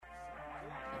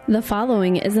The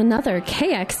following is another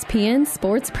KXPN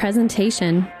Sports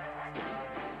presentation.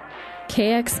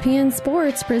 KXPN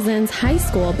Sports presents high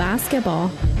school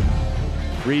basketball.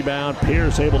 Rebound,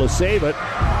 Pierce able to save it.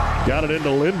 Got it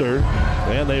into Linder.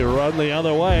 And they run the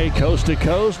other way, coast to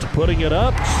coast, putting it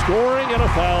up, scoring, and a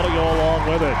foul to go along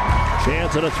with it.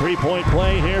 Chance at a three-point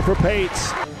play here for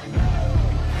Pates.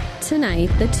 Tonight,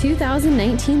 the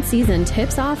 2019 season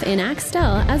tips off in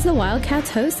Axtell as the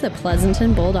Wildcats host the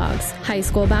Pleasanton Bulldogs. High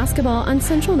school basketball on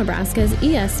Central Nebraska's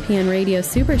ESPN Radio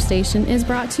Superstation is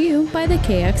brought to you by the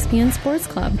KXPN Sports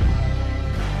Club.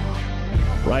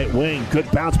 Right wing, good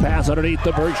bounce pass underneath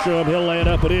the Bergstrom. He'll lay it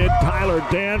up and in. Tyler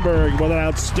Danberg with an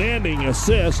outstanding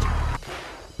assist.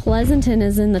 Pleasanton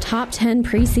is in the top 10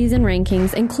 preseason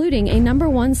rankings, including a number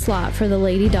 1 slot for the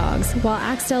Lady Dogs, while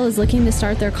Axtell is looking to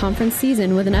start their conference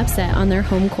season with an upset on their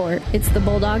home court. It's the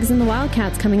Bulldogs and the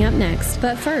Wildcats coming up next.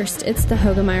 But first, it's the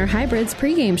Hoegemeyer Hybrids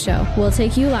pregame show. We'll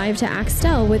take you live to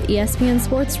Axtell with ESPN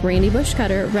Sports' Randy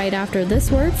Bushcutter right after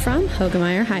this word from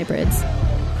Hoegemeyer Hybrids.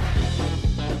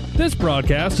 This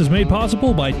broadcast is made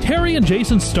possible by Terry and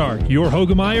Jason Stark, your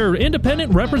Hoegemeyer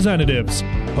independent representatives.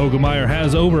 Hoegemeyer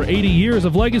has over 80 years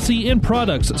of legacy in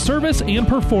products, service, and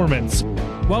performance.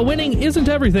 While winning isn't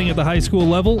everything at the high school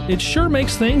level, it sure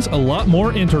makes things a lot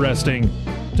more interesting.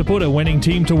 To put a winning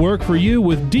team to work for you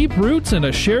with deep roots and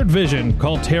a shared vision,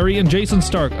 call Terry and Jason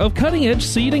Stark of Cutting Edge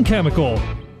Seed and Chemical.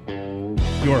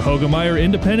 Your Hoegemeyer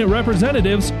independent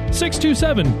representatives,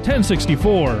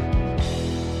 627-1064.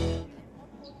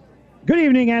 Good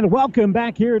evening and welcome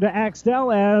back here to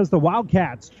Axtell as the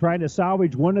Wildcats trying to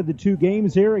salvage one of the two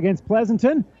games here against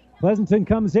Pleasanton. Pleasanton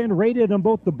comes in rated on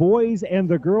both the boys and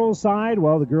the girls side.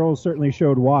 Well, the girls certainly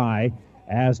showed why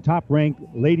as top-ranked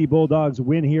Lady Bulldogs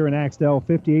win here in Axtell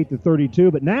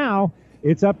 58-32. But now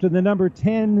it's up to the number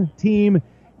 10 team,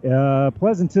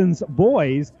 Pleasanton's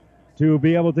boys, to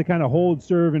be able to kind of hold,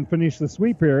 serve, and finish the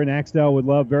sweep here. And Axtell would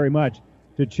love very much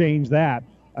to change that.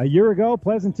 A year ago,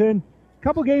 Pleasanton,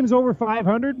 couple games over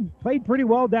 500, played pretty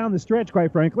well down the stretch,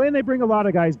 quite frankly, and they bring a lot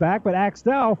of guys back. But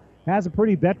Axtell has a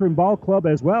pretty veteran ball club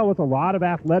as well with a lot of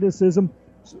athleticism,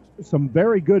 some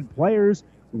very good players.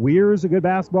 Weir's a good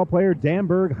basketball player,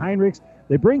 Danberg, Heinrichs.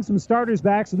 They bring some starters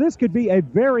back, so this could be a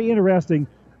very interesting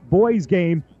boys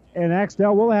game, and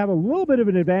Axtell will have a little bit of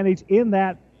an advantage in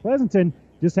that Pleasanton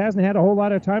just hasn't had a whole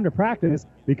lot of time to practice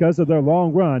because of their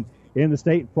long run in the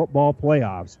state football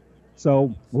playoffs.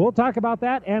 So we'll talk about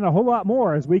that and a whole lot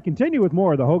more as we continue with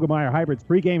more of the Hoegemeyer Hybrids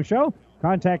pregame show.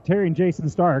 Contact Terry and Jason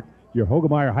Stark, your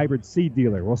Hoegemeyer Hybrids seed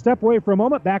dealer. We'll step away for a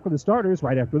moment, back with the starters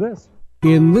right after this.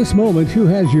 In this moment, who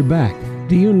has your back?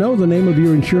 Do you know the name of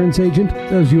your insurance agent?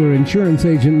 Does your insurance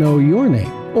agent know your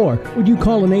name? Or would you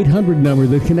call an 800 number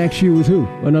that connects you with who?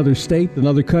 Another state,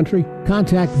 another country?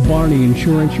 Contact Barney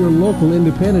Insurance, your local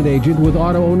independent agent with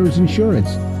auto owners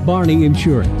insurance. Barney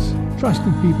Insurance.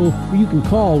 Trusted people who you can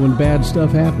call when bad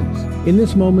stuff happens. In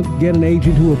this moment, get an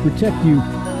agent who will protect you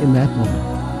in that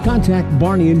moment. Contact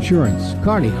Barney Insurance,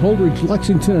 Kearney, Holdridge,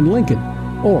 Lexington, and Lincoln.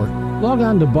 Or log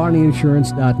on to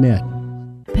barneyinsurance.net.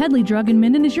 Pedley Drug in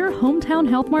Minden is your hometown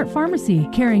Health Mart pharmacy,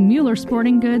 carrying Mueller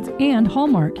Sporting Goods and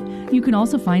Hallmark. You can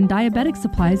also find diabetic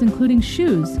supplies including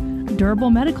shoes, durable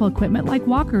medical equipment like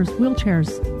walkers,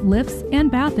 wheelchairs, lifts, and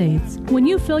bath aids. When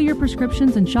you fill your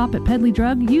prescriptions and shop at Pedley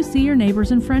Drug, you see your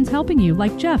neighbors and friends helping you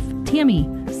like Jeff, Tammy,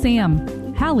 Sam,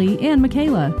 Hallie, and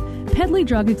Michaela. Pedley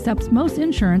Drug accepts most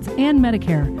insurance and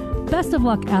Medicare. Best of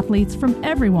luck, athletes, from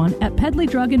everyone at Pedley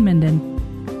Drug in Minden.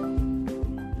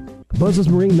 Buzz's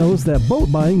Marine knows that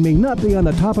boat buying may not be on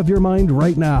the top of your mind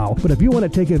right now, but if you want to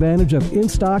take advantage of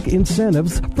in-stock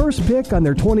incentives, first pick on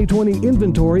their 2020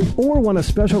 inventory, or want to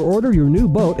special order your new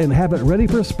boat and have it ready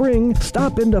for spring,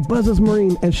 stop into Buzz's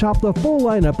Marine and shop the full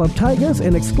lineup of Tigers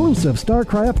and exclusive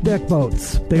Starcraft deck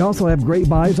boats. They also have great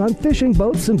buys on fishing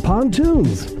boats and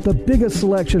pontoons. The biggest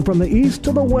selection from the east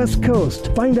to the west coast.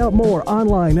 Find out more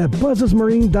online at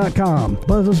buzzesmarine.com.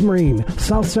 Buzz's Marine,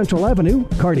 South Central Avenue,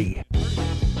 Kearney.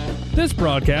 This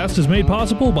broadcast is made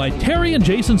possible by Terry and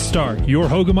Jason Stark, your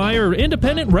Hoegemeyer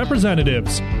independent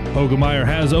representatives. Hoegemeyer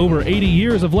has over 80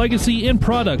 years of legacy in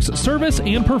products, service,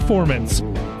 and performance.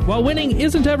 While winning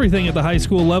isn't everything at the high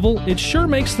school level, it sure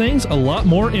makes things a lot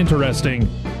more interesting.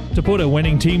 To put a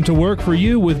winning team to work for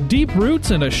you with deep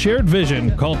roots and a shared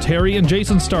vision, call Terry and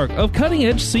Jason Stark of Cutting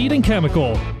Edge Seed and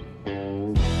Chemical.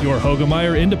 Your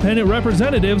Hoegemeyer independent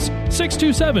representatives,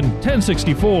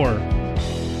 627-1064.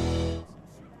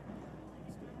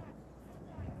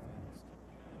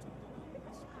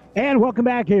 And welcome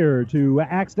back here to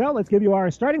Axtell. Let's give you our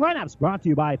starting lineups, brought to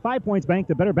you by 5 Points Bank,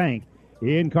 the better bank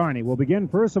in Kearney. We'll begin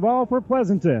first of all for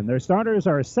Pleasanton. Their starters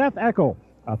are Seth Eckel,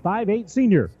 a 5'8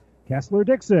 senior.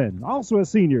 Kessler-Dixon, also a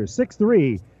senior,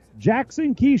 6'3".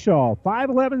 Jackson Keyshaw,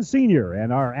 5'11" senior,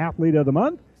 and our athlete of the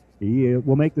month. He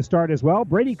will make the start as well.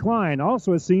 Brady Klein,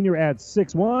 also a senior at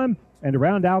 6'1". And to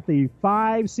round out the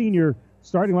 5 senior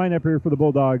starting lineup here for the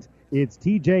Bulldogs, it's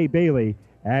T.J. Bailey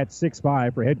at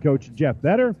 6'5" for head coach Jeff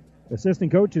Vetter. Assistant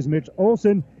coach is Mitch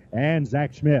Olson and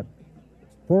Zach Schmidt.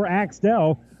 For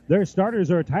Axtell, their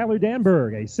starters are Tyler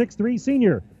Danberg, a 6'3"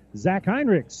 senior. Zach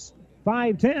Heinrichs,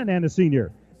 5'10" and a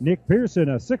senior. Nick Pearson,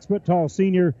 a 6-foot-tall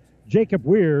senior. Jacob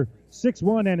Weir,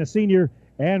 6'1" and a senior.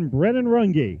 And Brennan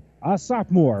Runge, a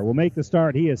sophomore, will make the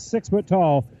start. He is 6 foot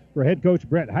tall for head coach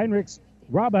Brett Heinrichs.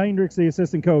 Rob Heinrichs, the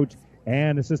assistant coach,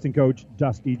 and assistant coach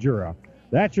Dusty Jura.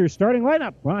 That's your starting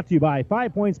lineup, brought to you by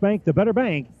 5 Points Bank, the better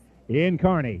bank in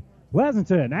Kearney.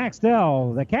 Pleasanton,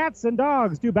 Axtell, the Cats and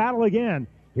Dogs do battle again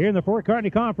here in the Fort Kearney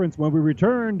Conference when we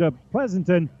return to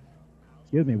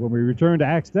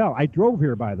Axtell. I drove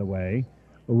here, by the way.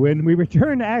 When we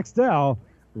return to Axtell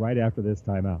right after this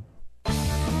timeout.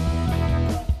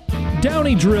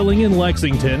 Downey Drilling in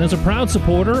Lexington is a proud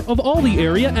supporter of all the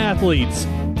area athletes.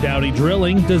 Downey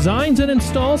Drilling designs and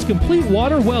installs complete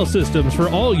water well systems for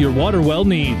all your water well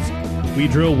needs. We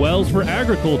drill wells for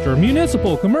agriculture,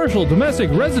 municipal, commercial,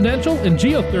 domestic, residential, and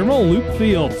geothermal loop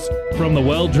fields. From the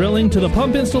well drilling to the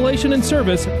pump installation and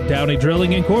service, Downey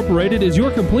Drilling Incorporated is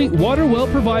your complete water well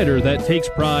provider that takes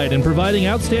pride in providing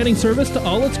outstanding service to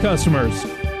all its customers.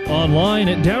 Online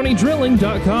at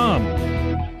downeydrilling.com.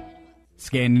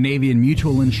 Scandinavian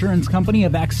Mutual Insurance Company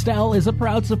of Axtell is a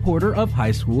proud supporter of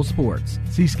high school sports.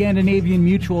 See Scandinavian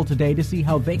Mutual today to see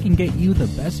how they can get you the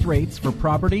best rates for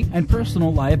property and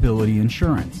personal liability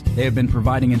insurance. They have been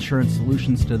providing insurance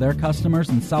solutions to their customers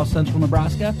in South Central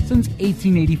Nebraska since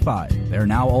 1885. They are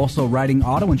now also writing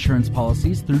auto insurance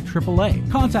policies through AAA.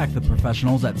 Contact the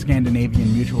professionals at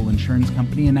Scandinavian Mutual Insurance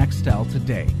Company in Axtell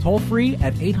today. Toll free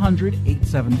at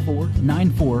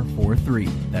 800-874-9443.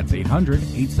 That's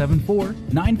 800-874-9443.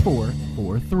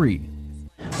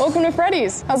 Welcome to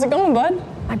Freddy's. How's it going, bud?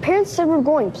 My parents said we're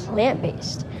going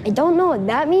plant-based. I don't know what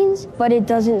that means, but it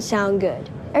doesn't sound good.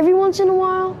 Every once in a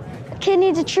while, a kid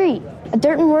needs a treat. A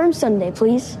dirt and worm sundae,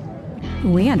 please.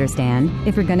 We understand.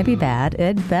 If you're going to be bad,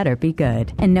 it better be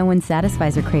good. And no one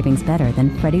satisfies your cravings better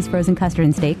than Freddy's Frozen Custard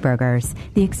and Steak Burgers.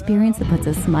 The experience that puts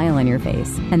a smile on your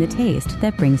face and the taste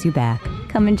that brings you back.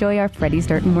 Come enjoy our Freddy's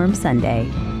Dirt and Worm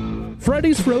Sundae.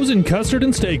 Freddy's Frozen Custard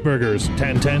and Steak Burgers,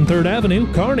 1010 3rd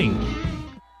Avenue, Kearney.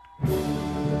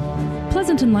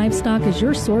 Pleasanton Livestock is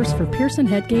your source for Pearson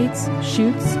headgates,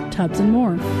 chutes, tubs, and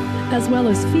more, as well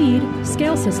as feed,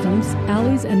 scale systems,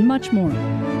 alleys, and much more.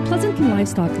 Pleasanton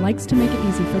Livestock likes to make it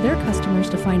easy for their customers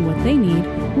to find what they need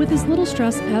with as little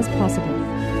stress as possible.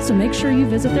 So make sure you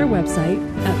visit their website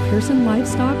at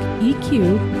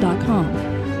PearsonLivestockEQ.com.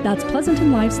 That's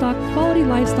Pleasanton Livestock Quality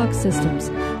Livestock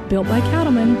Systems. Built by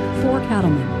cattlemen for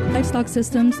cattlemen. Livestock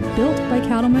systems built by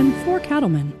cattlemen for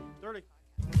cattlemen.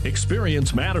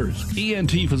 Experience matters.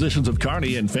 ENT Physicians of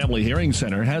Kearney and Family Hearing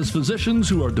Center has physicians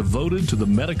who are devoted to the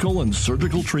medical and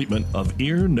surgical treatment of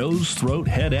ear, nose, throat,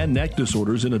 head, and neck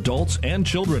disorders in adults and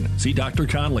children. See Dr.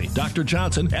 Conley, Dr.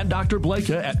 Johnson, and Dr.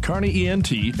 Blakea at Kearney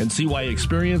ENT and see why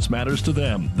experience matters to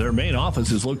them. Their main office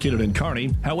is located in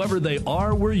Kearney. However, they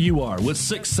are where you are. With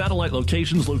 6 satellite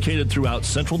locations located throughout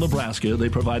central Nebraska, they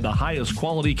provide the highest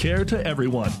quality care to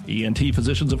everyone. ENT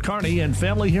Physicians of Kearney and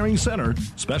Family Hearing Center,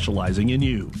 specializing in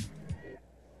you.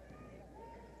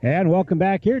 And welcome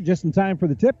back here, just in time for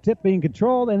the tip. Tip being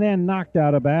controlled and then knocked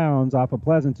out of bounds off of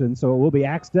Pleasanton. So it will be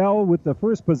Axtell with the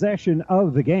first possession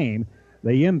of the game.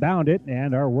 They inbound it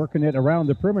and are working it around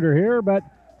the perimeter here, but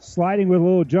sliding with a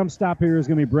little jump stop here is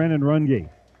going to be Brennan Runge.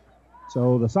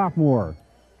 So the sophomore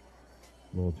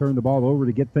will turn the ball over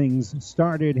to get things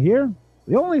started here.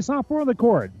 The only sophomore on the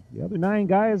court. The other 9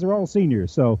 guys are all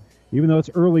seniors. So even though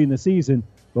it's early in the season,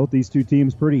 both these two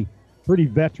teams pretty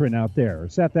veteran out there.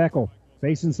 Seth Eckel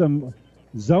facing some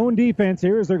zone defense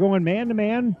here as they're going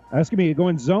man-to-man.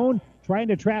 Going zone, trying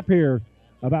to trap here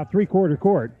about three-quarter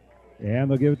court. And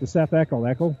they'll give it to Seth Eckel.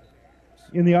 Eckel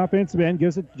in the offensive end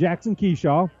gives it to Jackson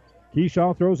Keyshaw.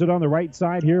 Keyshaw throws it on the right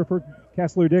side here for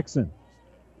Kessler-Dixon.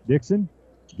 Dixon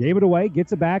gave it away,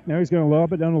 gets it back. Now he's going to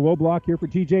lob it on a low block here for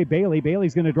T.J. Bailey.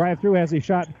 Bailey's going to drive through, has a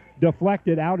shot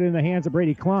deflected out in the hands of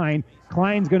Brady Klein.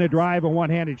 Klein's going to drive a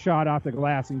one-handed shot off the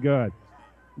glass and good.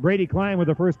 Brady Klein with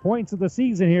the first points of the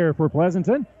season here for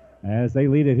Pleasanton as they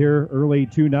lead it here early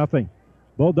 2-0.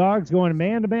 Bulldogs going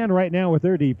man-to-man right now with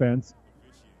their defense.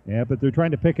 Yeah, but they're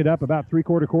trying to pick it up about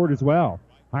three-quarter court as well.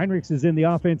 Heinrichs is in the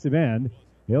offensive end.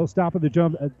 He'll stop at the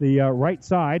jump at the right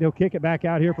side. He'll kick it back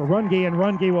out here for Runge, and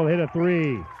Runge will hit a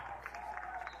 3.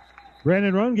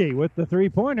 Brennan Runge with the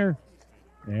three-pointer.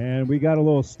 And we got a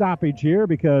little stoppage here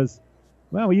because,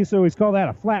 well, we used to always call that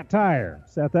a flat tire.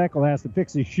 Seth Eckel has to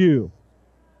fix his shoe.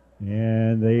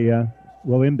 And they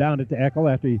will inbound it to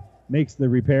Eckel after he makes the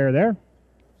repair there.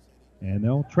 And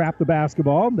they'll trap the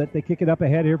basketball, but they kick it up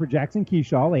ahead here for Jackson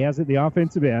Keyshaw. He has it at the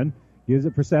offensive end. Gives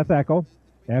it for Seth Eckel.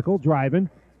 Eckel driving.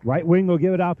 Right wing will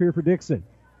give it off here for Dixon.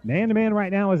 Man-to-man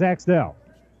right now is Axtell.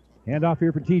 Hand off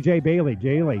here for T.J. Bailey.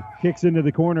 Bailey kicks into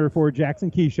the corner for Jackson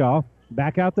Keyshaw.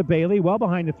 Back out to Bailey, well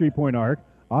behind the three-point arc.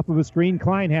 Off of a screen,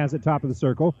 Klein has it top of the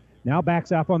circle. Now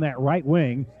backs off on that right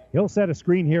wing. He'll set a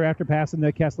screen here after passing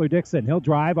to Kessler Dixon. He'll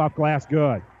drive off glass,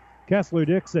 good. Kessler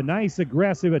Dixon, nice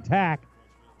aggressive attack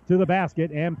to the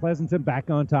basket, and Pleasanton back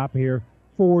on top here,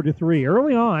 4-3.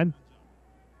 Early on,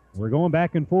 we're going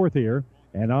back and forth here,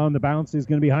 and on the bounce is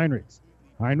going to be Heinrichs.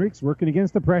 Heinrichs working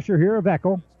against the pressure here of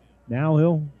Eckel. Now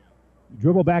he'll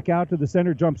dribble back out to the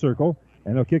center jump circle,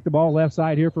 and he'll kick the ball left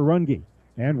side here for Runge.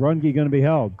 And Runge going to be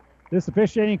held. This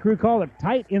officiating crew called it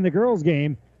tight in the girls'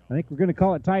 game. I think we're going to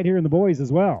call it tight here in the boys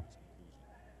as well.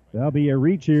 There'll be a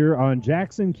reach here on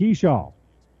Jackson Keyshaw.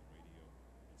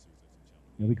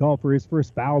 He'll be called for his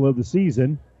first foul of the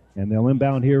season, and they'll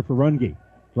inbound here for Runge.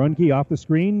 Runge off the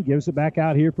screen, gives it back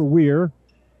out here for Weir.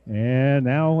 And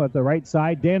now at the right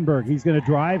side, Danberg. He's going to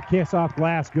drive, kiss off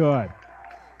glass, good.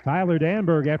 Tyler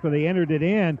Danberg, after they entered it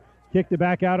in, kicked it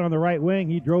back out on the right wing.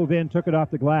 He drove in, took it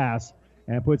off the glass,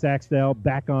 and puts Axtell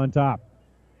back on top.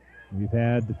 We've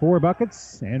had 4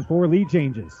 buckets and 4 lead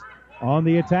changes. On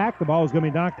the attack, the ball is going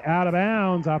to be knocked out of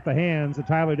bounds off the hands of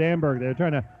Tyler Danberg. They're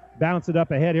trying to bounce it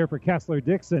up ahead here for Kessler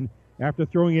Dixon after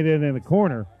throwing it in the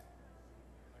corner.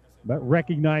 But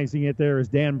recognizing it there is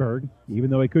Danberg, even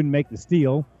though he couldn't make the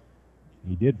steal.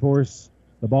 He did force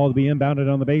the ball to be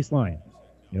inbounded on the baseline.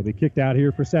 He'll be kicked out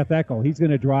here for Seth Eckel. He's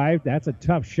going to drive. That's a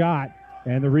tough shot,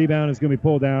 and the rebound is going to be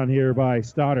pulled down here by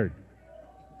Stoddard.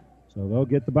 So they'll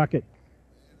get the bucket.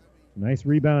 Nice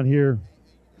rebound here.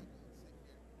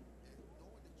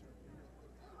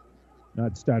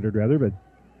 Not Stoddard, rather, but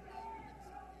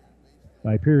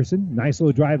by Pearson. Nice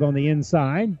little drive on the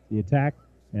inside. The attack,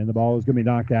 and the ball is going to be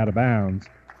knocked out of bounds.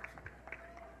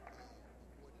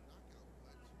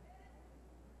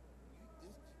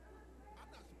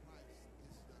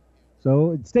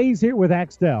 So it stays here with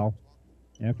Axtell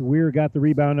after Weir got the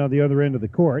rebound on the other end of the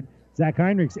court. Zach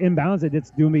Heinrichs inbounds it.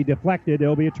 It's going to be deflected.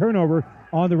 It'll be a turnover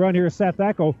on the run here. Seth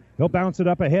Eckel. He'll bounce it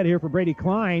up ahead here for Brady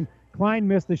Klein. Klein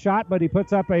missed the shot, but he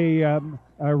puts up a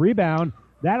rebound.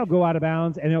 That'll go out of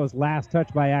bounds, and it was last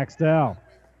touched by Axtell.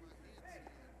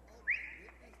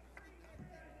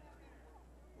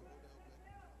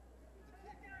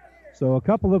 So a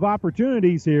couple of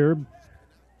opportunities here,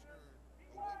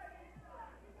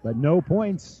 but no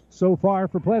points so far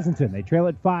for Pleasanton. They trail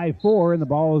at 5-4, and the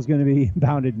ball is going to be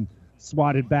bounded and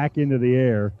swatted back into the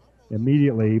air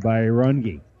immediately by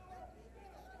Runge.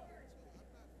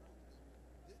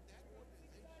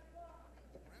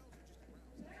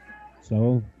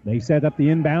 So they set up the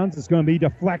inbounds. It's going to be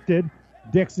deflected.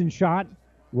 Dixon shot.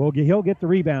 He'll get the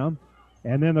rebound,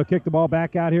 and then they'll kick the ball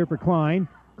back out here for Klein.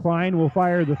 Klein will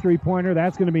fire the three-pointer.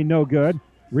 That's going to be no good.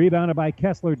 Rebounded by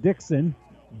Kessler Dixon.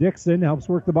 Dixon helps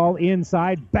work the ball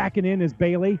inside. Backing in is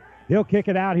Bailey. He'll kick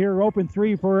it out here. Open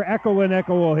three for Eckel, and Eckel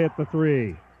will hit the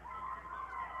three.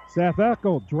 Seth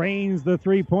Eckel drains the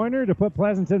three-pointer to put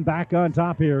Pleasanton back on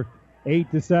top here,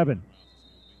 8-7.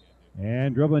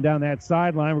 And dribbling down that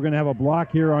sideline, we're going to have a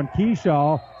block here on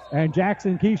Keyshaw. And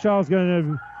Jackson Keyshaw is going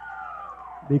to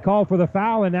be called for the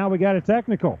foul, and now we got a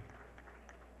technical.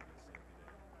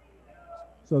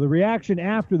 So the reaction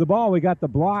after the ball, we got the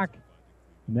block,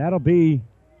 and that'll be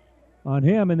on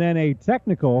him. And then a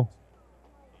technical.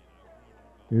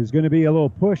 There's going to be a little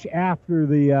push after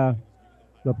the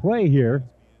play here.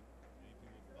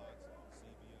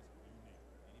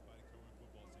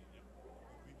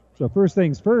 So first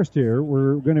things first here,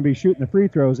 we're going to be shooting the free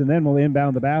throws, and then we'll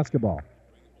inbound the basketball.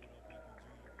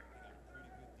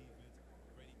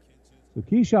 So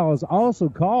Keyshaw is also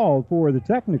called for the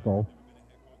technical.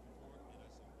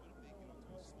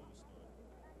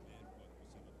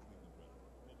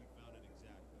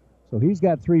 So he's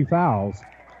got 3 fouls.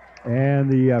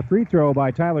 And the free throw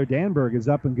by Tyler Danberg is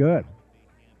up and good.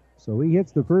 So he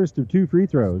hits the first of 2 free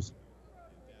throws.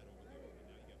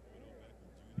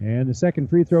 And the second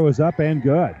free throw is up and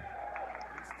good.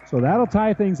 So that'll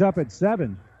tie things up at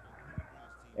 7.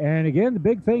 And again, the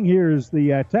big thing here is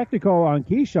the technical on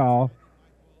Keyshaw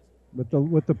with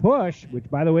the push, which,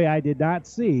 by the way, I did not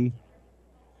see.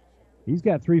 He's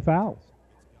got 3 fouls.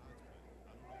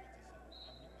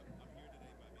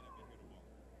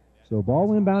 So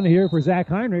ball inbound here for Zach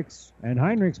Heinrichs, and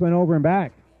Heinrichs went over and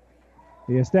back.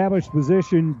 He established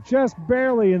position just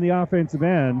barely in the offensive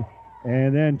end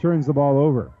and then turns the ball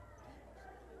over.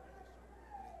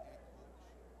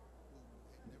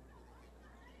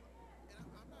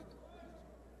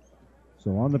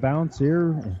 So on the bounce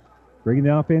here, bringing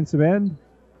the offensive end,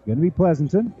 going to be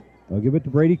Pleasanton. They'll give it to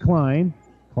Brady Klein.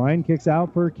 Klein kicks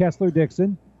out for Kessler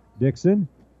Dixon. Dixon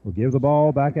will give the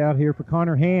ball back out here for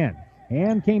Connor Hand.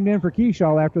 Hand came in for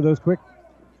Keyshaw after those quick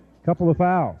couple of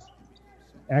fouls.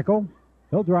 Eckel,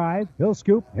 he'll drive, he'll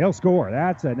scoop, he'll score.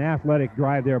 That's an athletic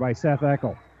drive there by Seth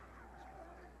Eckel.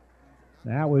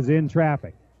 That was in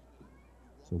traffic.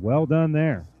 So well done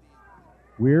there.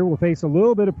 Weir will face a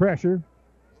little bit of pressure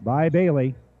by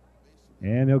Bailey,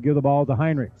 and he'll give the ball to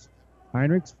Heinrichs.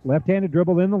 Heinrichs, left-handed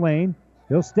dribble in the lane.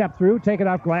 He'll step through, take it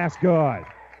off glass, good.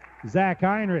 Zach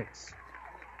Heinrichs.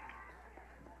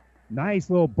 Nice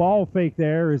little ball fake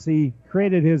there as he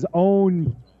created his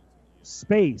own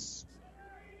space.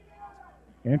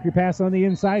 Entry pass on the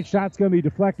inside. Shot's going to be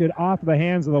deflected off the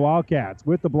hands of the Wildcats.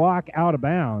 With the block out of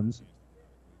bounds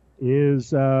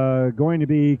is going to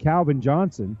be Calvin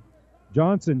Johnson.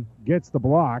 Johnson gets the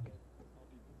block,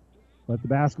 but the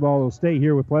basketball will stay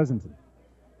here with Pleasanton.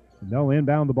 And they'll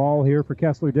inbound the ball here for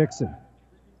Kessler Dixon.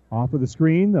 Off of the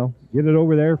screen, they'll get it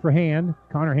over there for Hand.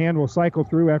 Connor Hand will cycle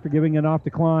through after giving it off to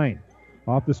Klein.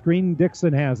 Off the screen,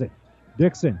 Dixon has it.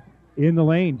 Dixon in the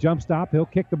lane, jump stop. He'll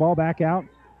kick the ball back out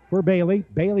for Bailey.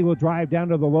 Bailey will drive down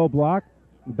to the low block.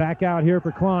 Back out here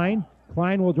for Klein.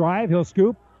 Klein will drive. He'll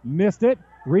scoop. Missed it.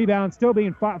 Rebound still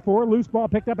being fought for. Loose ball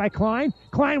picked up by Klein.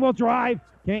 Klein will drive.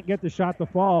 Can't get the shot to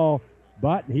fall,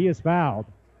 but he is fouled.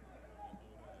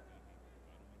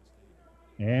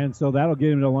 And so that'll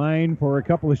get him to line for a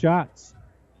couple of shots.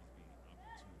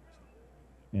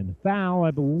 And the foul,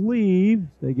 I believe,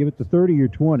 they give it to 30 or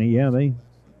 20. Yeah, they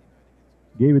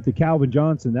gave it to Calvin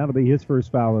Johnson. That'll be his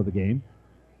first foul of the game.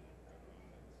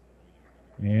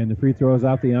 And the free throw is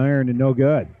off the iron and no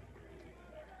good.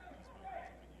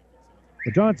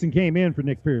 But Johnson came in for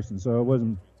Nick Pearson, so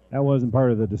that wasn't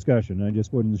part of the discussion. I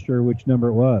just wasn't sure which number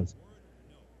it was.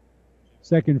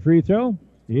 Second free throw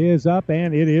is up,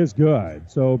 and it is good.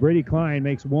 So Brady Klein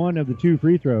makes one of the two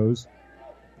free throws,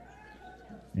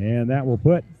 and that will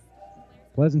put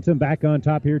Pleasanton back on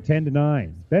top here,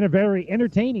 10-9. Been a very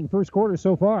entertaining first quarter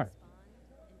so far.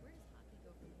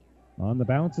 On the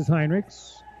bounce is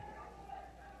Heinrichs.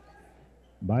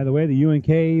 By the way, the UNK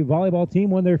volleyball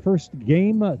team won their first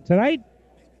game tonight,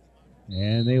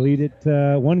 and they lead it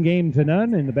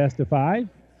 1-0 in the best of 5.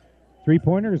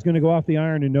 Three-pointer is going to go off the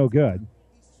iron and no good.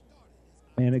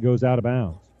 And it goes out of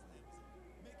bounds.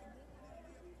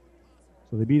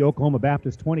 So they beat Oklahoma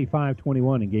Baptist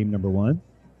 25-21 in game number 1.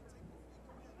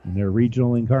 And they're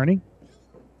regional in Kearney.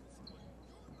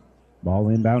 Ball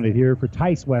inbounded here for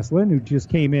Tice Westland, who just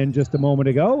came in just a moment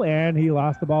ago, and he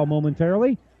lost the ball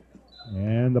momentarily.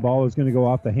 And the ball is going to go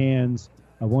off the hands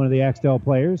of one of the Axtell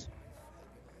players.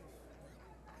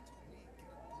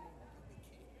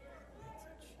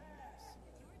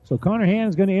 So Connor Hand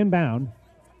is going to inbound.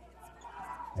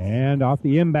 And off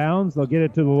the inbounds, they'll get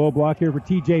it to the low block here for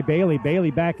T.J. Bailey.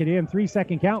 Bailey back it in.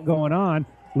 3-second count going on.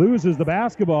 Loses the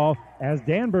basketball as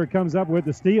Danberg comes up with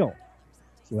the steal.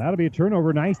 So that'll be a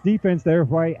turnover. Nice defense there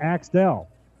by Axtell.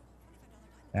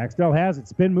 Axtell has it.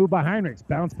 Spin move by Heinrichs.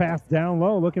 Bounce pass down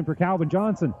low looking for Calvin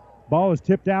Johnson. Ball is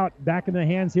tipped out back in the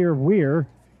hands here of Weir.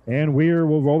 And Weir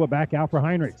will roll it back out for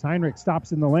Heinrichs. Heinrichs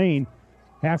stops in the lane.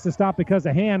 Has to stop because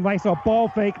of Hand. Nice a ball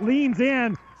fake. Leans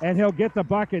in, and he'll get the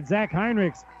bucket. Zach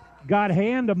Heinrichs got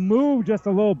Hand to move just a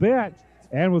little bit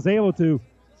and was able to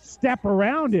step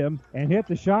around him and hit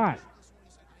the shot.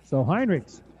 So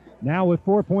Heinrichs now with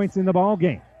 4 points in the ball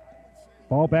game.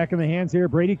 Ball back in the hands here.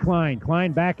 Brady Klein.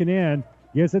 Klein backing in.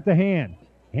 Gives it to Hand.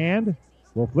 Hand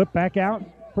will flip back out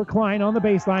for Klein on the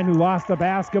baseline, who lost the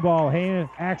basketball.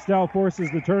 Axtell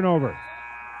forces the turnover.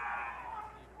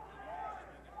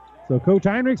 So Coach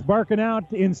Heinrichs barking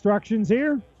out instructions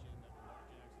here.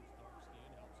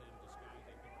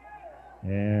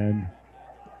 And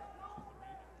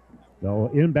they'll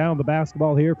inbound the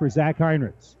basketball here for Zach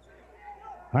Heinrichs.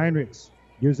 Heinrichs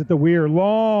gives it to Weir.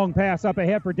 Long pass up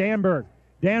ahead for Danberg.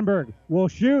 Danberg will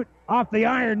shoot off the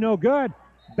iron. No good.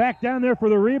 Back down there for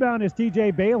the rebound is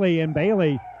T.J. Bailey. And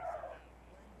Bailey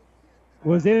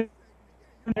was in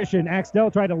position.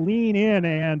 Axtell tried to lean in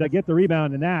and get the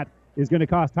rebound, and that is going to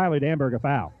cost Tyler Danberg a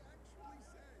foul.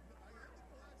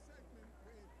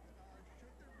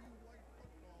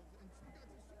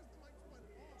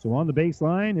 So on the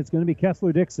baseline, it's going to be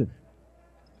Kessler Dixon.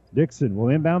 Dixon will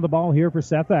inbound the ball here for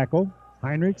Seth Eckel.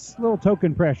 Heinrichs, little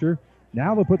token pressure.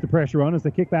 Now they'll put the pressure on as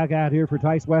they kick back out here for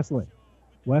Tice Westland.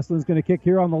 Westland's going to kick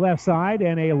here on the left side,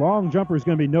 and a long jumper is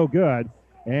going to be no good,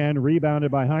 and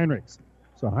rebounded by Heinrichs.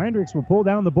 So Heinrichs will pull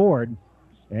down the board,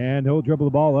 and he'll dribble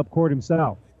the ball up court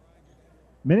himself.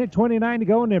 Minute 29 to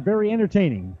go in a very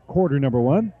entertaining quarter number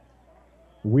one.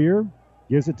 Weir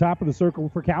gives it top of the circle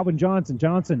for Calvin Johnson.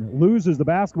 Johnson loses the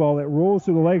basketball. It rolls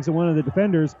through the legs of one of the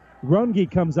defenders. Runge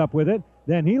comes up with it.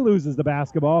 Then he loses the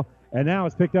basketball, and now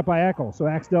it's picked up by Eckel. So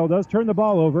Axtell does turn the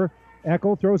ball over.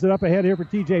 Eckel throws it up ahead here for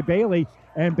T.J. Bailey,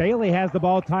 and Bailey has the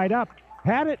ball tied up.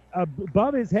 Had it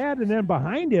above his head and then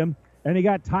behind him, and he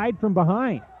got tied from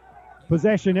behind.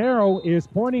 Possession arrow is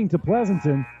pointing to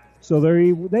Pleasanton, so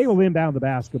they will inbound the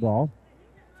basketball.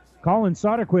 Colin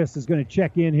Soderquist is going to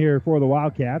check in here for the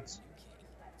Wildcats.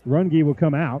 Runge will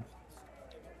come out.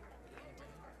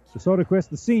 So Soderquist,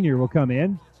 the senior, will come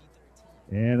in.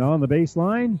 And on the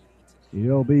baseline,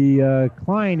 it'll be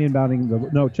Klein inbounding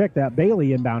Bailey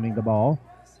inbounding the ball.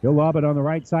 He'll lob it on the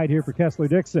right side here for Kessler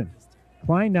Dixon.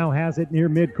 Klein now has it near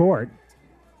midcourt.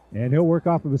 And he'll work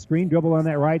off of a screen, dribble on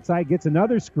that right side, gets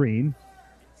another screen.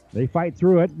 They fight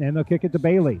through it, and they'll kick it to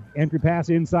Bailey. Entry pass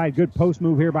inside. Good post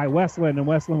move here by Westland, and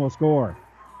Westland will score.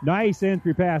 Nice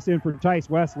entry pass in for Tice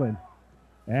Westland.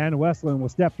 And Westland will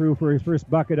step through for his first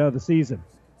bucket of the season.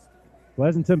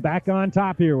 Pleasanton back on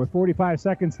top here with 45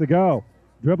 seconds to go.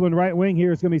 Dribbling right wing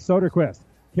here is going to be Soderquist.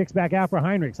 Kicks back out for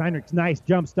Heinrichs. Heinrichs, nice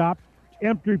jump stop.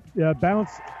 Empty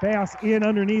bounce pass in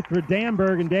underneath for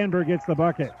Danberg, and Danberg gets the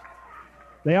bucket.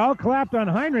 They all clapped on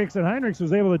Heinrichs, and Heinrichs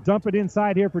was able to dump it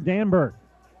inside here for Danberg.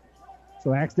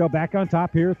 So Axtell back on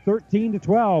top here,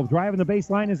 13-12. Driving the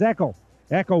baseline is Eckel.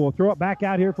 Eckel will throw it back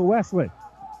out here for Westland.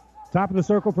 Top of the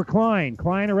circle for Klein.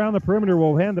 Klein around the perimeter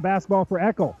will hand the basketball for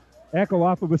Eckel. Eckel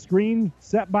off of a screen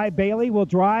set by Bailey will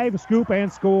drive, scoop,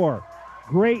 and score.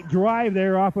 Great drive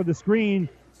there off of the screen.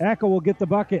 Eckel will get the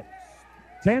bucket.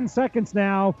 10 seconds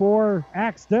now for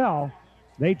Axtell.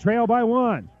 They trail by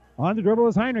one. On the dribble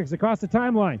is Heinrichs across the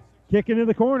timeline. Kick into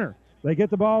the corner. They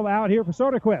get the ball out here for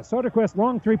Soderquist. Soderquist,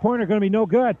 long three-pointer, going to be no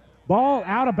good. Ball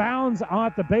out of bounds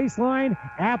at the baseline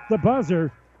at the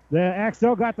buzzer. The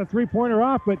Axtell got the three-pointer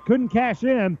off but couldn't cash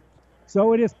in.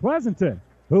 So it is Pleasanton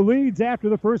who leads after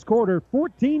the first quarter,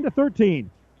 14-13.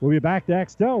 We'll be back to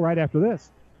Axtell right after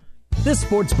this. This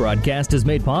sports broadcast is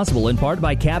made possible in part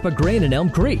by Kappa Grain in Elm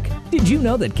Creek. Did you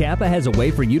know that Kappa has a way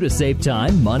for you to save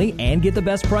time, money, and get the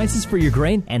best prices for your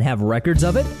grain and have records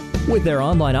of it? With their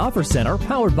online offer center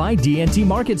powered by DNT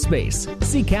Market Space.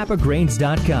 See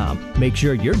KappaGrains.com. Make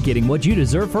sure you're getting what you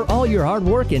deserve for all your hard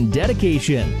work and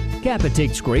dedication. Kappa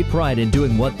takes great pride in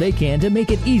doing what they can to make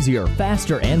it easier,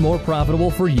 faster, and more profitable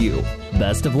for you.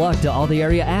 Best of luck to all the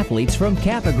area athletes from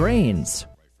Kappa Grains.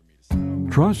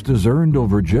 Trust is earned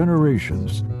over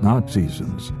generations, not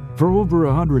seasons. For over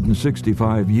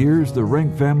 165 years, the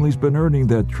Rank family's been earning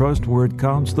that trust where it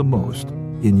counts the most,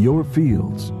 in your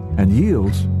fields. And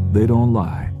yields, they don't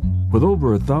lie. With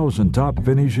over 1,000 top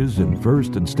finishes in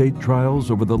first and state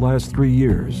trials over the last 3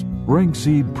 years, Rank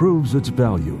Seed proves its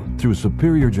value through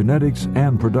superior genetics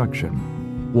and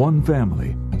production. One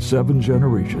family, 7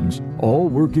 generations, all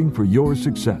working for your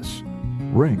success.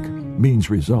 Rank means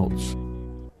results.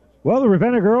 Well, the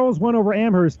Ravenna girls won over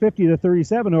Amherst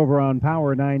 50-37 over on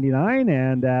Power 99,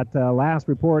 and at last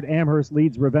report, Amherst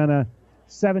leads Ravenna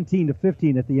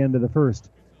 17-15 at the end of the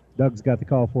first. Doug's got the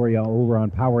call for you over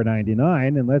on Power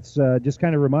 99, and let's just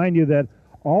kind of remind you that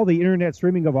all the internet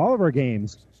streaming of all of our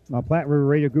games on Platte River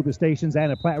Radio Group of Stations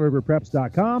and at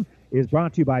PlatteRiverPreps.com is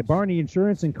brought to you by Barney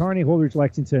Insurance in Kearney, Holdrege,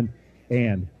 Lexington,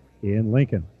 and in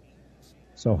Lincoln.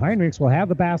 So Heinrichs will have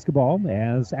the basketball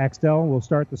as Axtell will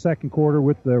start the second quarter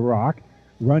with the rock.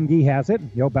 Runge has it.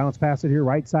 He'll bounce past it here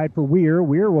right side for Weir.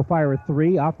 Weir will fire a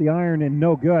three off the iron and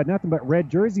no good. Nothing but red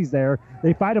jerseys there.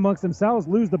 They fight amongst themselves,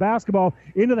 lose the basketball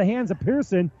into the hands of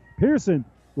Pearson. Pearson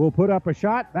will put up a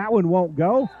shot. That one won't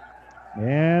go.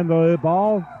 And the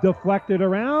ball deflected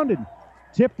around and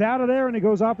tipped out of there, and it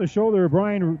goes off the shoulder of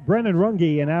Brennan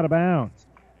Runge and out of bounds.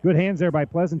 Good hands there by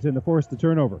Pleasanton to force the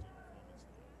turnover.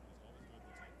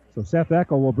 So Seth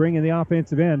Eckel will bring in the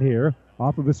offensive end here.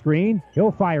 Off of a screen,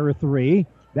 he'll fire a three.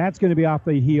 That's going to be off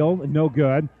the heel, no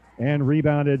good. And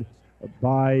rebounded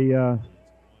by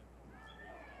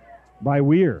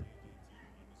Weir.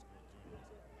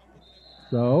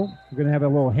 So we're going to have a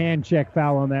little hand check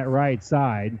foul on that right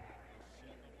side.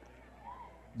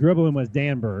 Dribbling was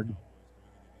Danberg.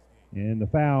 And the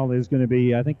foul is going to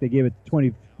be, I think they gave it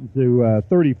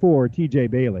 20-34, T.J.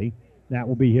 Bailey. That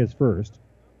will be his first.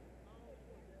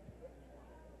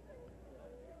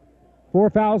 4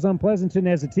 fouls on Pleasanton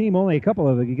as a team, only a couple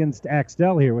of them against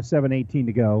Axtell here with 7:18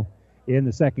 to go in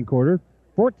the second quarter.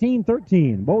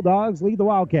 14-13, Bulldogs lead the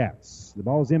Wildcats. The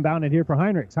ball is inbounded here for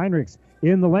Heinrichs. Heinrichs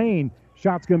in the lane.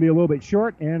 Shot's going to be a little bit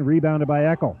short and rebounded by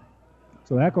Eckel.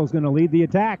 So Eckel's going to lead the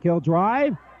attack. He'll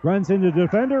drive, runs into the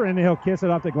defender, and he'll kiss it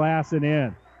off the glass and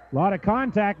in. A lot of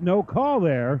contact, no call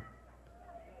there.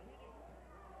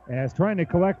 As trying to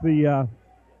collect the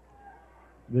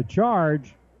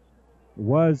charge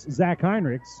was Zach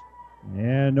Heinrichs,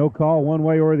 and no call one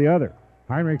way or the other.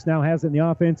 Heinrichs now has it in the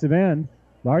offensive end.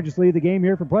 Largest lead of the game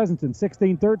here for Pleasanton,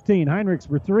 16-13. Heinrichs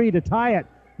for three to tie it.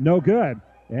 No good.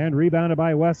 And rebounded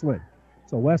by Westland.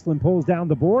 So Westland pulls down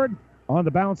the board. On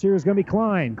the bounce here is going to be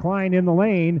Klein. Klein in the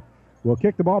lane will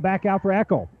kick the ball back out for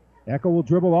Eckel. Eckel will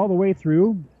dribble all the way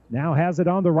through. Now has it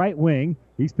on the right wing.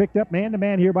 He's picked up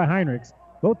man-to-man here by Heinrichs.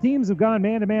 Both teams have gone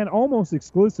man-to-man almost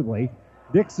exclusively.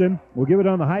 Dixon will give it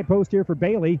on the high post here for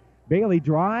Bailey. Bailey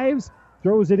drives,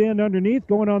 throws it in underneath.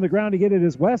 Going on the ground to get it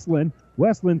is Westland.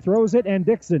 Westland throws it, and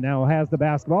Dixon now has the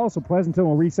basketball, so Pleasanton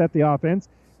will reset the offense.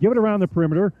 Give it around the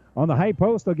perimeter. On the high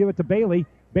post, they'll give it to Bailey.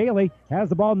 Bailey has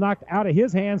the ball knocked out of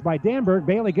his hands by Danberg.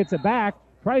 Bailey gets it back,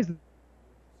 tries to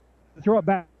throw it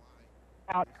back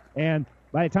out, and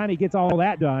by the time he gets all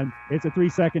that done, it's a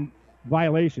 3-second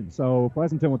violation. So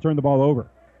Pleasanton will turn the ball over.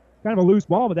 Kind of a loose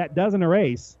ball, but that doesn't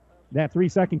erase that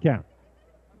 3-second count.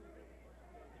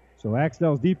 So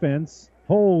Axtell's defense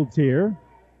holds here.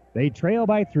 They trail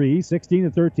by 3,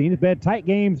 16-13. It's been a tight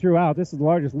game throughout. This is the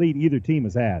largest lead either team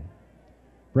has had.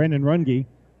 Brendan Runge,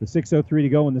 with 6:03 to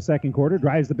go in the second quarter,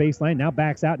 drives the baseline, now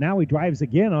backs out. Now he drives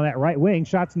again on that right wing.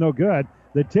 Shot's no good.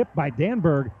 The tip by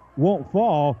Danberg won't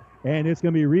fall, and it's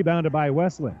going to be rebounded by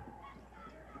Westland.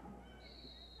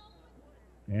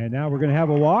 And now we're going to have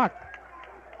a walk.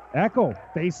 Eckel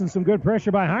facing some good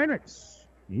pressure by Heinrichs.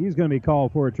 He's going to be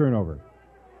called for a turnover.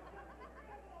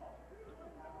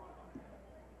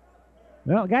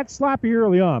 Well, it got sloppy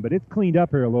early on, but it's cleaned up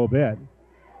here a little bit.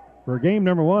 For game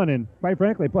number one, and quite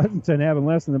frankly, Pleasanton having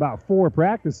less than about 4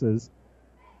 practices,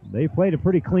 they've played a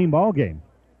pretty clean ball game.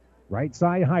 Right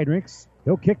side, Heinrichs.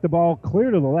 He'll kick the ball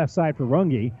clear to the left side for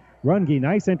Runge. Runge,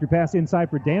 nice entry pass inside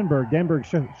for Danberg. Danberg's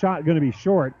shot going to be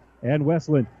short, and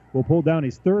Westland will pull down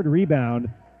his 3rd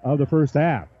rebound of the first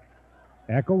half.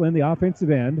 Eckel in the offensive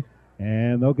end,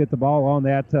 and they'll get the ball on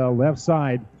that left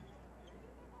side.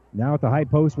 Now at the high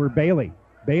post, we're Bailey.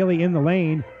 Bailey in the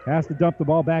lane, has to dump the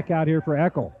ball back out here for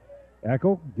Eckel.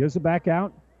 Eckel gives it back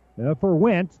out for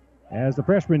Wendt as the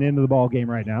freshman into the ball game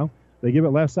right now. They give it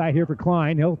left side here for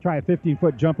Klein. He'll try a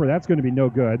 15-foot jumper. That's going to be no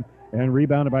good, and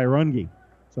rebounded by Runge.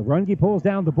 So Runge pulls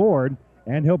down the board,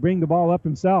 and he'll bring the ball up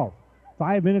himself.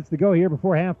 5 minutes to go here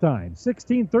before halftime.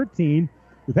 16-13.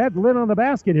 We've had the lid on the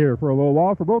basket here for a little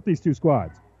while for both these two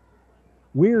squads.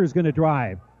 Weir's going to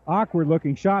drive.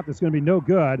 Awkward-looking shot that's going to be no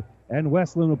good, and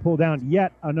Westland will pull down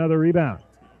yet another rebound.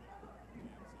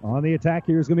 On the attack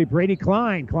here is going to be Brady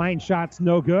Klein. Klein's shot's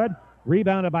no good.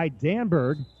 Rebounded by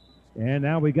Danberg. And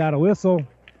now we got a whistle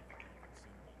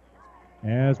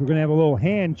as we're going to have a little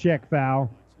hand check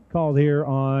foul called here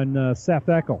on Seth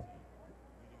Eckel.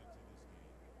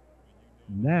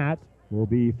 And that will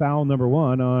be foul number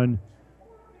 1 on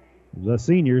the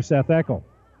senior, Seth Eckel.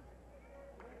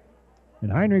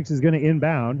 And Heinrichs is going to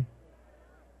inbound.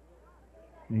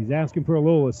 And he's asking for a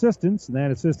little assistance, and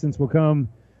that assistance will come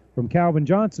from Calvin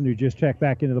Johnson, who just checked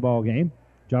back into the ball game.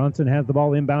 Johnson has the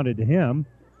ball inbounded to him.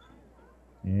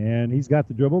 And he's got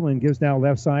the dribble and gives now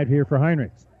left side here for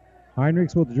Heinrichs.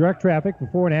 Heinrichs will direct traffic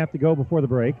with 4.5 to go before the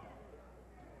break.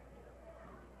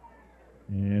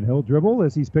 And he'll dribble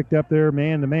as he's picked up there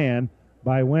man-to-man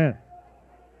by Wendt.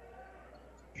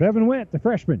 Trevin Wendt, the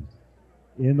freshman,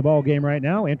 in the ball game right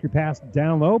now. Entry pass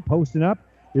down low, posting up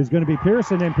is going to be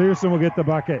Pearson, and Pearson will get the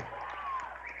bucket.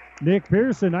 Nick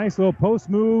Pearson, nice little post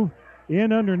move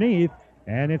in underneath,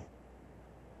 and it's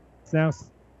now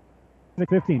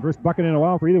 15. First bucket in a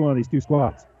while for either one of these two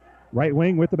squads. Right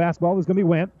wing with the basketball is going to be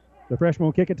Wendt. The freshman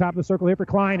will kick it top of the circle here for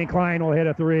Klein, and Klein will hit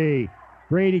a 3.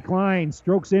 Brady Klein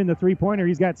strokes in the three-pointer.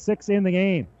 He's got 6 in the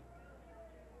game.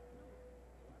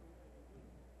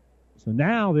 So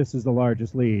now this is the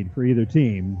largest lead for either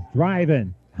team.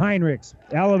 Driving. Heinrichs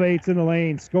elevates in the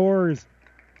lane, scores.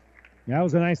 That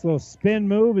was a nice little spin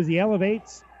move as he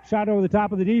elevates. Shot over the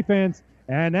top of the defense.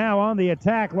 And now on the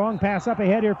attack, long pass up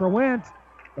ahead here for Wendt.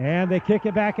 And they kick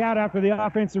it back out after the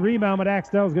offensive rebound, but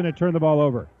Axtell's going to turn the ball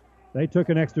over. They took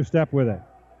an extra step with it.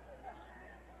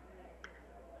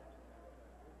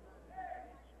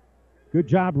 Good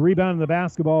job rebounding the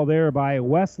basketball there by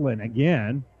Westland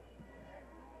again.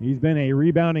 He's been a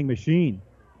rebounding machine.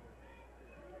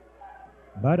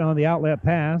 But on the outlet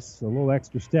pass, a little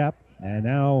extra step. And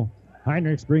now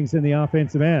Heinrichs brings in the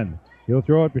offensive end. He'll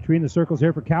throw it between the circles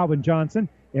here for Calvin Johnson.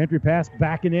 Entry pass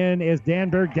backing in is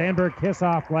Danberg. Danberg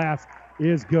kiss-off glass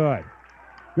is good.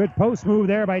 Good post move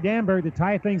there by Danberg to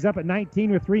tie things up at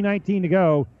 19 with 3:19 to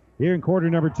go here in quarter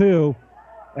number 2.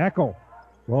 Eckel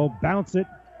will bounce it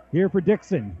here for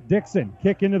Dixon. Dixon,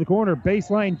 kick into the corner.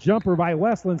 Baseline jumper by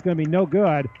Westland's going to be no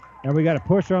good. And we got a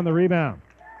push on the rebound.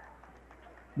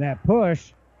 That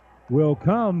push will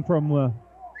come from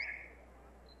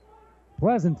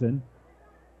Pleasanton.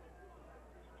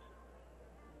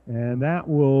 And that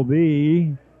will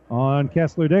be on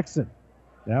Kessler Dixon.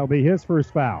 That'll be his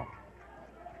first foul.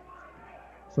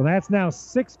 So that's now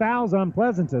 6 fouls on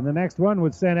Pleasanton. The next one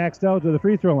would send Axtell to the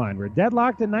free throw line. We're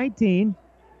deadlocked at 19.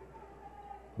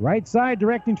 Right side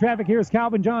directing traffic here is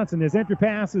Calvin Johnson. His entry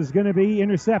pass is going to be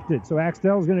intercepted. So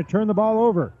Axtell is going to turn the ball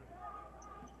over.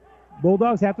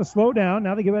 Bulldogs have to slow down.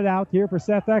 Now they give it out here for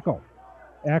Seth Eckel.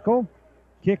 Eckel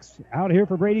kicks out here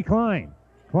for Brady Klein.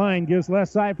 Klein gives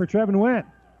left side for Trevin Wendt.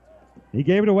 He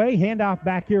gave it away. Handoff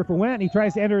back here for Wendt. He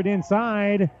tries to enter it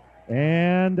inside.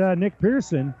 And Nick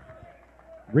Pearson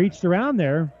reached around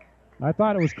there. I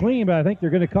thought it was clean, but I think they're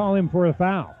going to call him for a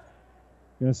foul.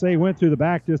 Going to say he went through the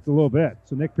back just a little bit.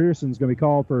 So Nick Pearson's going to be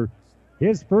called for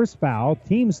his first foul,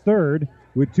 team's third,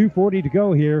 with 2:40 to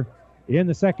go here in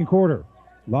the second quarter.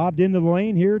 Lobbed into the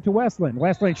lane here to Westland.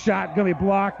 Westland's shot going to be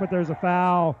blocked, but there's a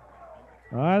foul.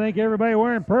 I think everybody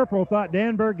wearing purple thought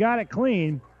Danberg got it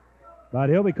clean, but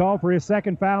he'll be called for his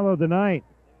second foul of the night.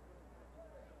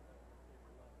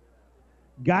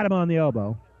 Got him on the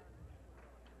elbow.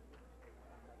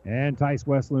 And Tice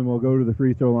Westland will go to the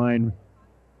free throw line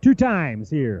 2 times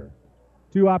here.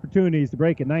 2 opportunities to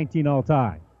break at 19 all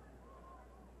time.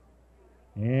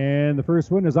 And the first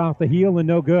one is off the heel and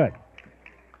no good.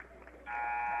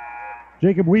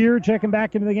 Jacob Weir checking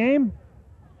back into the game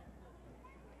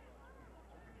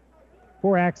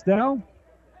for Axtell.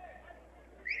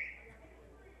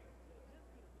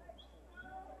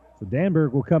 So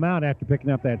Danberg will come out after picking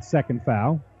up that second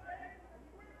foul.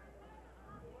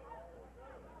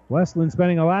 Westland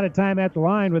spending a lot of time at the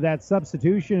line with that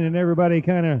substitution and everybody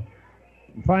kind of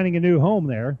finding a new home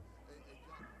there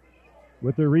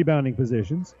with their rebounding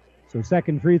positions. So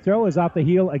second free throw is off the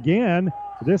heel again.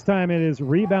 This time it is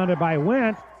rebounded by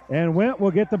Wendt, and Wendt will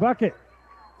get the bucket.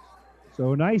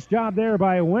 So nice job there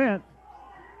by Wendt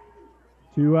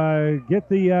to get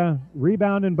the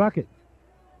rebound and bucket.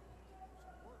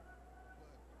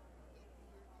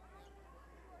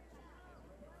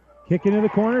 Kick into the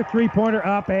corner, three-pointer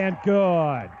up and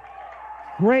good.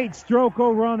 Great stroke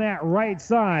over on that right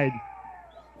side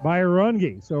by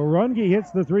Runge. So Runge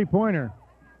hits the three-pointer.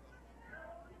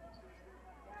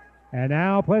 And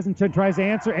now Pleasanton tries to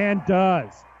answer and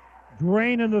does.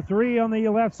 Draining the three on the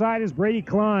left side is Brady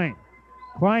Klein.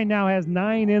 Klein now has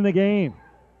 9 in the game.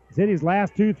 He's hit his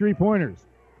last 2 three-pointers.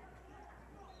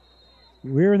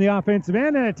 We're in the offensive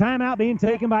end and a timeout being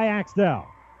taken by Axtell.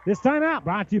 This timeout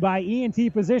brought to you by E&T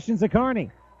Physicians of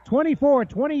Kearney.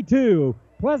 24-22.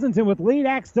 Pleasanton with lead.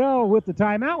 Axtell with the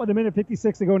timeout with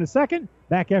 1:56 to go in the second.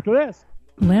 Back after this.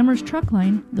 Lammer's Truck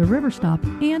Line, the River Stop,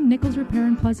 and Nichols Repair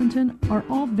in Pleasanton are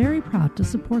all very proud to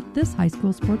support this high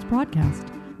school sports broadcast.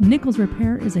 Nichols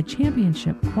Repair is a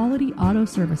championship quality auto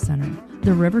service center.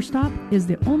 The River Stop is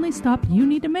the only stop you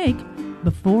need to make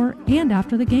before and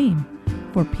after the game.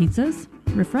 For pizzas,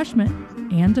 refreshment,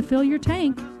 and to fill your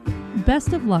tank.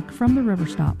 Best of luck from the River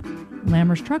Stop,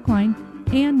 Lammer's Truck Line,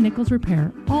 and Nichols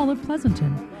Repair, all of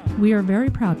Pleasanton. We are very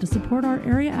proud to support our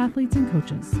area athletes and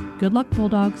coaches. Good luck,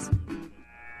 Bulldogs.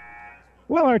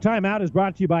 Well, our timeout is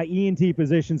brought to you by E&T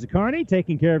Physicians of Kearney,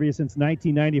 taking care of you since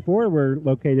 1994. We're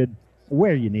located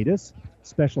where you need us,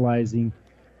 specializing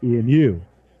in you.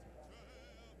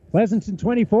 Pleasanton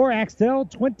 24, Axtell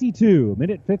 22.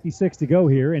 1:56 to go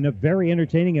here in a very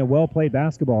entertaining and well-played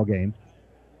basketball game.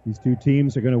 These two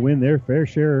teams are going to win their fair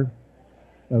share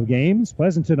of games.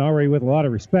 Pleasanton already with a lot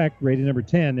of respect, rated number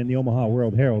 10 in the Omaha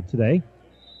World Herald today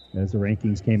as the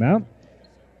rankings came out.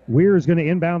 Weir is going to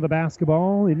inbound the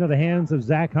basketball into the hands of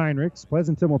Zach Heinrichs.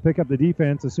 Pleasanton will pick up the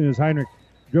defense as soon as Heinrich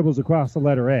dribbles across the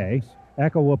letter A.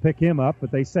 Eckel will pick him up,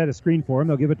 but they set a screen for him.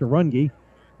 They'll give it to Runge.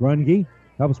 Runge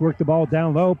helps work the ball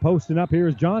down low. Posting up here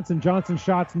is Johnson. Johnson's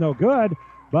shot's no good,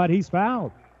 but he's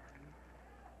fouled.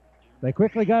 They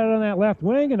quickly got it on that left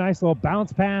wing. A nice little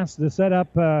bounce pass to set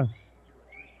up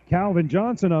Calvin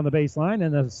Johnson on the baseline,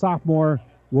 and the sophomore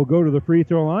will go to the free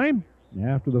throw line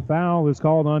after the foul is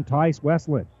called on Tice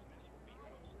Westland.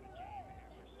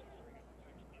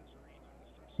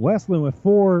 Westland with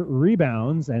 4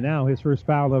 rebounds, and now his first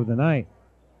foul of the night.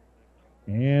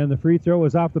 And the free throw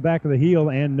is off the back of the heel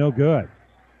and no good.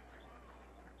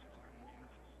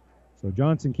 So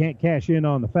Johnson can't cash in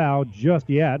on the foul just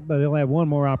yet, but he'll have one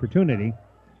more opportunity.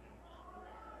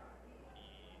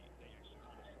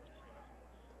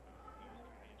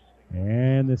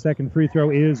 the second free throw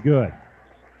is good.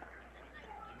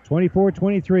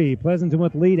 24-23, Pleasanton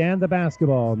with the lead and the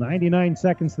basketball. 99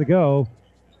 seconds to go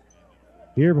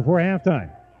here before halftime.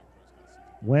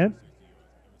 Went,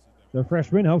 the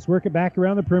freshman, helps work it back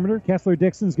around the perimeter. Kessler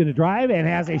Dixon's going to drive and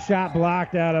has a shot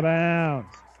blocked out of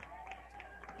bounds.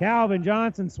 Calvin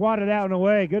Johnson swatted out and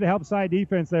away. Good help side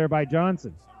defense there by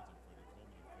Johnson.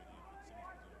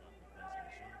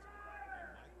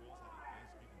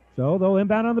 So they'll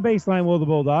inbound on the baseline, will the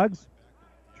Bulldogs.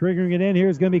 Triggering it in here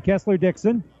is going to be Kessler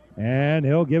Dixon, and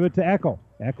he'll give it to Eckel.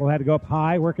 Eckel had to go up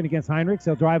high, working against Heinrichs.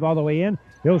 He'll drive all the way in.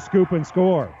 He'll scoop and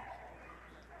score.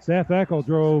 Seth Eckel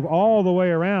drove all the way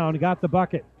around, got the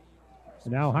bucket.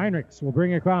 And now Heinrichs will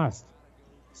bring it across.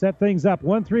 Set things up.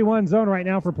 1-3-1 zone right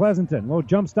now for Pleasanton. Low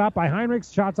jump stop by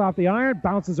Heinrichs. Shots off the iron.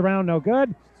 Bounces around, no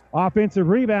good. Offensive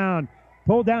rebound.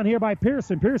 Pulled down here by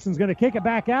Pearson. Pearson's going to kick it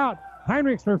back out.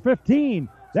 Heinrichs for 15.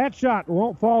 That shot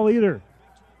won't fall either.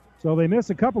 So they miss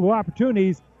a couple of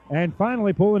opportunities. And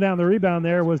finally pulling down the rebound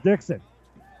there was Dixon.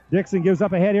 Dixon gives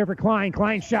up ahead here for Klein.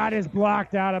 Klein's shot is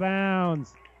blocked out of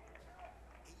bounds.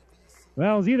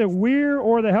 Well, it was either Weir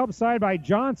or the help side by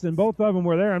Johnson. Both of them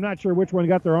were there. I'm not sure which one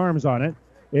got their arms on it.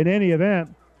 In any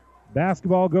event,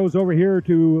 basketball goes over here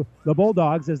to the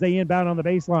Bulldogs as they inbound on the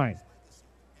baseline.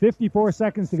 54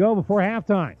 seconds to go before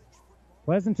halftime.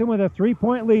 Pleasanton with a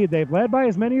 3-point lead. They've led by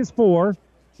as many as 4.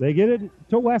 They get it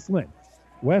to Westland.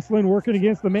 Westland working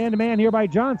against the man-to-man here by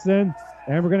Johnson.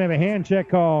 And we're going to have a hand check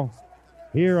call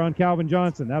here on Calvin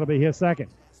Johnson. That'll be his second.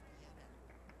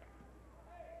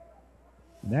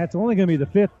 And that's only going to be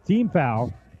the 5th team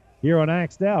foul here on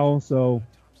Axtell. So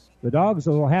the Dogs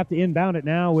will have to inbound it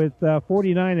now with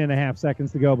 49.5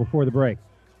 seconds to go before the break.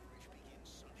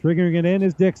 Triggering it in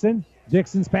is Dixon.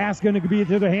 Dixon's pass going to be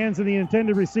to the hands of the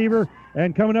intended receiver.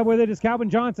 And coming up with it is Calvin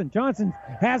Johnson. Johnson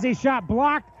has a shot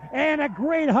blocked and a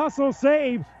great hustle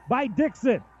save by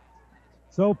Dixon.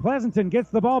 So Pleasanton gets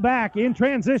the ball back in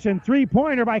transition.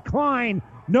 Three-pointer by Klein.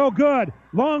 No good.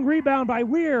 Long rebound by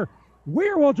Weir.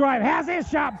 Weir will drive. Has his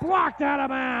shot blocked out of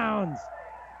bounds.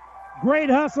 Great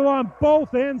hustle on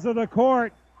both ends of the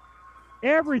court.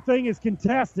 Everything is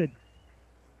contested.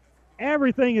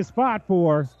 Everything is fought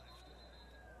for.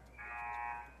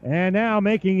 And now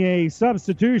making a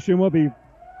substitution will be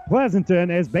Pleasanton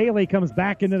as Bailey comes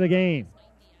back into the game.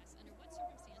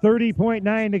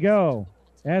 30.9 to go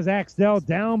as Axtell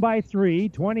down by 3.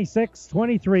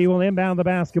 26-23 will inbound the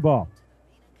basketball.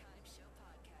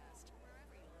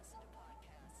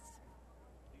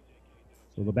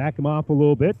 So they'll back him off a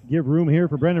little bit. Give room here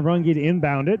for Brendan Runge to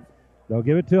inbound it. They'll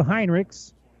give it to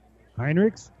Heinrichs.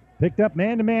 Heinrichs picked up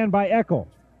man-to-man by Eckel.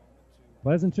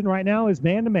 Pleasanton right now is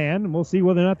man-to-man, and we'll see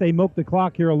whether or not they milk the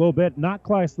clock here a little bit. Not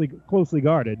closely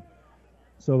guarded.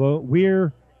 So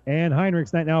Weir and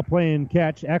Heinrichs right now playing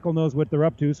catch. Eckel knows what they're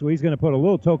up to, so he's going to put a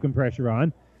little token pressure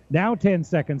on. Now 10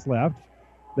 seconds left.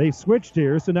 They've switched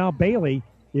here, so now Bailey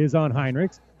is on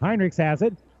Heinrichs. Heinrichs has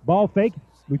it. Ball fake.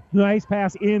 Nice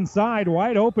pass inside.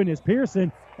 Wide open is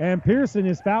Pearson, and Pearson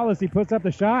is fouled as he puts up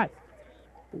the shot.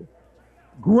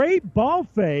 Great ball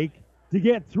fake to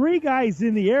get 3 guys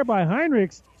in the air by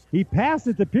Heinrichs. He passed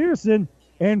it to Pearson,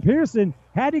 and Pearson,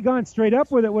 had he gone straight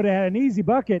up with it, would have had an easy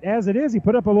bucket. As it is, he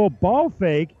put up a little ball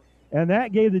fake, and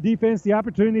that gave the defense the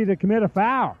opportunity to commit a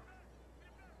foul.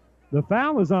 The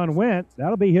foul is on Wendt.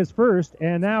 That'll be his first,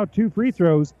 and now 2 free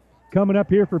throws coming up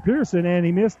here for Pearson, and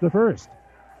he missed the first.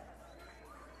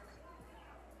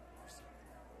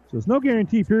 So it's no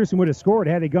guarantee Pearson would have scored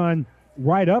had he gone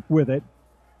right up with it.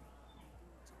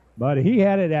 But he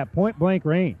had it at point-blank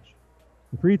range.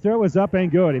 The free throw is up and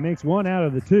good. He makes 1 out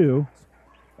of the 2.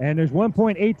 And there's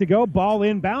 1.8 to go. Ball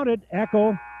inbounded.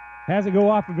 Eckel has it go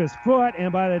off of his foot.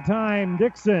 And by the time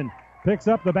Dixon picks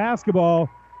up the basketball,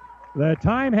 the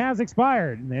time has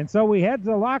expired. And so we head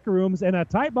to the locker rooms in a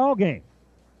tight ball game.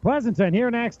 Pleasanton here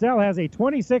in Axtell has a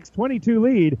 26-22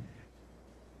 lead.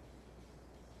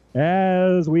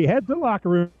 As we head to the locker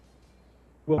room,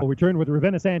 we'll return with the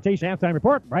Ravenna Sanitation halftime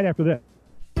report right after this.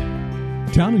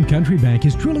 Town & Country Bank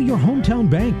is truly your hometown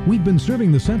bank. We've been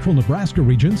serving the central Nebraska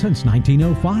region since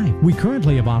 1905. We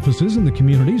currently have offices in the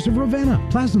communities of Ravenna,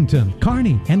 Pleasanton,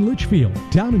 Kearney, and Litchfield.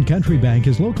 Town & Country Bank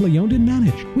is locally owned and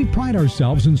managed. We pride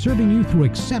ourselves in serving you through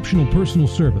exceptional personal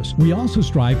service. We also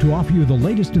strive to offer you the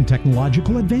latest in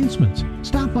technological advancements.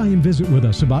 Stop by and visit with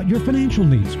us about your financial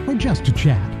needs or just to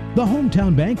chat. The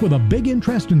hometown bank with a big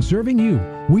interest in serving you.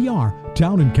 We are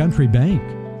Town & Country Bank.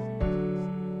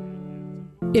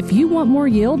 If you want more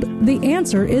yield, the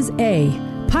answer is A.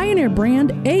 Pioneer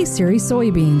brand A-Series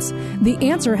soybeans. The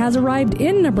answer has arrived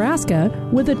in Nebraska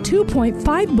with a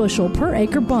 2.5 bushel per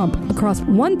acre bump across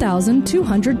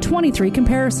 1,223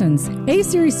 comparisons.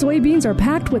 A-Series soybeans are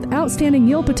packed with outstanding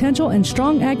yield potential and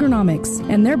strong agronomics,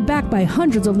 and they're backed by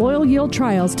hundreds of loyal yield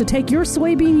trials to take your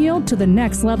soybean yield to the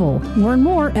next level. Learn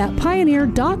more at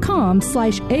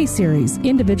pioneer.com/A-Series.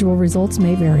 Individual results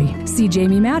may vary. See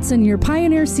Jamie Matson, your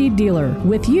Pioneer seed dealer,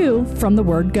 with you from the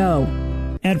word go.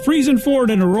 At Friesen Ford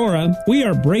in Aurora, we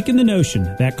are breaking the notion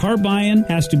that car buying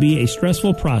has to be a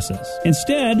stressful process.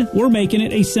 Instead, we're making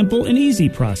it a simple and easy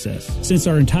process, since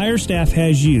our entire staff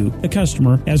has you, the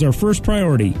customer, as our first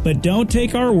priority. But don't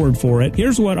take our word for it.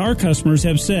 Here's what our customers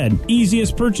have said.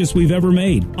 Easiest purchase we've ever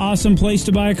made. Awesome place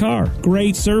to buy a car.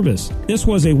 Great service. This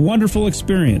was a wonderful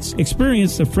experience.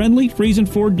 Experience the friendly Friesen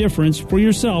Ford difference for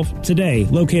yourself today.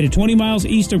 Located 20 miles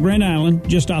east of Grand Island,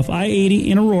 just off I-80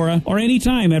 in Aurora, or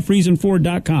anytime at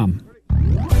FriesenFord.com.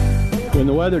 When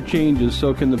the weather changes,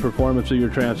 so can the performance of your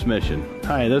transmission.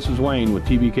 Hi, this is Wayne with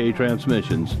TBK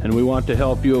Transmissions, and we want to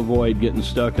help you avoid getting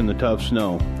stuck in the tough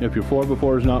snow. If your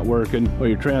 4x4 is not working or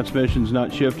your transmission's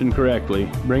not shifting correctly,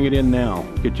 bring it in now.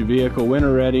 Get your vehicle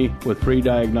winter ready with free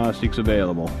diagnostics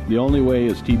available. The only way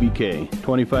is TBK,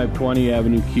 2520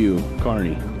 Avenue Q,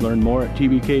 Kearney. Learn more at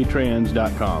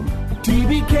tbktrans.com.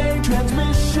 TBK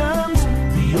Transmissions,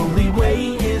 the only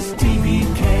way is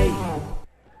TBK.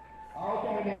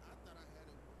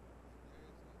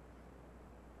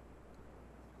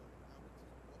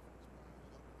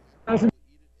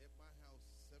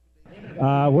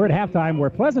 We're at halftime where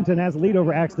Pleasanton has a lead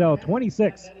over Axtell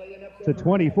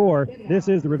 26-24. This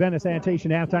is the Ravenna Sanitation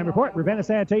halftime report. Ravenna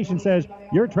Sanitation says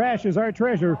your trash is our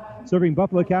treasure, serving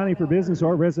Buffalo County for business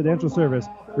or residential service.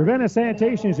 Ravenna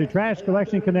Sanitation is your trash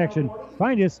collection connection.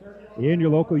 Find us in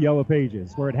your local Yellow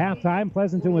Pages. We're at halftime.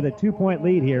 Pleasanton with a 2-point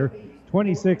lead here,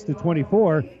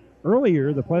 26-24.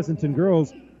 Earlier, the Pleasanton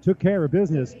girls took care of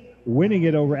business, winning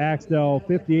it over Axtell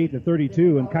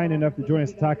 58-32, and kind enough to join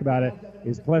us to talk about it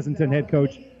is Pleasanton head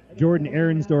coach Jordan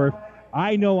Ahrensdorf.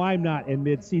 I know I'm not in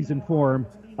mid-season form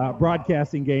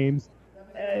broadcasting games.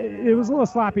 It was a little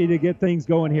sloppy to get things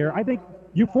going here. I think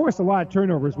you forced a lot of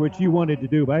turnovers, which you wanted to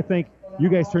do, but I think you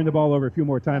guys turned the ball over a few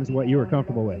more times than what you were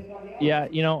comfortable with. Yeah,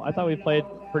 I thought we played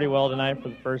pretty well tonight for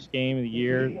the first game of the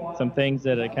year. Some things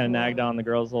that kind of nagged on the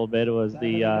girls a little bit was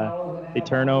the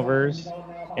turnovers.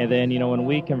 And then, when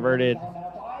we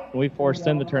forced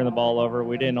them to turn the ball over,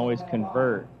 we didn't always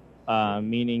convert,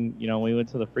 meaning, we went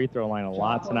to the free throw line a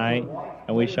lot tonight,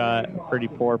 and we shot a pretty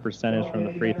poor percentage from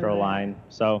the free throw line.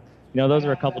 So, those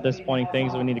are a couple disappointing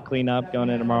things that we need to clean up going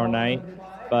into tomorrow night.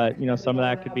 But, some of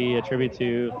that could be attributed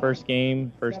to first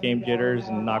game jitters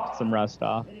and knocked some rust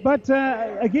off. But,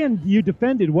 again, you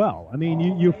defended well. I mean,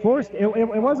 you forced –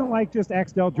 it wasn't like just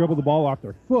Axtell dribbled the ball off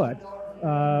their foot.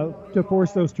 To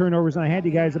force those turnovers, and I had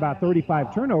you guys about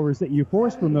 35 turnovers that you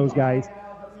forced from those guys.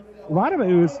 A lot of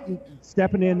it was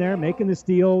stepping in there, making the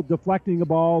steal, deflecting the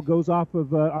ball, goes off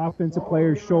of offensive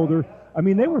player's shoulder. I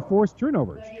mean, they were forced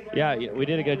turnovers. Yeah, we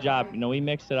did a good job. We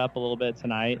mixed it up a little bit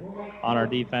tonight on our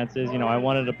defenses. I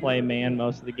wanted to play man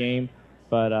most of the game,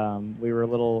 but we were a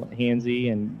little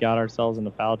handsy and got ourselves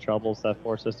into foul trouble, so that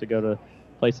forced us to go to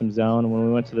play some zone. And when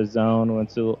we went to the zone, we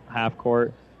went to half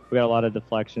court, we got a lot of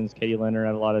deflections. Katie Linder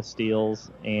had a lot of steals.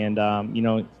 And,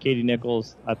 Katie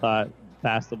Nichols, I thought,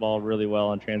 passed the ball really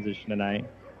well in transition tonight.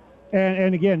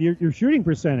 And again, your shooting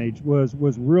percentage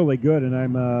was really good, and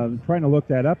I'm trying to look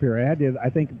that up here. I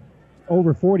think,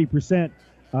 over 40%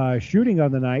 shooting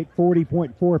on the night,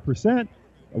 40.4%.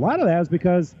 A lot of that is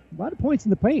because a lot of points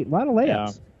in the paint, a lot of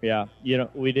layups. Yeah.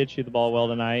 We did shoot the ball well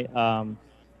tonight.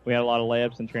 We had a lot of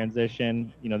layups in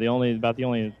transition. The only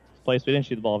place we didn't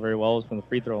shoot the ball very well was from the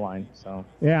free throw line. So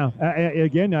yeah,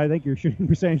 again, I think your shooting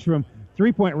percentage from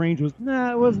three-point range was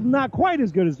not quite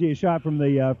as good as you shot from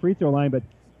the free throw line, but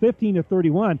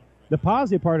 15-31. The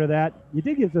positive part of that, you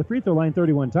did get to the free throw line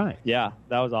 31 times. Yeah,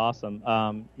 that was awesome.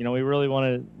 We really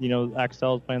wanted,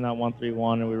 Axtell was playing that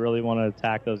 1-3-1, and we really want to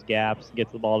attack those gaps, get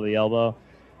to the ball to the elbow.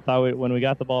 I thought when we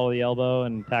got the ball to the elbow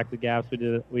and attacked the gaps, we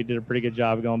did a pretty good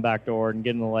job of going backdoor and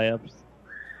getting the layups.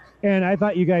 And I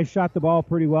thought you guys shot the ball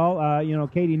pretty well.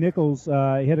 Katie Nichols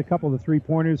hit a couple of the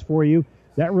three-pointers for you.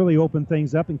 That really opened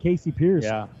things up. And Casey Pierce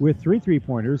with three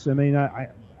three-pointers. I mean,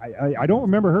 I don't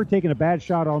remember her taking a bad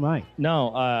shot all night.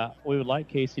 No, we would like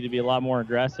Casey to be a lot more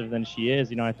aggressive than she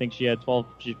is. I think she had 12.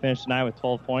 She finished tonight with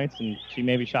 12 points, and she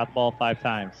maybe shot the ball 5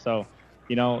 times. So,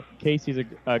 Casey's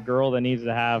a girl that needs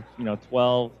to have,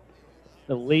 12.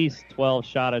 At least 12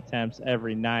 shot attempts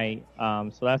every night.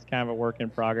 So that's kind of a work in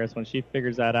progress. When she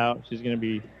figures that out, she's going to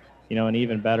be, an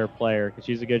even better player because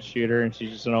she's a good shooter and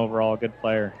she's just an overall good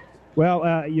player.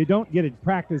 Well, you don't get a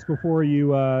practice before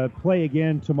you play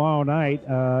again tomorrow night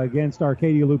against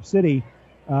Arcadia Loop City.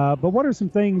 But what are some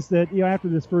things that, after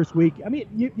this first week, I mean,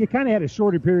 you kind of had a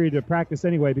shorter period of practice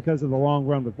anyway because of the long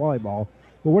run with volleyball.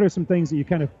 But what are some things that you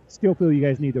kind of still feel you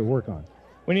guys need to work on?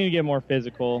 We need to get more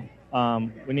physical.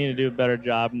 We need to do a better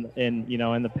job in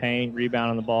the paint,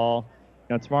 rebounding the ball.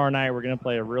 Tomorrow night we're going to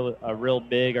play a real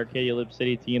big Arcadia Loop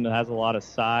City team that has a lot of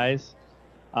size.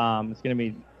 It's going to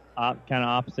be kind of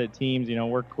opposite teams.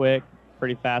 We're quick,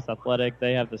 pretty fast, athletic.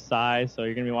 They have the size, so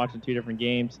you're going to be watching two different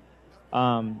games.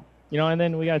 And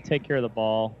then we got to take care of the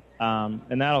ball,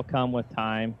 and that'll come with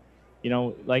time.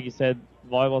 Like you said,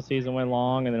 volleyball season went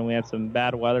long, and then we had some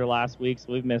bad weather last week,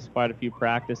 so we've missed quite a few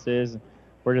practices.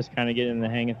 We're just kind of getting in the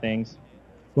hang of things.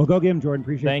 Well, go get him, Jordan.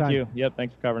 Appreciate your time. Thank you. Yep,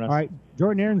 thanks for covering us. All right,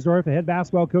 Jordan Ahrensdorf, the head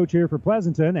basketball coach here for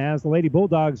Pleasanton, as the Lady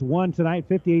Bulldogs won tonight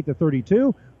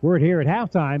 58-32. We're here at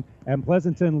halftime, and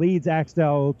Pleasanton leads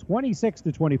Axtell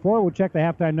 26-24. We'll check the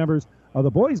halftime numbers of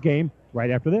the boys' game right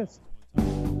after this.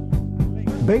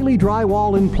 Bailey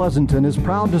Drywall in Pleasanton is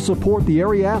proud to support the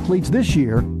area athletes this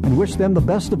year and wish them the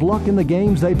best of luck in the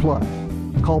games they play.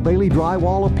 Call Bailey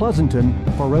Drywall of Pleasanton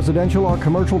for residential or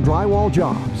commercial drywall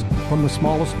jobs. From the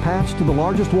smallest patch to the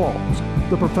largest walls,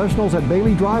 the professionals at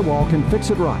Bailey Drywall can fix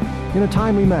it right in a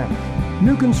timely manner.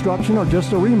 New construction or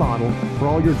just a remodel, for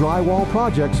all your drywall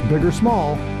projects, big or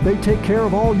small, they take care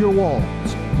of all your walls.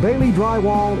 Bailey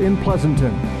Drywall in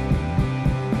Pleasanton.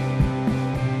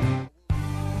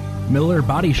 Miller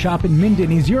Body Shop in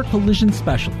Minden is your collision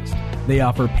specialist. They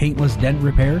offer paintless dent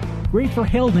repair, great for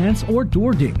hail dents or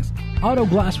door dings, auto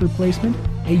glass replacement,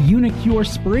 a Unicure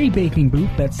spray baking booth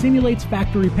that simulates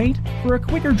factory paint for a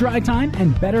quicker dry time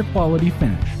and better quality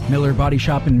finish. Miller Body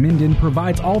Shop in Minden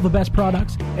provides all the best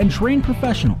products and trained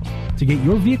professionals to get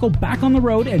your vehicle back on the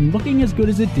road and looking as good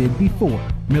as it did before.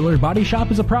 Miller Body Shop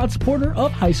is a proud supporter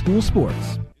of high school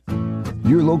sports.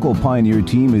 Your local Pioneer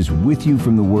team is with you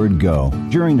from the word go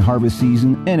during harvest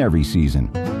season and every season.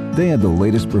 They have the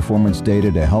latest performance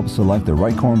data to help select the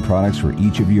right corn products for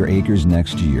each of your acres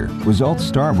next year. Results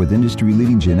start with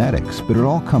industry-leading genetics, but it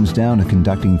all comes down to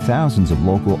conducting thousands of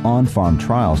local on-farm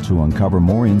trials to uncover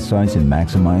more insights and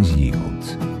maximize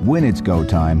yields. When it's go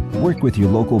time, work with your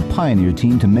local Pioneer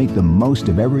team to make the most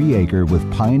of every acre with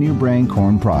Pioneer brand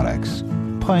corn products.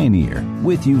 Pioneer,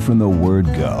 with you from the word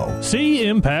go. See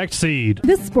Impact Seed.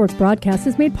 This sports broadcast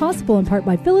is made possible in part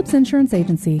by Phillips Insurance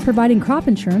Agency, providing crop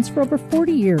insurance for over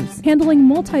 40 years, handling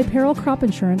multi-peril crop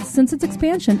insurance since its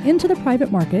expansion into the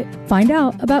private market. Find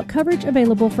out about coverage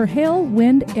available for hail,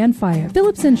 wind, and fire.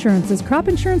 Phillips Insurance is crop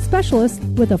insurance specialist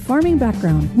with a farming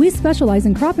background. We specialize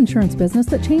in crop insurance business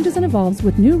that changes and evolves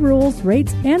with new rules,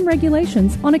 rates, and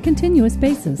regulations on a continuous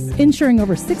basis, insuring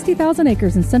over 60,000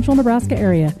 acres in central Nebraska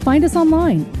area. Find us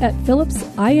online at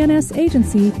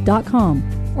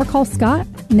phillipsinsagency.com or call Scott,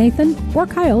 Nathan, or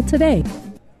Kyle today.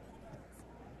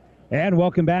 And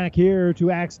welcome back here to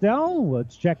Axtell.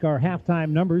 Let's check our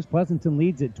halftime numbers. Pleasanton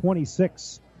leads at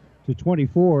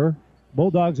 26-24.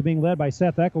 Bulldogs are being led by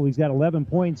Seth Eckel. He's got 11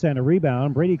 points and a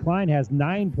rebound. Brady Klein has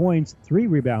 9 points, 3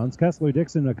 rebounds. Kessler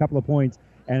Dixon a couple of points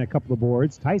and a couple of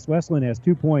boards. Tice Westland has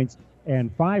 2 points and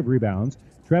 5 rebounds.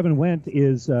 Trevin Wendt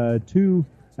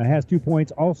has 2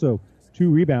 points, also 2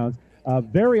 rebounds.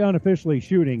 Very unofficially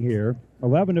shooting here.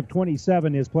 11 of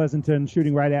 27 is Pleasanton,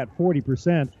 shooting right at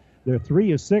 40%. They're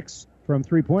 3 of 6 from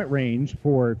three-point range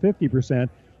for 50%.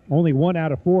 Only 1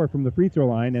 out of 4 from the free throw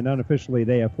line, and unofficially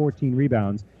they have 14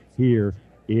 rebounds here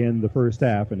in the first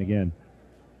half. And again,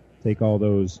 take all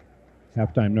those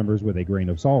halftime numbers with a grain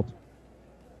of salt.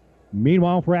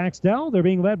 Meanwhile, for Axtell, they're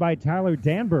being led by Tyler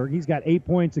Danberg. He's got 8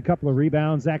 points, a couple of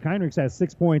rebounds. Zach Heinrichs has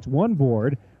 6 points, 1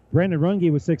 board. Brendan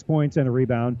Runge with 6 points and a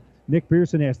rebound. Nick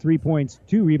Pearson has 3 points,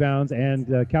 2 rebounds,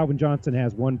 and Calvin Johnson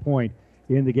has 1 point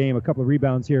in the game. A couple of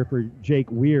rebounds here for Jake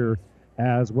Weir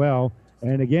as well.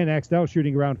 And again, Axtell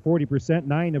shooting around 40%,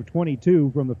 9 of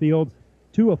 22 from the field,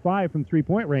 2 of 5 from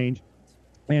three-point range,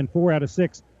 and 4 out of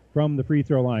 6 from the free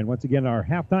throw line. Once again, our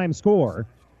halftime score,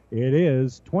 it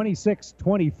is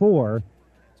 26-24.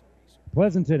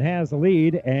 Pleasanton has the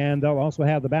lead, and they'll also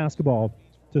have the basketball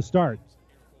to start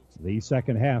the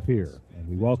second half here. And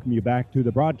we welcome you back to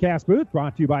the broadcast booth,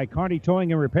 brought to you by Kearney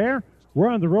Towing and Repair. We're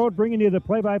on the road bringing you the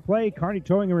play-by-play. Kearney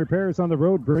Towing and Repair is on the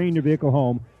road bringing your vehicle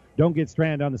home. Don't get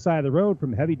stranded on the side of the road.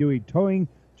 From heavy-duty towing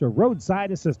to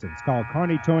roadside assistance, call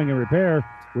Kearney Towing and Repair.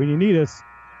 When you need us,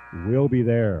 we'll be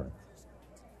there.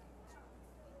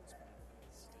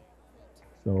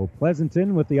 So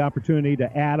Pleasanton with the opportunity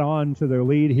to add on to their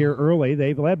lead here early.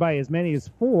 They've led by as many as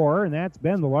 4, and that's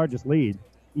been the largest lead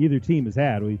either team has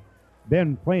had. We've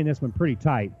been playing this one pretty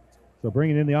tight. So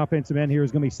bringing in the offensive end here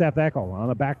is going to be Seth Eckel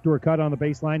on a backdoor cut on the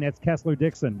baseline. That's Kessler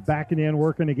Dixon backing in,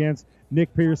 working against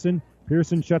Nick Pearson.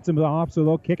 Pearson shuts him off, so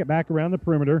they'll kick it back around the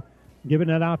perimeter. Giving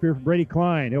that off here for Brady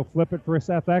Klein. He'll flip it for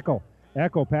Seth Eckel.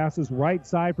 Eckel passes right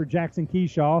side for Jackson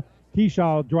Keyshaw.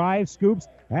 Keyshaw drives, scoops,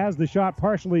 has the shot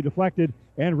partially deflected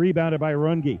and rebounded by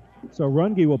Runge. So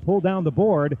Runge will pull down the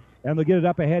board, and they'll get it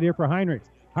up ahead here for Heinrichs.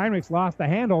 Heinrichs lost the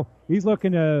handle. He's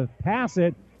looking to pass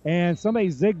it, and somebody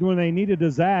zigged when they needed to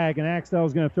zag, and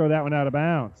Axtell's going to throw that one out of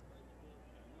bounds.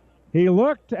 He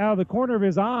looked out of the corner of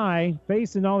his eye,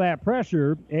 facing all that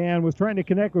pressure, and was trying to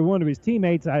connect with one of his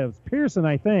teammates. It was Pearson,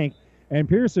 I think, and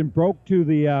Pearson broke to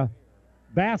the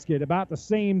basket about the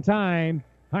same time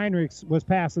Heinrichs was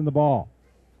passing the ball.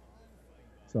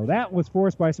 So that was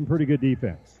forced by some pretty good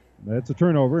defense. That's a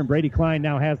turnover, and Brady Klein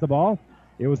now has the ball.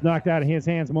 It was knocked out of his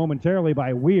hands momentarily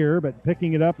by Weir, but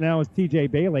picking it up now is T.J.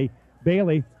 Bailey.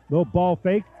 Bailey, little ball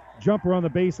fake, jumper on the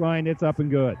baseline, it's up and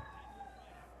good.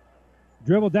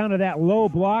 Dribbled down to that low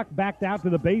block, backed out to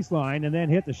the baseline, and then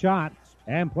hit the shot,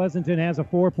 and Pleasanton has a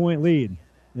 4-point lead.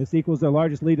 This equals their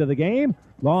largest lead of the game.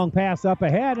 Long pass up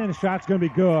ahead, and the shot's going to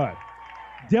be good.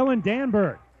 Tyler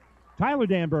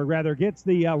Danberg, gets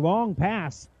the long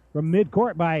pass from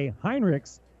midcourt by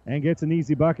Heinrichs and gets an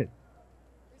easy bucket.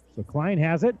 So Klein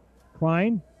has it.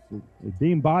 Klein is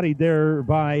being bodied there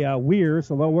by Weir,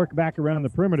 so they'll work back around the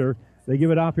perimeter. They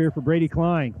give it off here for Brady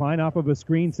Klein. Klein off of a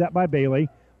screen set by Bailey.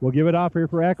 We'll give it off here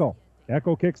for Eckel.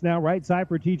 Eckel kicks now right side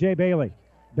for T.J. Bailey.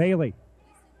 Bailey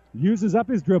uses up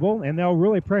his dribble, and they'll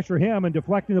really pressure him, and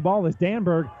deflecting the ball is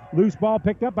Danberg. Loose ball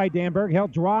picked up by Danberg. He'll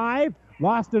drive,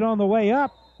 lost it on the way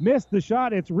up, missed the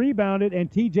shot. It's rebounded,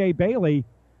 and T.J. Bailey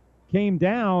came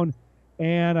down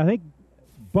and I think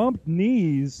bumped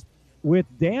knees with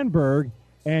Danberg,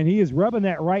 and he is rubbing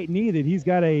that right knee that he's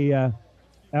got a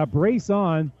brace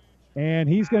on, and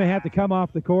he's going to have to come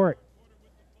off the court.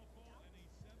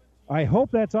 I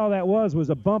hope that's all that was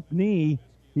a bumped knee.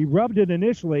 He rubbed it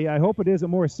initially. I hope it isn't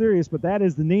more serious, but that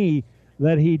is the knee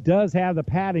that he does have the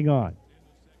padding on.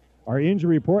 Our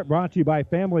injury report brought to you by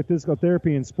Family Physical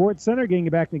Therapy and Sports Center, getting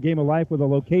you back in the game of life with a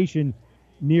location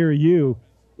near you.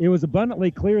 It was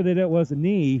abundantly clear that it was a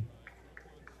knee,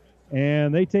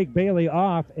 and they take Bailey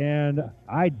off, and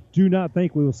I do not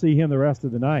think we will see him the rest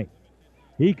of the night.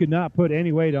 He could not put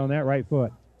any weight on that right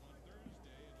foot.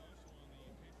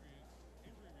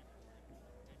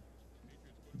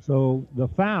 So the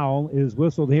foul is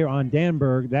whistled here on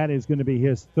Danberg. That is going to be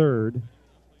his third.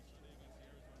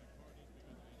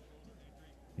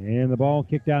 And the ball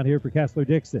kicked out here for Kessler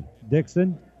Dixon.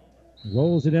 Dixon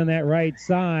rolls it in that right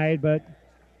side, but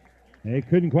they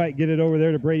couldn't quite get it over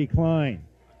there to Brady Klein.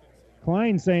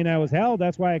 Klein saying I was held,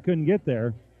 that's why I couldn't get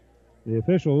there. The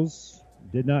officials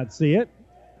did not see it,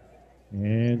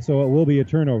 and so it will be a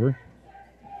turnover.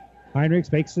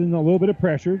 Heinrichs fakes in a little bit of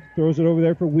pressure, throws it over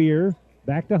there for Weir.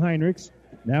 Back to Heinrichs.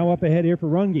 Now up ahead here for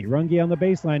Runge. Runge on the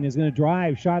baseline is going to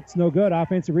drive. Shot's no good.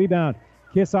 Offensive rebound.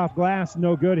 Kiss off glass,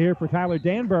 no good here for Tyler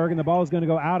Danberg, and the ball is going to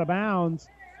go out of bounds.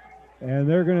 And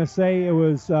they're going to say it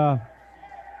was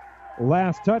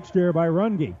last touch there by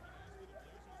Runge.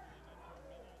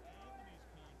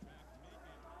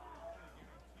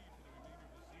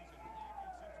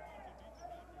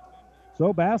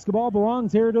 So basketball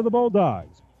belongs here to the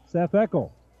Bulldogs. Seth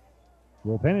Eckel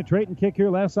will penetrate and kick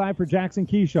here left side for Jackson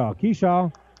Keyshaw.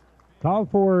 Keyshaw called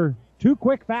for 2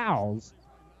 quick fouls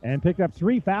and picked up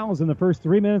 3 fouls in the first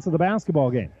 3 minutes of the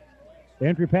basketball game.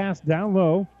 Entry pass down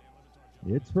low.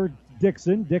 It's for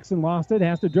Dixon. Dixon lost it,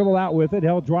 has to dribble out with it.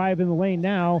 He'll drive in the lane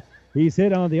now. He's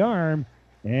hit on the arm,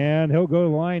 and he'll go to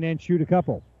the line and shoot a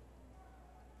couple.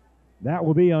 That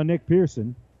will be on Nick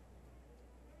Pearson.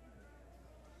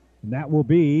 And that will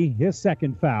be his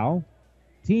second foul.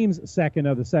 Team's second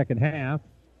of the second half.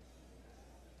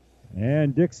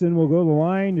 And Dixon will go to the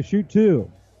line to shoot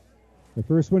 2. The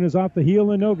first one is off the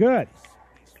heel and no good.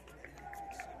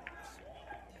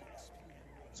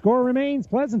 Score remains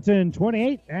Pleasanton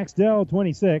 28, Axtell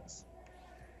 26.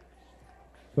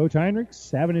 Coach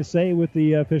Heinrichs having his say with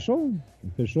the official. The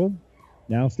official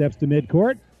now steps to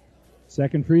midcourt.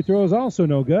 Second free throw is also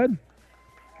no good.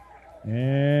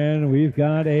 And we've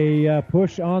got a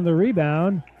push on the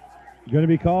rebound. Going to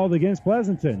be called against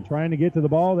Pleasanton. Trying to get to the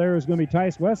ball there is going to be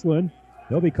Tice Westland.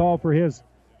 He'll be called for his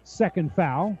second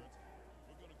foul.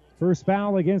 First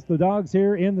foul against the Dogs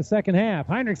here in the second half.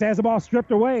 Heinrichs has the ball stripped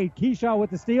away. Keyshaw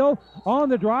with the steal on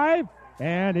the drive.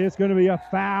 And it's going to be a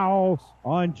foul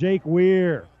on Jake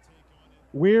Weir.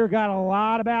 Weir got a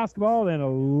lot of basketball and a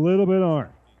little bit of arm.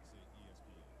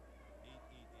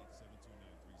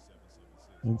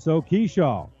 And so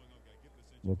Keyshaw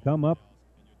will come up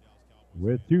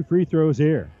with 2 free throws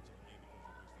here.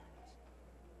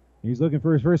 He's looking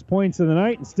for his first points of the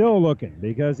night and still looking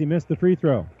because he missed the free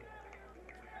throw.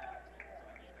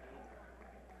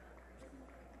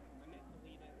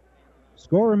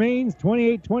 Score remains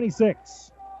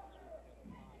 28-26.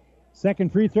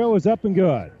 Second free throw is up and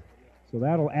good. So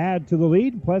that'll add to the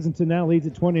lead. Pleasanton now leads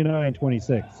at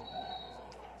 29-26.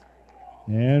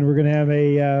 And we're going to have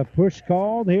a push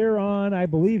called here on, I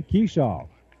believe, Keyshaw.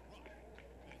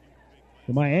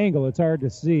 From my angle, it's hard to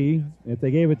see if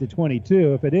they gave it to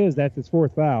 22. If it is, that's his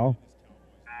fourth foul.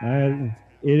 It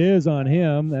is on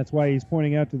him. That's why he's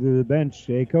pointing out to the bench,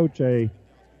 hey, Coach, you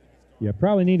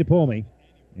probably need to pull me.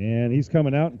 And he's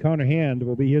coming out, and Connor Hand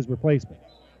will be his replacement.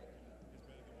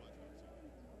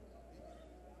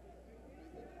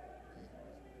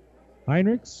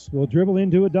 Heinrichs will dribble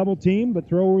into a double team, but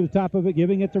throw over the top of it,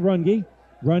 giving it to Runge.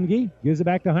 Runge gives it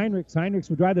back to Heinrichs. Heinrichs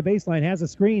will drive the baseline, has a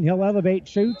screen. He'll elevate,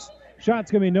 shoots.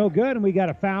 Shot's going to be no good, and we got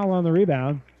a foul on the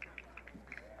rebound.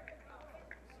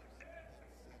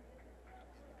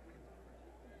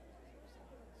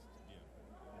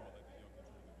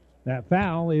 That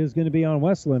foul is going to be on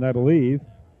Westland, I believe.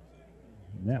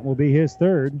 And that will be his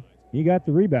third. He got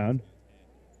the rebound.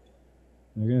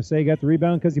 They're going to say he got the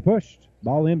rebound because he pushed.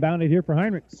 Ball inbounded here for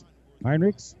Heinrichs.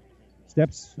 Heinrichs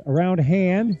steps around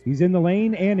Hand. He's in the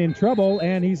lane and in trouble,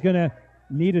 and he's going to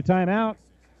need a timeout.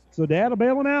 So Dad will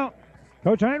bail him out.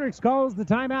 Coach Heinrichs calls the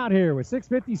timeout here with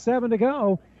 6:57 to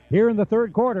go here in the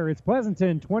third quarter. It's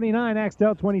Pleasanton 29,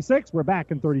 Axtell 26. We're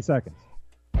back in 30 seconds.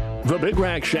 The Big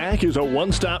Rack Shack is a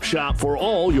one-stop shop for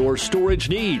all your storage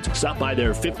needs. Stop by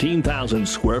their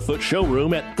 15,000-square-foot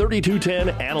showroom at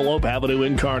 3210 Antelope Avenue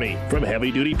in Kearney. From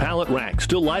heavy-duty pallet racks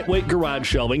to lightweight garage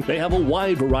shelving, they have a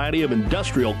wide variety of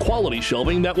industrial-quality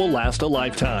shelving that will last a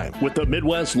lifetime. With the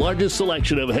Midwest's largest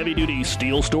selection of heavy-duty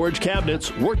steel storage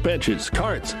cabinets, workbenches,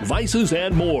 carts, vices,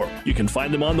 and more. You can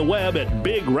find them on the web at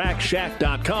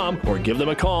BigRackShack.com or give them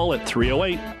a call at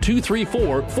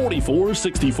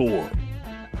 308-234-4464.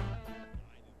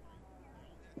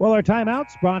 Well, our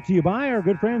timeout's brought to you by our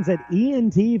good friends at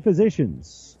ENT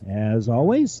Physicians. As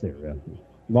always, they're a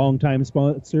longtime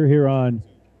sponsor here on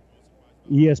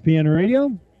ESPN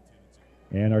Radio.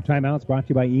 And our timeout's brought to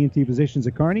you by ENT Physicians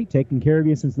at Kearney, taking care of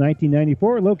you since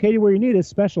 1994, located where you need us,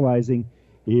 specializing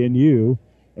in you.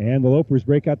 And the Lopers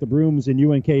break out the brooms, and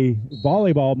UNK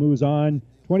volleyball moves on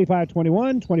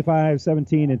 25-21,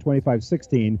 25-17, and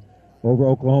 25-16 over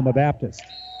Oklahoma Baptist.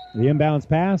 The inbounds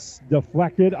pass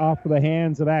deflected off of the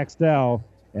hands of Axtell,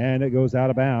 and it goes out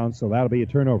of bounds, so that'll be a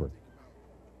turnover.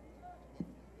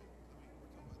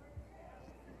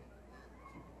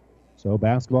 So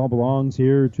basketball belongs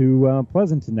here to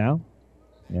Pleasanton now,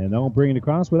 and they'll bring it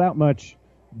across without much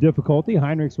difficulty.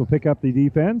 Heinrichs will pick up the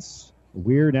defense.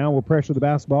 Weir now will pressure the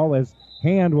basketball as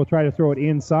Hand will try to throw it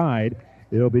inside.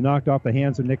 It'll be knocked off the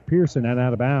hands of Nick Pearson and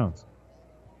out of bounds.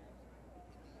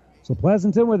 So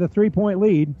Pleasanton with a 3-point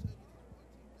lead.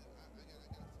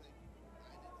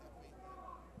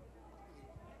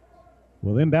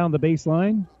 Will inbound the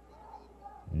baseline.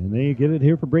 And they get it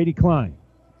here for Brady Klein.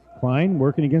 Klein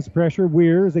working against the pressure.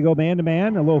 Weir as they go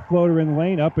man-to-man. A little floater in the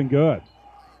lane. Up and good.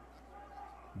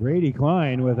 Brady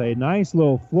Klein with a nice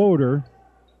little floater.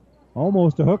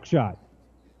 Almost a hook shot.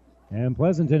 And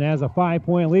Pleasanton has a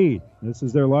 5-point lead. This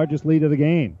is their largest lead of the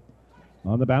game.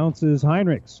 On the bounce is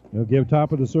Heinrichs. He'll give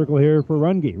top of the circle here for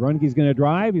Runge. Runge's going to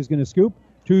drive. He's going to scoop.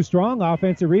 Too strong.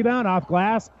 Offensive rebound. Off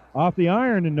glass. Off the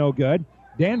iron and no good.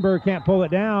 Danberg can't pull it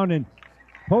down. And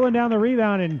pulling down the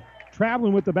rebound and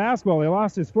traveling with the basketball. He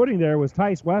lost his footing there was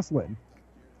Tice Westland.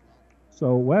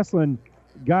 So Westland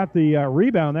got the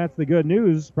rebound. That's the good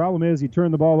news. Problem is he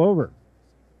turned the ball over.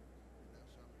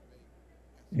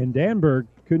 And Danberg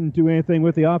couldn't do anything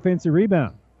with the offensive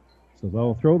rebound. So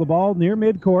they'll throw the ball near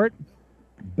midcourt.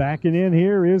 Backing in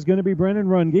here is going to be Brennan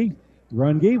Runge.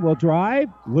 Runge will drive,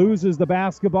 loses the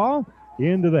basketball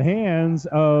into the hands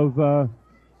of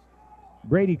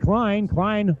Brady Klein.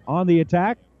 Klein on the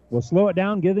attack. Will slow it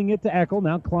down, giving it to Eckel.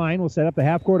 Now Klein will set up the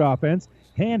half-court offense.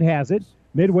 Hand has it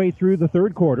midway through the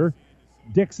third quarter.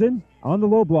 Dixon on the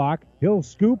low block. He'll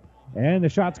scoop, and the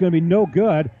shot's going to be no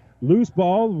good. Loose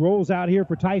ball rolls out here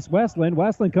for Tice Westland.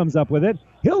 Westland comes up with it.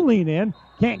 He'll lean in.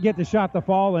 Can't get the shot to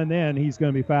fall, and then he's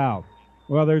going to be fouled.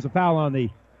 Well, there's a foul on the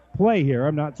play here.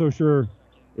 I'm not so sure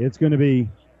it's going to be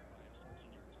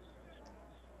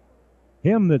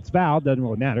him that's fouled. Doesn't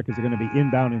really matter because they're going to be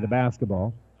inbounding the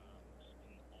basketball.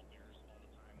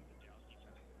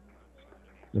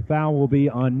 The foul will be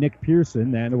on Nick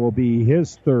Pearson, and it will be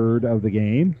his third of the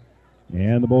game.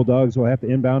 And the Bulldogs will have to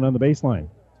inbound on the baseline.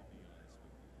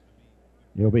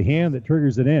 It'll be Hand that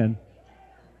triggers it in.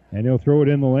 And he'll throw it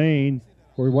in the lane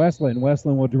for Westland.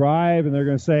 Westland will drive, and they're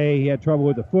going to say he had trouble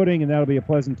with the footing, and that'll be a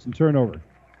Pleasanton turnover.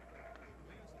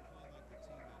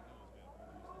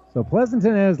 So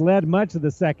Pleasanton has led much of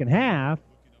the second half.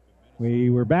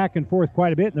 We were back and forth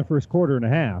quite a bit in the first quarter and a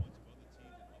half.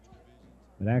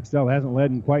 But Axtell hasn't led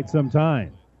in quite some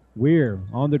time. Weir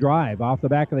on the drive, off the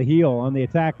back of the heel, on the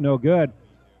attack, no good.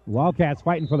 Wildcats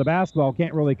fighting for the basketball,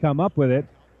 can't really come up with it.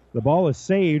 The ball is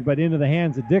saved, but into the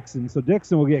hands of Dixon. So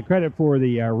Dixon will get credit for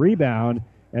the rebound,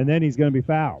 and then he's going to be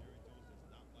fouled.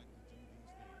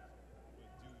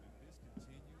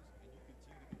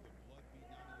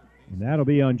 And that'll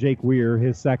be on Jake Weir,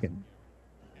 his second.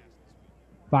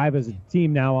 5 as a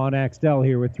team now on Axtell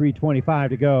here with 3:25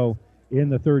 to go in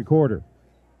the third quarter.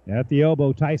 At the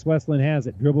elbow, Tice Westland has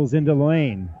it. Dribbles into the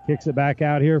lane. Kicks it back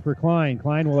out here for Klein.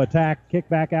 Klein will attack. Kick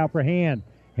back out for Hand.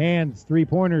 Hand's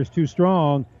three-pointers too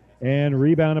strong and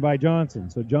rebounded by Johnson.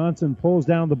 So Johnson pulls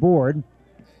down the board.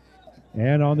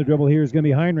 And on the dribble here is going to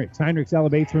be Heinrichs. Heinrichs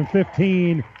elevates from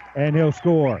 15, and he'll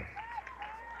score.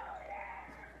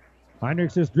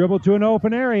 Heinrichs just dribbled to an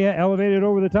open area, elevated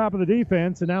over the top of the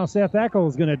defense, and now Seth Eckel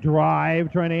is going to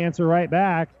drive, trying to answer right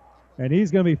back, and he's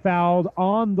going to be fouled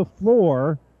on the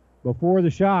floor before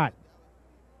the shot.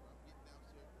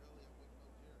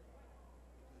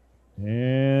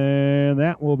 And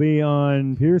that will be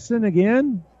on Pearson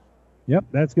again. Yep,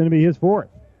 that's going to be his fourth.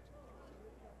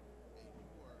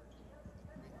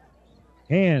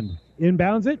 Hand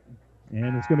inbounds it,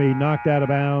 and it's going to be knocked out of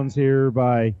bounds here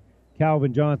by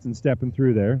Calvin Johnson stepping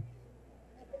through there.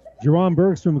 Jerron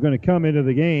Bergstrom is going to come into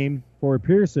the game for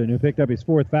Pearson, who picked up his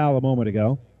fourth foul a moment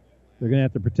ago. They're going to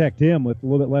have to protect him with a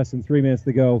little bit less than 3 minutes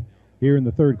to go here in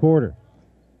the third quarter.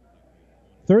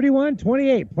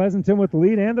 31-28, Pleasanton with the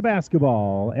lead and the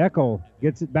basketball. Eckel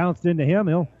gets it bounced into him.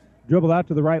 He'll dribble out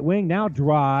to the right wing. Now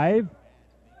drive.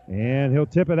 And he'll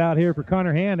tip it out here for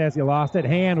Connor Hand as he lost it.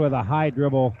 Hand with a high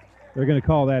dribble. They're going to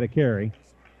call that a carry.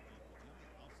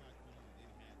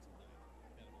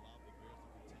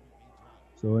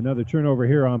 So another turnover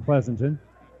here on Pleasanton.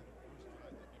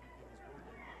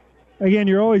 Again,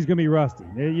 you're always going to be rusty.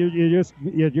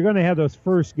 You're going to have those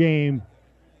first game.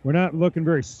 We're not looking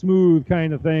very smooth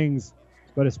kind of things,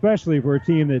 but especially for a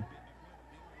team that,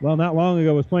 well, not long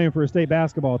ago was playing for a state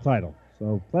basketball title.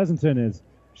 So Pleasanton has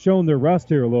shown their rust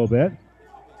here a little bit.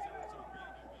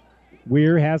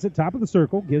 Weir has it, top of the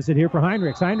circle, gives it here for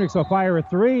Heinrichs. Heinrichs will fire a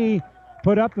three,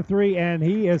 put up the three, and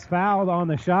he is fouled on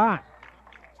the shot.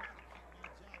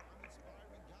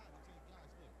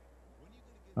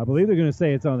 I believe they're going to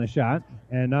say it's on the shot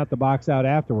and not the box out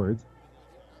afterwards.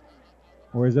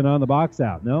 Or is it on the box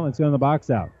out? No, it's on the box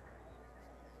out.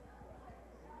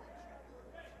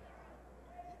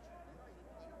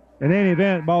 In any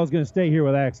event, ball is going to stay here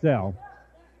with Axtell.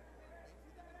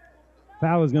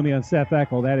 Foul is going to be on Seth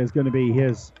Eckel. That is going to be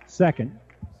his second.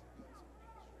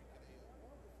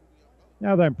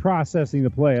 Now that I'm processing the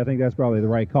play, I think that's probably the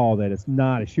right call, that it's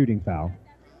not a shooting foul.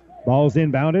 Ball's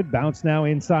inbounded. Bounce now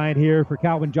inside here for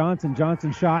Calvin Johnson.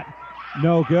 Johnson shot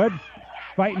no good.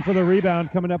 Fighting for the rebound.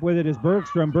 Coming up with it is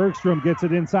Bergstrom. Bergstrom gets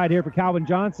it inside here for Calvin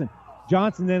Johnson.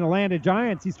 Johnson then the Atlanta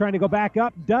Giants. He's trying to go back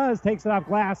up. Takes it off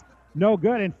glass. No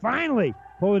good. And finally,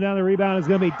 pulling down the rebound is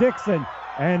going to be Dixon.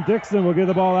 And Dixon will get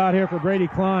the ball out here for Brady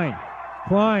Klein.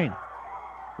 Klein.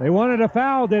 They wanted a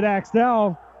foul, did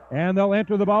Axtell. And they'll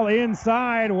enter the ball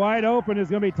inside. Wide open is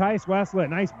going to be Tice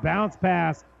Westland. Nice bounce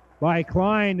pass by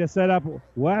Klein to set up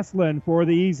Westland for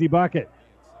the easy bucket.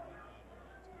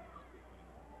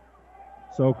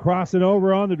 So crossing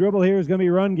over on the dribble here is going to be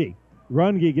Runge.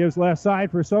 Runge gives left side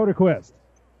for Soderquist.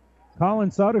 Colin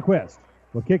Soderquist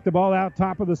will kick the ball out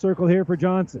top of the circle here for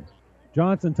Johnson.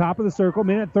 Johnson, top of the circle,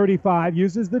 minute 35,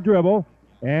 uses the dribble,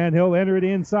 and he'll enter it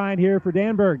inside here for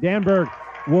Danberg. Danberg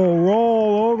will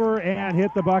roll over and hit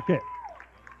the bucket.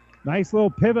 Nice little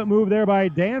pivot move there by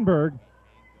Danberg.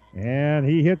 And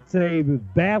he hits a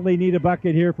badly needed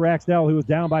bucket here for Axtell, who was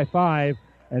down by 5.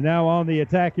 And now on the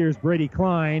attack here is Brady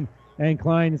Klein. And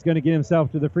Klein is going to get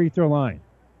himself to the free throw line.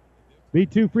 Be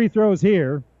 2 free throws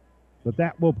here, but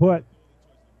that will put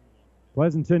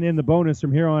Pleasanton in the bonus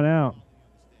from here on out.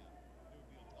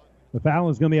 The foul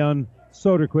is going to be on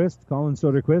Soderquist. Colin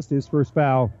Soderquist, his first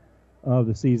foul of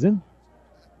the season.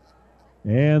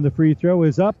 And the free throw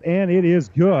is up, and it is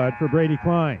good for Brady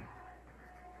Klein.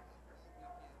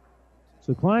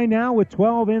 So Klein now with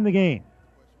 12 in the game.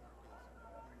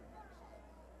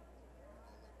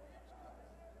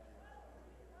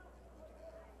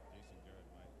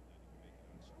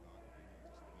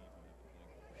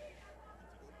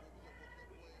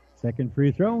 Second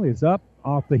free throw is up,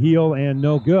 off the heel, and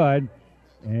no good.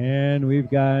 And we've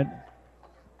got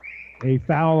a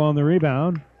foul on the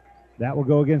rebound. That will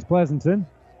go against Pleasanton.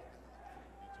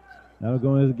 That will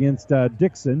go against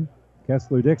Dixon.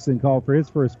 Kessler Dixon called for his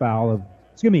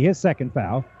his second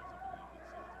foul.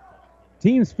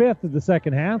 Team's fifth of the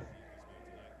second half.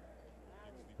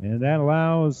 And that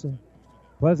allows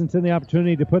Pleasanton the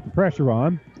opportunity to put the pressure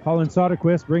on. Colin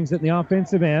Soderquist brings it in the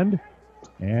offensive end.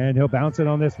 And he'll bounce it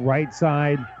on this right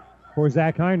side for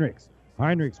Zach Heinrichs.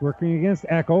 Heinrichs working against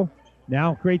Eckel.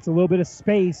 Now creates a little bit of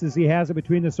space as he has it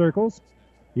between the circles.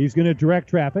 He's going to direct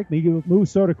traffic. He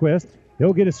moves Soderquist.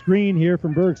 He'll get a screen here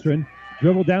from Bergstrand.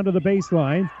 Dribble down to the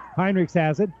baseline. Heinrichs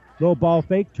has it. Little ball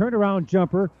fake. Turnaround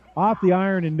jumper. Off the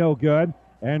iron and no good.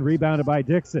 And rebounded by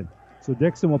Dixon. So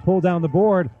Dixon will pull down the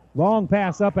board. Long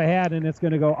pass up ahead, and it's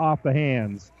going to go off the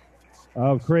hands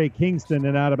of Craig Kingston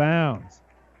and out of bounds.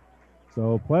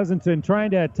 So Pleasanton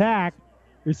trying to attack.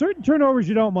 There's certain turnovers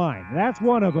you don't mind. That's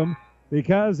one of them,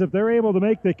 because if they're able to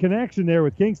make the connection there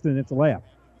with Kingston, it's a layup.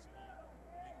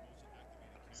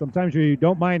 Sometimes you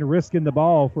don't mind risking the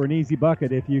ball for an easy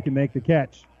bucket if you can make the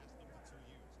catch.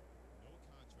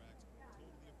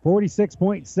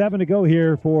 46.7 to go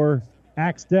here for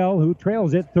Axtell, who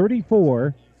trails it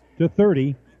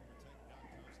 34-30.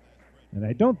 And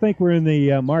I don't think we're in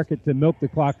the market to milk the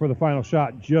clock for the final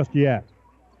shot just yet.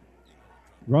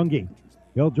 Runge,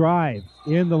 he'll drive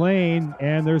in the lane,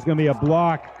 and there's going to be a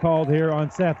block called here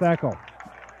on Seth Eckel.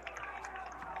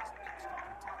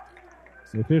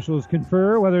 The officials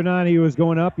confer whether or not he was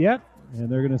going up yet, and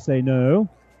they're going to say no.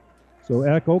 So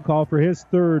Eckel called for his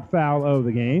third foul of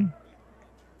the game.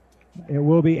 It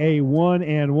will be a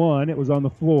 1-and-1. It was on the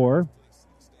floor.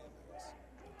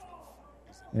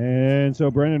 And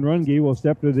so Brennan Runge will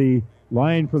step to the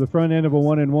line for the front end of a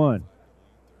 1-and-1.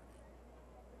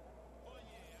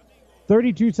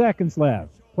 32 seconds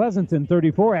left. Pleasanton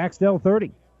 34, Axtell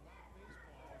 30.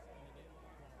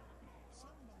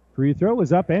 Free throw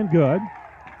is up and good.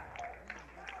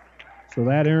 So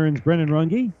that earns Brennan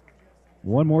Runge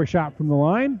one more shot from the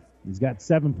line. He's got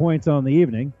 7 points on the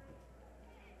evening.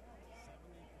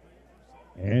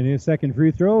 And his second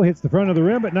free throw hits the front of the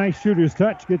rim, but nice shooter's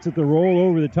touch. Gets it to roll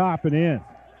over the top and in.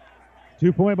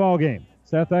 2-point ball game.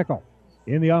 Seth Eckel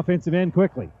in the offensive end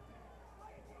quickly.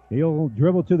 He'll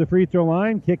dribble to the free throw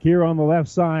line. Kick here on the left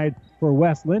side for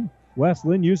Westland.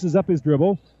 Westland uses up his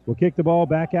dribble. Will kick the ball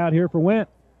back out here for Wendt.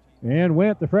 And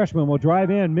Wendt, the freshman, will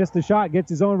drive in. Missed the shot. Gets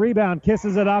his own rebound.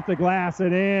 Kisses it off the glass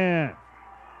and in.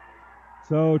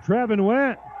 So Trevin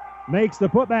Wendt makes the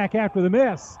putback after the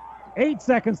miss. 8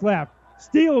 seconds left.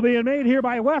 Steal being made here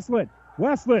by Westland.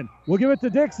 Westland will give it to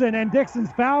Dixon, and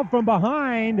Dixon's fouled from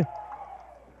behind.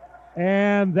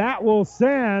 And that will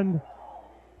send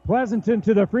Pleasanton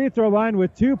to the free throw line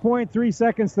with 2.3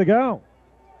 seconds to go.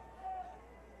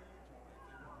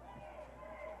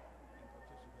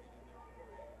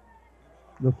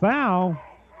 The foul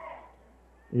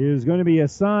is going to be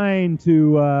assigned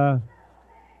to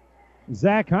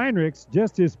Zach Heinrichs,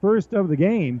 just his first of the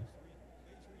game.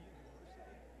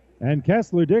 And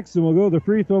Kessler Dixon will go to the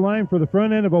free throw line for the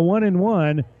front end of a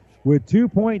 1-and-1 with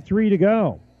 2.3 to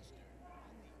go.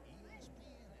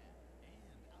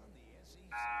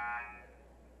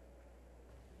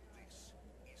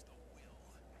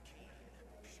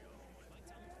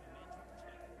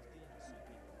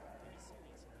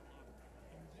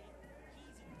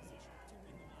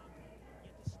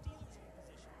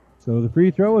 So the free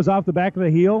throw is off the back of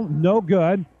the heel. No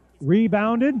good.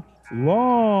 Rebounded.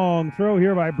 Long throw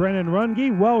here by Brennan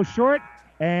Runge. Well short.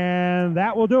 And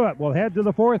that will do it. We'll head to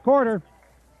the fourth quarter.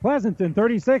 Pleasanton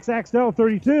 36, Axtell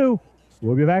 32.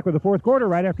 We'll be back with the fourth quarter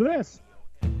right after this.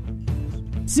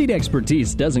 Seed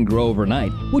expertise doesn't grow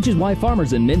overnight, which is why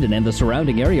farmers in Minden and the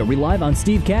surrounding area rely on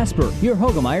Steve Casper, your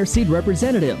Hoegemeyer seed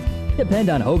representative. Depend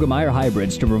on Hoegemeyer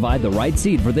hybrids to provide the right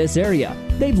seed for this area.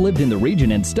 They've lived in the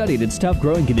region and studied its tough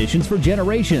growing conditions for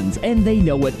generations, and they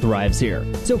know what thrives here.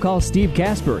 So call Steve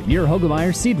Casper, your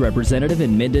Hoegemeyer seed representative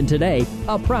in Minden today,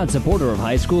 a proud supporter of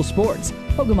high school sports.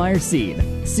 Hoegemeyer Seed.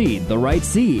 Seed the right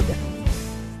seed.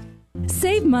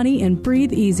 Save money and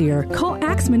breathe easier. Call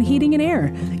Axman Heating and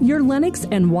Air, your Lennox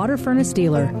and water furnace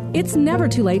dealer. It's never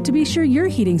too late to be sure your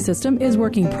heating system is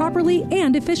working properly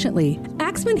and efficiently.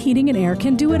 Axman Heating and Air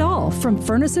can do it all, from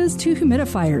furnaces to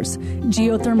humidifiers,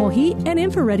 geothermal heat, and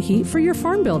infrared heat for your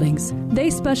farm buildings. They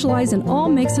specialize in all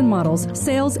makes and models,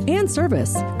 sales, and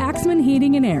service. Axman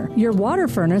Heating and Air, your water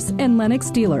furnace and Lennox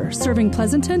dealer, serving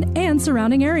Pleasanton and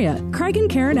surrounding area. Craig and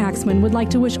Karen Axman would like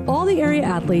to wish all the area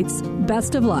athletes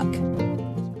best of luck.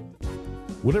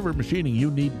 Whatever machining you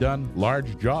need done,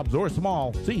 large jobs or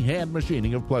small, see Hand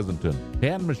Machining of Pleasanton.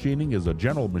 Hand Machining is a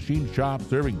general machine shop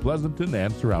serving Pleasanton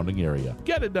and surrounding area.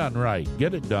 Get it done right.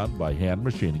 Get it done by Hand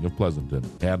Machining of Pleasanton.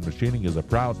 Hand Machining is a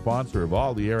proud sponsor of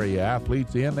all the area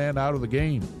athletes in and out of the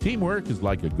game. Teamwork is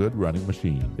like a good running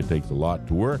machine. It takes a lot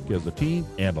to work as a team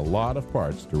and a lot of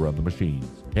parts to run the machines.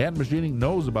 Hand Machining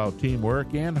knows about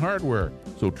teamwork and hard work,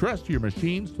 so trust your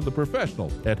machines to the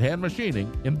professionals at Hand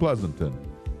Machining in Pleasanton.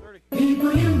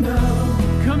 People you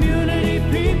know, community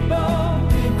people.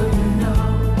 People you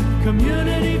know,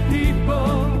 community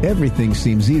people. Everything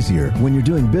seems easier when you're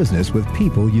doing business with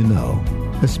people you know,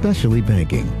 especially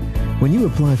banking. When you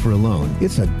apply for a loan,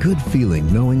 it's a good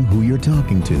feeling knowing who you're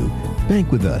talking to.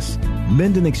 Bank with us.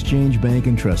 Menden Exchange Bank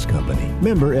and Trust Company.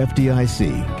 Member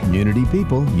FDIC. Community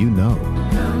people you know.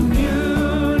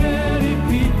 Community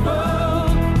people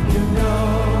you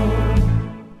know.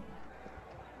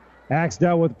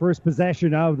 Axtell with first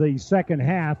possession of the second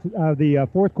half of the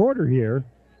fourth quarter here.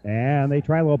 And they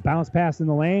try a little bounce pass in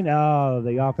the lane. Oh,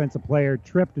 the offensive player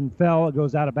tripped and fell. It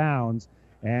goes out of bounds.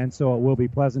 And so it will be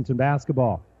Pleasanton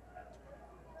basketball.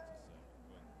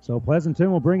 So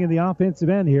Pleasanton will bring in the offensive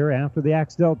end here after the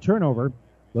Axtell turnover,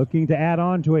 looking to add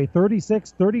on to a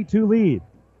 36-32 lead.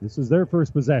 This is their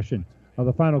first possession of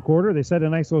the final quarter. They set a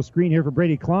nice little screen here for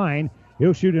Brady Klein.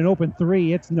 He'll shoot an open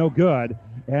three. It's no good.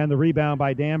 And the rebound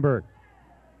by Danberg.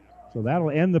 So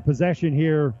that'll end the possession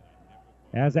here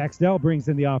as Axtell brings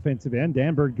in the offensive end.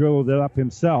 Danberg drilled it up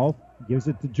himself. Gives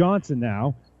it to Johnson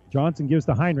now. Johnson gives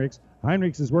to Heinrichs.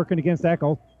 Heinrichs is working against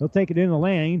Eckel. He'll take it in the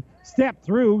lane. Step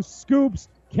through. Scoops.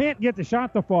 Can't get the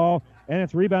shot to fall. And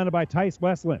it's rebounded by Tice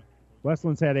Westland.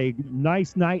 Westland's had a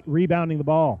nice night rebounding the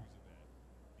ball.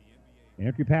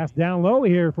 Entry pass down low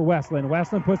here for Westland.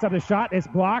 Westland puts up the shot. It's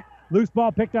blocked. Loose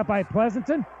ball picked up by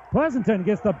Pleasanton. Pleasanton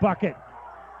gets the bucket.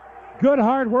 Good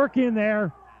hard work in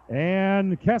there.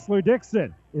 And Kessler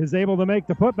Dixon is able to make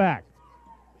the putback.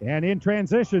 And in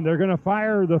transition, they're going to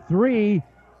fire the three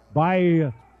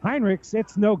by Heinrichs.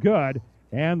 It's no good.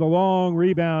 And the long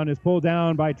rebound is pulled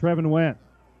down by Trevin Wendt.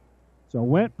 So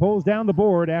Wendt pulls down the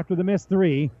board after the missed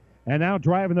three. And now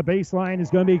driving the baseline is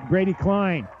going to be Brady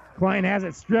Klein. Klein has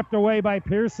it stripped away by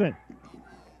Pearson.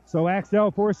 So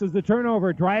Axtell forces the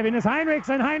turnover. Driving is Heinrichs,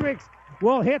 and Heinrichs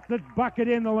will hit the bucket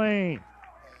in the lane.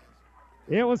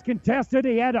 It was contested.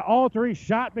 He had to alter his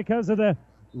shot because of the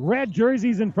red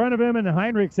jerseys in front of him, and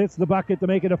Heinrichs hits the bucket to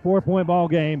make it a 4-point ball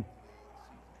game.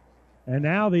 And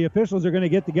now the officials are going to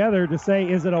get together to say,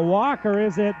 is it a walk or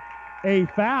is it a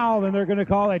foul? And they're going to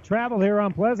call a travel here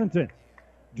on Pleasanton.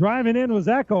 Driving in was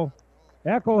Eckel.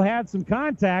 Eckel had some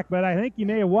contact, but I think he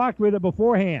may have walked with it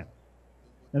beforehand.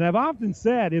 And I've often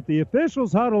said, if the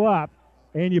officials huddle up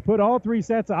and you put all three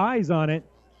sets of eyes on it,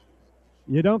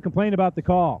 you don't complain about the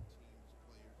call.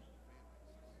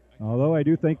 Although I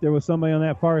do think there was somebody on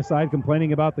that far side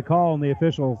complaining about the call, and the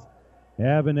officials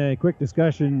having a quick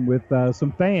discussion with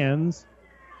some fans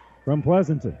from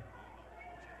Pleasanton.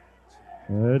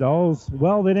 It all's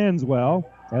well that ends well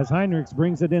as Heinrichs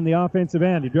brings it in the offensive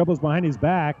end. He dribbles behind his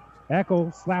back.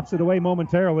 Eckel slaps it away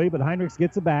momentarily, but Heinrichs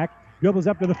gets it back. Dribbles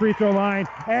up to the free throw line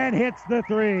and hits the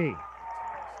three.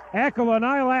 Eckel an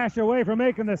eyelash away from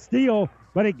making the steal,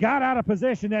 but he got out of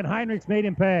position and Heinrichs made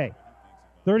him pay.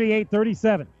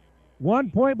 38-37.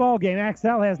 1-point ball game.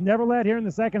 Axtell has never led here in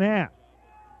the second half.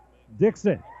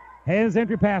 Dixon has his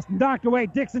entry pass knocked away.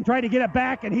 Dixon tried to get it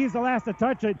back, and he's the last to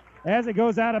touch it as it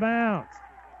goes out of bounds.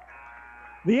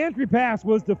 The entry pass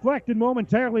was deflected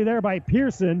momentarily there by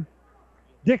Pearson.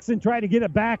 Dixon tried to get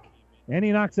it back, and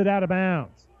he knocks it out of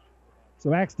bounds.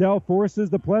 So Axtell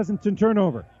forces the Pleasanton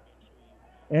turnover.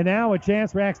 And now a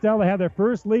chance for Axtell to have their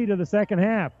first lead of the second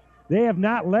half. They have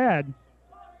not led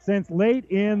since late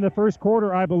in the first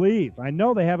quarter, I believe. I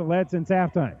know they haven't led since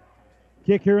halftime.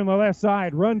 Kick here on the left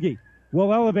side. Runge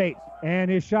will elevate, and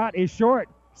his shot is short.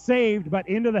 Saved, but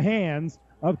into the hands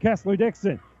of Kessler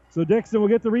Dixon. So Dixon will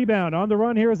get the rebound. On the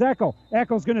run here is Eckel.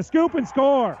 Eckel's going to scoop and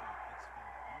score.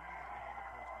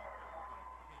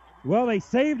 Well, they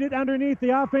saved it underneath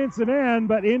the offensive end,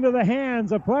 but into the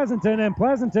hands of Pleasanton, and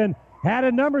Pleasanton had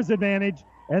a numbers advantage,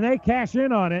 and they cash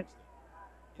in on it.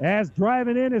 As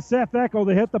driving in is Seth Eckel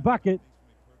to hit the bucket.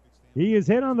 He is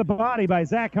hit on the body by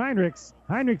Zach Heinrichs.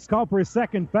 Heinrichs called for his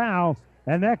second foul,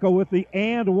 and Eckel with the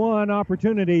and one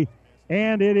opportunity,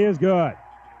 and it is good.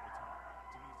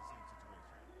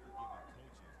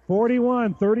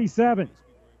 41-37.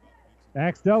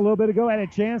 Axtell a little bit ago had a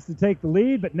chance to take the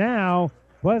lead, but now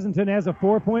Pleasanton has a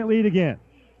 4-point lead again.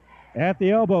 At the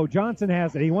elbow, Johnson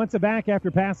has it. He wants it back after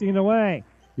passing it away.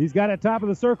 He's got it top of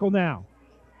the circle now.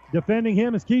 Defending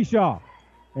him is Keyshaw.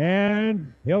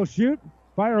 And he'll shoot.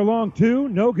 Fire long two,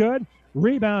 no good.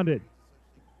 Rebounded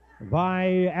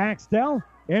by Axtell.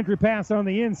 Entry pass on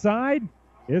the inside.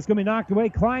 It's going to be knocked away.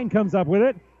 Klein comes up with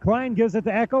it. Klein gives it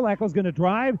to Eckel. Eckel's going to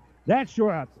drive. That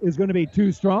shot is going to be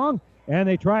too strong, and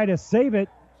they try to save it.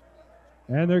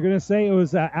 And they're going to say it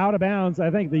was out of bounds.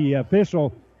 I think the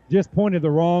official just pointed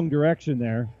the wrong direction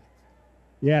there.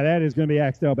 Yeah, that is going to be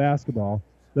Axtell basketball.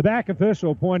 The back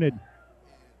official pointed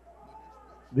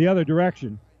the other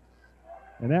direction,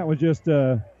 and that was just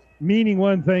meaning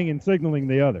one thing and signaling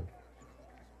the other.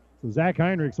 So Zach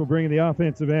Heinrichs will bring in the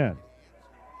offensive end.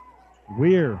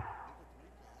 Weir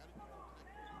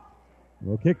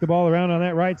will kick the ball around on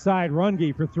that right side.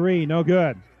 Runge for three, no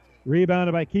good.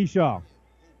 Rebounded by Keyshaw.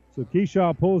 So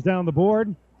Keyshaw pulls down the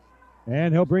board,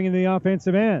 and he'll bring in the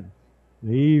offensive end.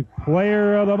 The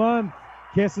player of the month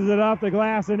kisses it off the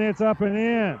glass, and it's up and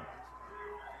in.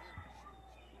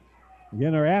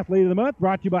 Again, our athlete of the month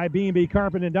brought to you by B&B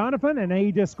Carpet and Donovan, and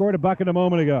he just scored a bucket a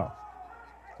moment ago.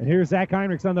 And here's Zach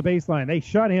Heinrichs on the baseline. They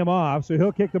shut him off, so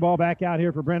he'll kick the ball back out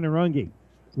here for Brendan Runge.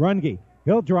 Runge,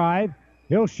 he'll drive,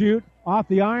 he'll shoot, off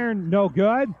the iron, no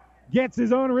good. Gets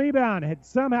his own rebound, had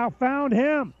somehow found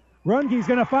him. Runge's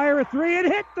going to fire a three and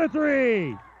hit the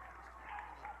three.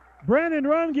 Brendan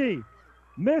Runge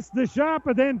missed the shot,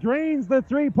 but then drains the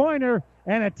three-pointer,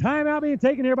 and a timeout being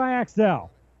taken here by Axtell.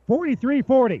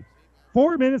 43-40.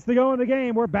 4 minutes to go in the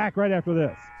game. We're back right after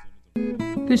this.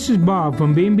 This is Bob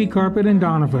from B&B Carpet and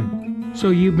Donovan.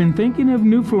 So you've been thinking of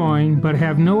new flooring but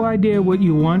have no idea what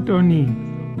you want or need.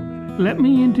 Let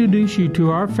me introduce you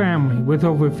to our family with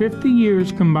over 50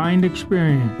 years combined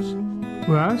experience.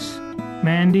 Russ,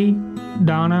 Mandy,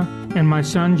 Donna, and my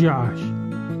son Josh.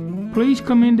 Please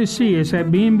come in to see us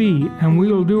at B&B and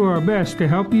we will do our best to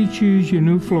help you choose your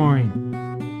new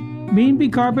flooring. B&B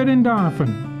Carpet and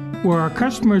Donovan, where our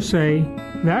customers say,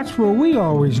 that's where we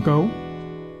always go.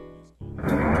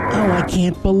 Oh, I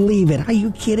can't believe it. Are you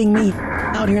kidding me?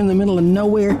 Out here in the middle of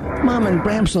nowhere, Mom and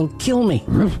Bramps will kill me.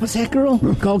 What's that, girl?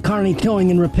 Call Kearney Towing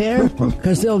and Repair?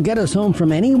 Because they'll get us home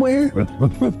from anywhere?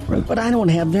 But I don't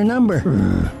have their number.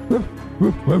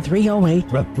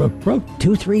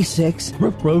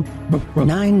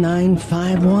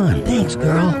 308-236-9951. Thanks,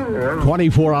 girl.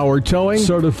 24-hour towing,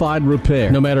 certified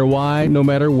repair. No matter why, no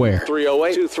matter where.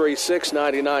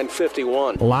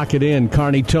 308-236-9951. Lock it in,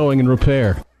 Kearney Towing and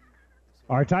Repair.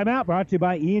 Our timeout brought to you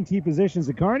by E&T Physicians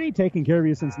at Kearney, taking care of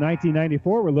you since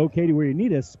 1994. We're located where you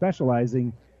need us,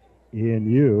 specializing in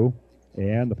you.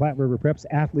 And the Platte River Preps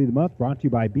Athlete of the Month brought to you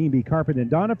by B&B Carpet and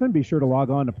Donovan. Be sure to log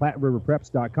on to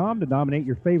PlatteRiverPreps.com to nominate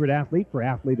your favorite athlete for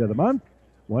Athlete of the Month.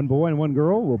 One boy and one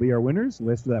girl will be our winners.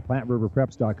 Listed at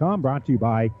PlatteRiverPreps.com. Brought to you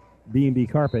by B&B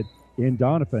Carpet in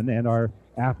Donovan. And our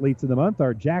athletes of the month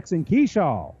are Jackson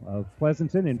Keyshaw of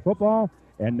Pleasanton in football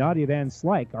and Nadia Van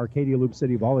Slyke, Arcadia Loop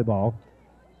City volleyball.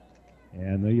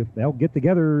 And they'll get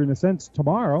together, in a sense,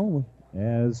 tomorrow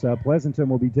as Pleasanton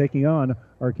will be taking on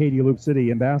Arcadia Loop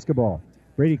City in basketball.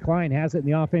 Brady Klein has it in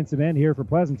the offensive end here for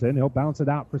Pleasanton. He'll bounce it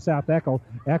out for South Eckel.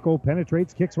 Eckel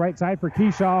penetrates, kicks right side for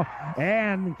Keyshaw,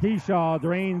 and Keyshaw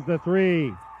drains the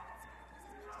three.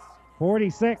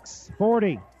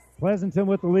 46-40. Pleasanton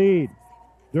with the lead.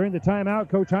 During the timeout,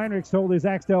 Coach Heinrichs told his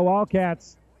Axtell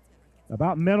Wildcats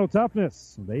about mental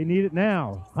toughness. They need it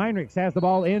now. Heinrichs has the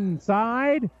ball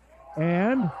inside.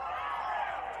 And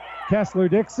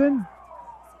Kessler-Dixon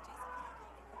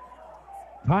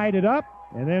tied it up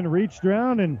and then reached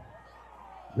around and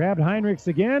grabbed Heinrichs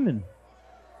again, and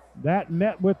that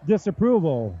met with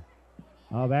disapproval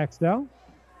of Axtell.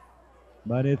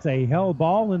 But it's a held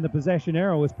ball, and the possession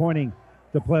arrow is pointing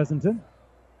to Pleasanton.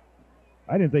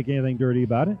 I didn't think anything dirty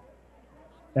about it.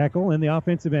 Eckel in the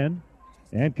offensive end.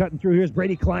 And cutting through, here's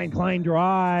Brady Klein. Klein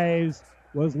drives.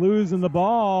 Was losing the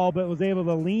ball, but was able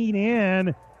to lean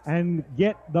in and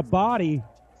get the body,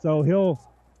 so he'll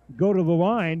go to the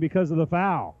line because of the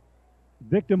foul.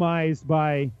 Victimized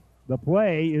by the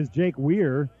play is Jake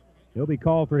Weir. He'll be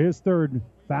called for his third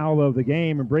foul of the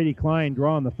game, and Brady Klein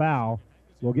drawing the foul.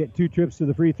 Will get 2 trips to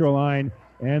the free throw line,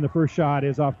 and the first shot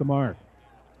is off the mark.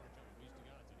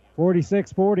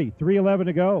 46-40, 3:11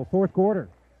 to go, fourth quarter.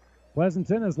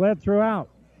 Pleasanton has led throughout.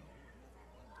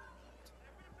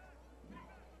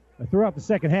 Throughout the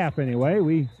second half, anyway.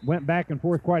 We went back and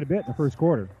forth quite a bit in the first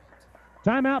quarter.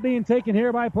 Timeout being taken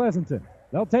here by Pleasanton.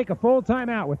 They'll take a full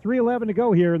timeout with 3:11 to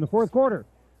go here in the fourth quarter.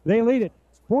 They lead it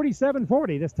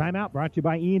 47-40. This timeout brought to you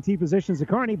by E&T Physicians at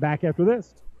Kearney. Back after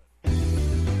this.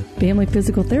 Family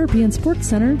Physical Therapy and Sports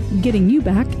Center, getting you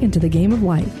back into the game of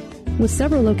life. With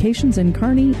several locations in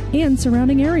Kearney and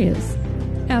surrounding areas.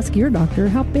 Ask your doctor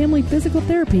how Family Physical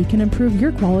Therapy can improve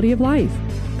your quality of life.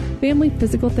 Family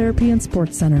Physical Therapy and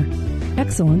Sports Center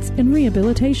excellence in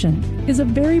rehabilitation, is a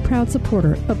very proud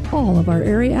supporter of all of our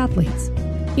area athletes,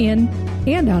 in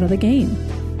and out of the game.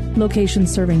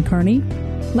 Locations serving Kearney,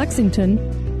 Lexington,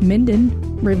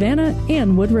 Minden, Ravenna,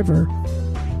 and Wood River.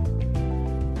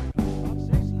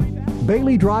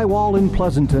 Bailey Drywall in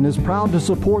Pleasanton is proud to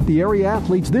support the area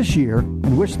athletes this year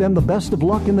and wish them the best of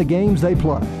luck in the games they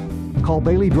play. Call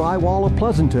Bailey Drywall of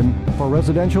Pleasanton for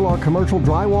residential or commercial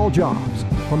drywall jobs.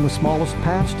 From the smallest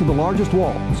patch to the largest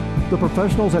walls, the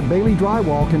professionals at Bailey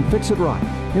Drywall can fix it right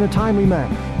in a timely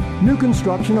manner. New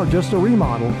construction or just a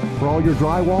remodel, for all your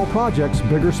drywall projects,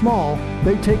 big or small,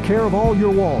 they take care of all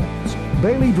your walls.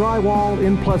 Bailey Drywall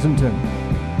in Pleasanton.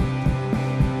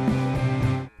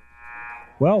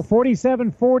 Well,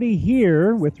 47-40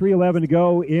 here with 3:11 to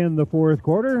go in the fourth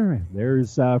quarter.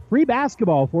 There's free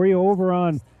basketball for you over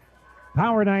on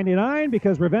Power 99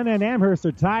 because Ravenna and Amherst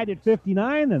are tied at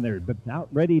 59, and they're about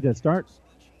ready to start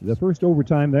the first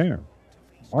overtime there.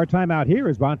 Our timeout here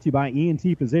is brought to you by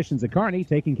E&T Physicians at Kearney,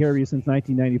 taking care of you since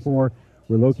 1994.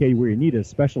 We're located where you need us,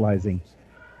 specializing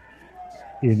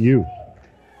in you.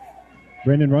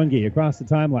 Brendan Runge across the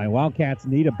timeline. Wildcats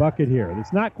need a bucket here.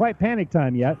 It's not quite panic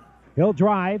time yet. He'll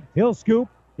drive. He'll scoop.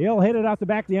 He'll hit it off the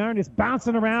back of the iron. It's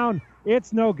bouncing around.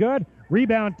 It's no good.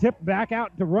 Rebound tipped back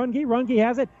out to Runge. Runge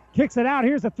has it. Kicks it out.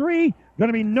 Here's a three. Going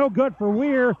to be no good for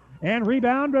Weir. And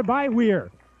rebounded by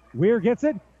Weir. Weir gets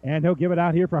it, and he'll give it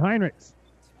out here for Heinrichs.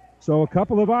 So a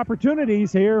couple of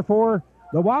opportunities here for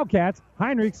the Wildcats.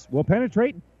 Heinrichs will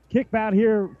penetrate. Kick out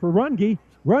here for Runge.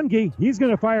 Runge, he's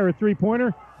going to fire a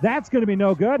three-pointer. That's going to be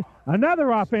no good.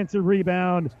 Another offensive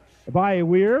rebound by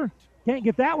Weir. Can't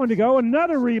get that one to go.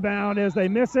 Another rebound as they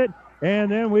miss it. And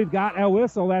then we've got a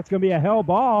whistle. That's going to be a held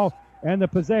ball. And the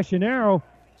possession arrow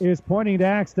is pointing to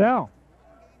Axtell.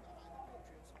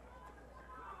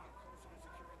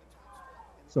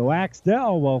 So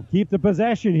Axtell will keep the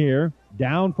possession here.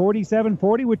 Down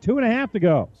 47-40 with 2.5 to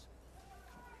go.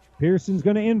 Pearson's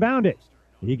going to inbound it.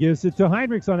 He gives it to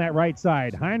Heinrichs on that right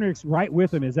side. Heinrichs right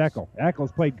with him is Eckel.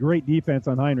 Eckel's played great defense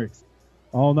on Heinrichs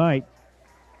all night,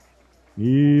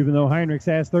 even though Heinrichs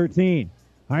has 13.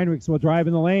 Heinrichs will drive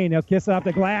in the lane. He'll kiss off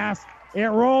the glass. It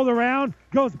rolled around,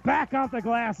 goes back off the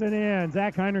glass and in.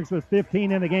 Zach Heinrichs with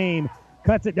 15 in the game.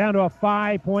 Cuts it down to a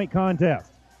 5-point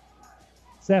contest.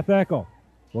 Seth Eckel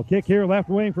will kick here left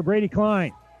wing for Brady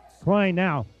Klein. Klein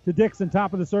now to Dixon,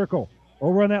 top of the circle.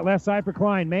 Over on that left side for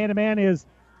Klein. Man-to-man is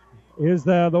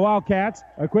the Wildcats.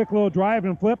 A quick little drive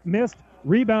and flip. Missed.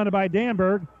 Rebounded by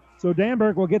Danberg. So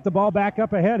Danberg will get the ball back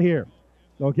up ahead here.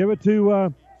 They'll give it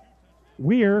to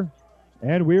Weir.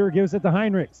 And Weir gives it to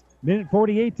Heinrichs. Minute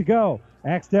 48 to go.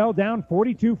 Axtell down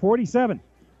 42-47.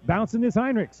 Bouncing is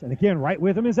Heinrichs. And again, right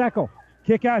with him is Eckel.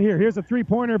 Kick out here. Here's a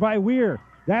three-pointer by Weir.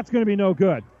 That's going to be no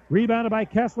good. Rebounded by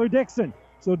Kessler Dixon.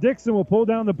 So Dixon will pull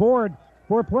down the board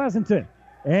for Pleasanton.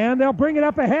 And they'll bring it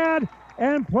up ahead.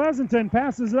 And Pleasanton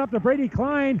passes it up to Brady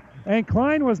Klein. And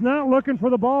Klein was not looking for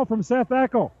the ball from Seth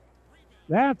Eckel.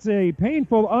 That's a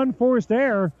painful, unforced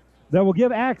error that will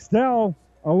give Axtell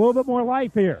a little bit more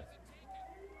life here.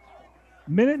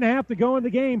 Minute and a half to go in the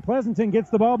game. Pleasanton gets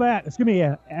the ball back.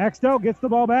 Axtell gets the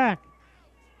ball back.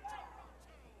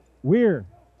 Weir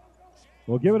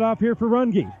will give it off here for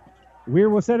Runge. Weir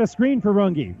will set a screen for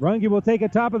Runge. Runge will take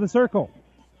it top of the circle.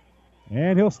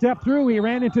 And he'll step through. He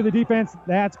ran into the defense.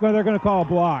 That's what they're going to call a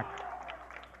block.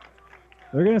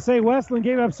 They're going to say Westland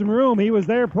gave up some room. He was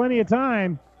there plenty of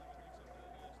time.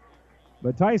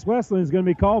 But Tice Westland is going to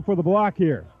be called for the block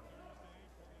here.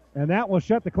 And that will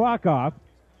shut the clock off.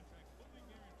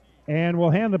 And we'll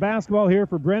hand the basketball here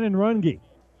for Brennan Runge.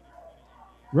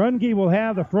 Runge will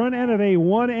have the front end of a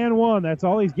 1-and-1. That's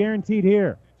all he's guaranteed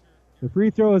here. The free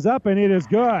throw is up, and it is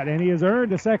good. And he has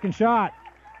earned a second shot.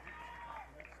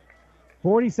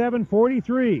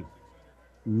 47-43.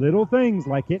 Little things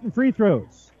like hitting free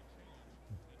throws.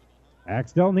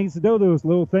 Axtell needs to do those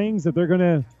little things if they're going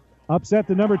to upset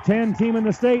the number 10 team in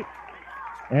the state.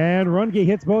 And Runge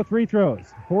hits both free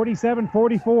throws.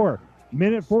 47-44.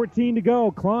 Minute 14 to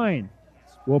go. Klein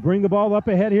will bring the ball up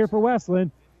ahead here for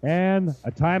Westland. And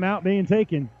a timeout being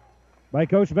taken by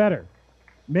Coach Vetter.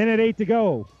 Minute 8 to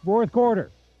go. Fourth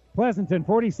quarter. Pleasanton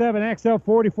 47, Axtell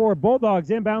 44. Bulldogs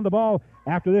inbound the ball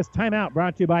after this timeout,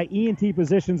 brought to you by E&T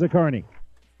Physicians of Kearney.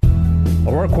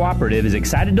 Aurora Cooperative is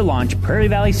excited to launch Prairie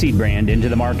Valley Seed Brand into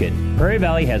the market. Prairie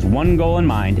Valley has one goal in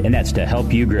mind, and that's to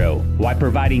help you grow. While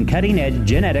providing cutting-edge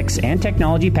genetics and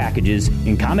technology packages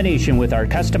in combination with our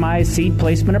customized seed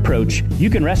placement approach,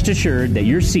 you can rest assured that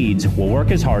your seeds will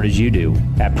work as hard as you do.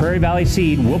 At Prairie Valley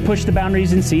Seed, we'll push the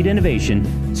boundaries in seed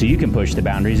innovation so you can push the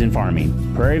boundaries in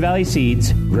farming. Prairie Valley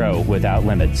Seeds, grow without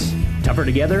limits. Tougher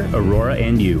together, Aurora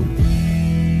and you.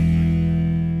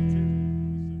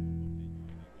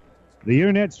 The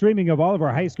internet streaming of all of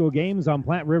our high school games on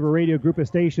Platte River Radio Group of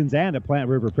Stations and at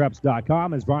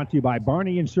PlatteRiverPreps.com is brought to you by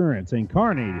Barney Insurance in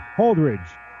Kearney, Holdridge,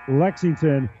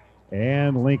 Lexington,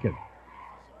 and Lincoln.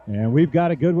 And we've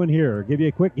got a good one here. I'll give you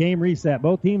a quick game reset.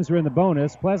 Both teams are in the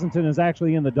bonus. Pleasanton is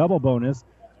actually in the double bonus.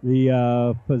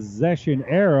 The possession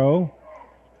arrow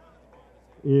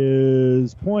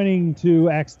is pointing to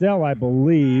Axtell, I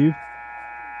believe.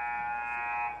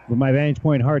 With my vantage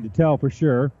point, hard to tell for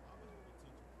sure.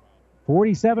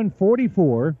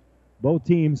 47-44. Both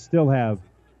teams still have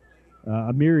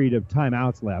a myriad of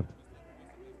timeouts left.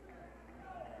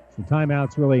 So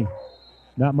timeouts really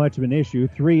not much of an issue.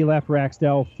 3 left for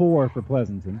Axtell, 4 for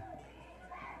Pleasanton.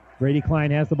 Brady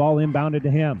Klein has the ball inbounded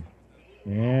to him.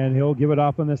 And he'll give it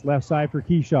off on this left side for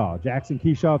Keyshaw. Jackson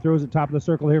Keyshaw throws it top of the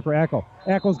circle here for Eckel.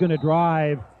 Eckel's going to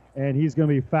drive, and he's going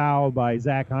to be fouled by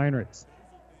Zach Heinrichs.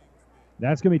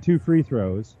 That's going to be 2 free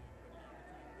throws.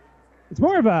 It's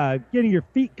more of getting your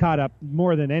feet caught up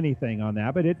more than anything on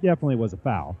that, but it definitely was a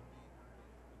foul.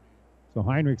 So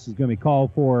Heinrichs is going to be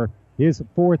called for his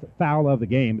 4th foul of the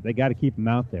game, but they got to keep him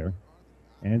out there.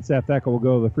 And Seth Eckel will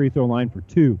go to the free throw line for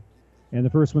 2. And the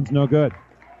first one's no good.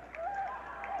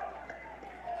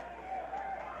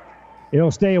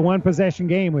 It'll stay a 1-possession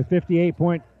game with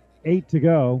 58.8 to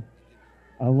go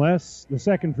unless the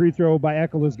second free throw by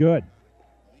Eckel is good.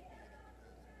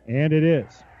 And it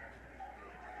is.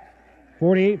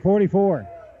 48-44.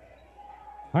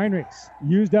 Heinrichs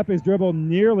used up his dribble,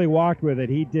 nearly walked with it.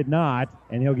 He did not,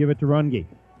 and he'll give it to Runge.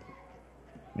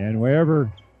 And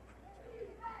wherever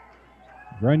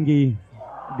Runge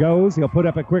goes, he'll put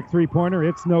up a quick three-pointer.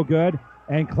 It's no good.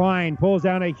 And Klein pulls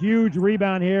down a huge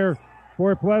rebound here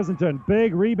for Pleasanton.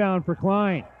 Big rebound for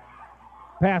Klein.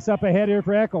 Pass up ahead here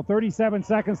for Eckel. 37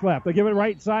 seconds left. They'll give it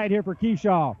right side here for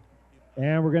Keyshaw.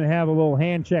 And we're going to have a little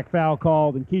hand check foul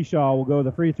called, and Keyshaw will go to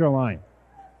the free throw line.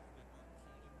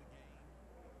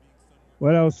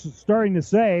 What I was starting to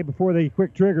say before the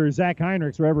quick trigger, Zach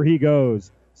Heinrichs, wherever he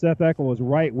goes, Seth Eckel was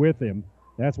right with him.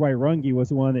 That's why Runge was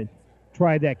the one that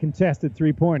tried that contested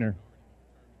three-pointer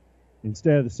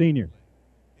instead of the senior.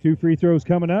 2 free throws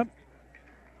coming up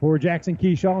for Jackson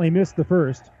Keyshaw. He missed the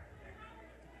first.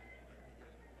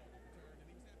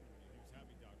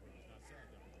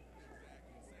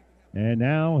 And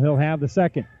now he'll have the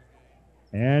second.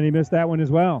 And he missed that one as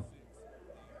well.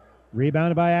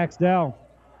 Rebounded by Axtell.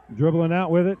 Dribbling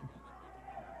out with it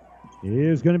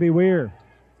is going to be Weir.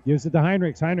 Gives it to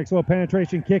Heinrichs. Heinrichs, little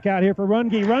penetration kick out here for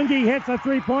Runge. Runge hits a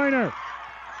three-pointer.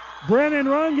 Brennan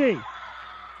Runge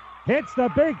hits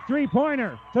the big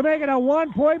three-pointer to make it a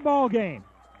 1-point ball game.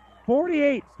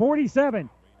 48-47.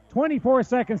 24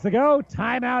 seconds to go.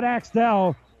 Timeout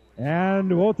Axtell.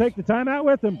 And we'll take the timeout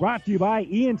with them. Brought to you by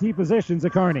ENT Physicians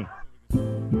at Kearney.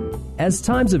 As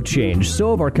times have changed, so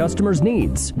have our customers'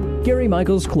 needs. Gary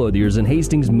Michaels Clothiers in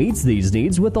Hastings meets these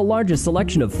needs with the largest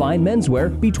selection of fine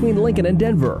menswear between Lincoln and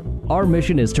Denver. Our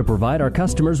mission is to provide our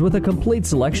customers with a complete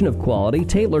selection of quality,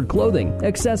 tailored clothing,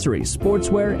 accessories,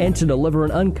 sportswear, and to deliver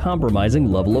an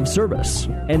uncompromising level of service.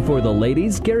 And for the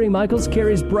ladies, Gary Michaels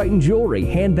carries Brighton jewelry,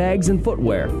 handbags, and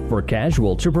footwear. For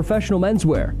casual to professional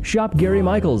menswear, shop Gary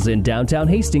Michaels in downtown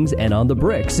Hastings and on the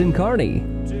Bricks in Kearney.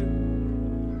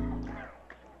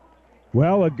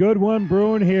 Well, a good one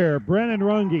brewing here. Brennan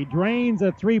Runge drains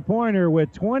a three-pointer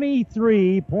with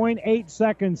 23.8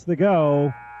 seconds to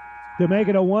go to make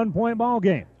it a 1-point ball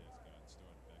game.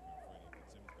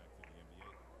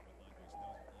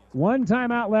 1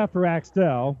 timeout left for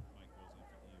Axtell.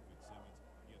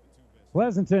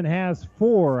 Pleasanton has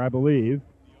 4, I believe.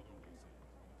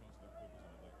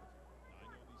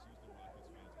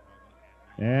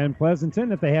 And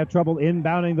Pleasanton, if they have trouble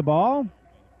inbounding the ball,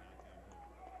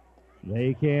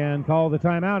 they can call the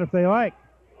timeout if they like.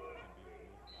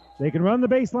 They can run the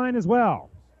baseline as well.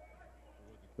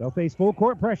 They'll face full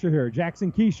court pressure here.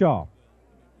 Jackson Keyshaw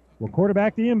will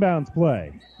quarterback the inbounds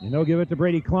play. And they'll give it to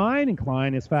Brady Klein, and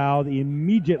Klein is fouled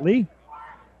immediately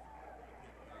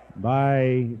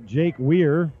by Jake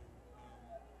Weir.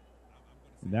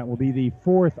 And that will be the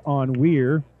 4th on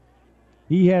Weir.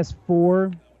 He has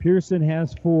 4. Pearson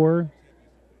has 4.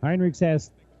 Heinrichs has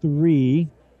 3.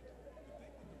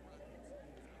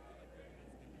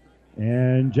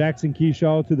 And Jackson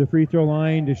Keyshaw to the free throw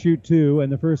line to shoot 2,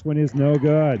 and the first one is no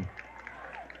good.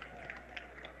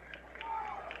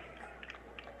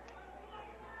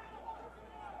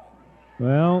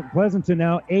 Well, Pleasanton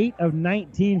now 8 of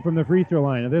 19 from the free throw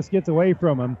line. If this gets away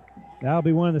from them, that'll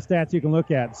be one of the stats you can look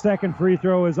at. Second free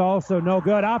throw is also no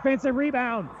good. Offensive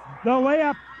rebound. The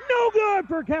layup, no good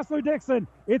for Kessler-Dixon.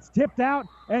 It's tipped out,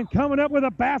 and coming up with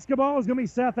a basketball is going to be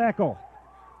Seth Eckel.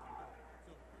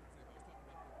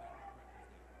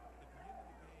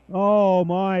 Oh,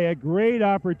 my, a great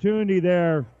opportunity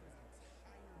there.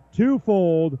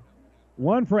 Twofold.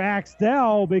 One for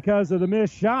Axtell because of the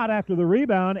missed shot after the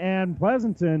rebound, and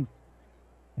Pleasanton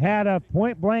had a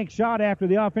point-blank shot after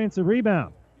the offensive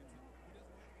rebound.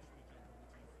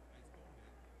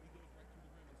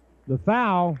 The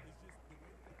foul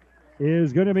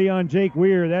is going to be on Jake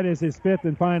Weir. That is his fifth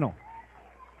and final.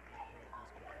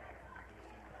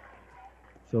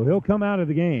 So he'll come out of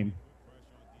the game.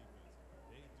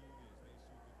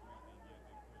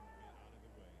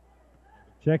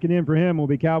 Checking in for him will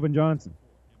be Calvin Johnson.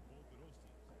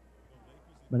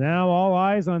 But now all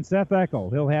eyes on Seth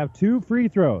Eckel. He'll have 2 free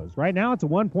throws. Right now it's a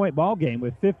 1-point ball game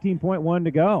with 15.1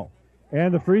 to go.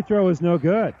 And the free throw is no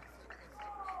good.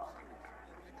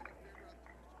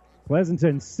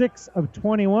 Pleasanton 6 of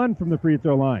 21 from the free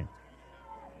throw line.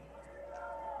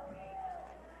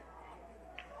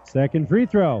 Second free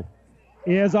throw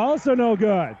is also no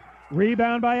good.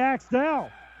 Rebound by Axtell.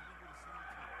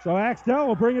 So Axtell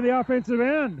will bring in the offensive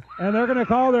end, and they're going to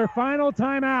call their final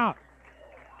timeout.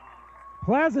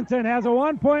 Pleasanton has a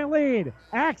 1-point lead.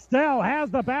 Axtell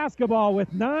has the basketball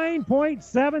with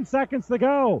 9.7 seconds to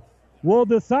go. We'll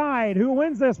decide who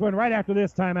wins this one right after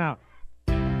this timeout.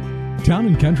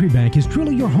 Town & Country Bank is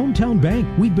truly your hometown bank.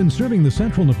 We've been serving the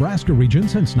central Nebraska region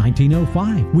since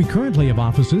 1905. We currently have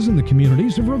offices in the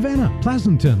communities of Ravenna,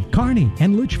 Pleasanton, Kearney,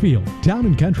 and Litchfield.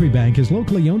 Town & Country Bank is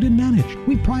locally owned and managed.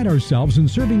 We pride ourselves in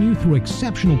serving you through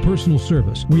exceptional personal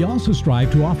service. We also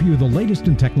strive to offer you the latest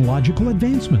in technological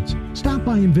advancements. Stop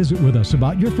by and visit with us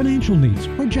about your financial needs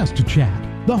or just to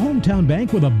chat. The hometown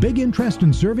bank with a big interest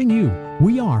in serving you.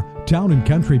 We are Town &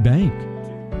 Country Bank.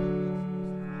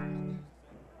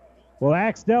 Well,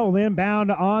 Axtell will inbound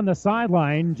on the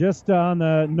sideline, just on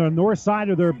the north side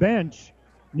of their bench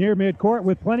near midcourt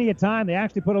with plenty of time. They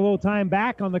actually put a little time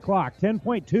back on the clock.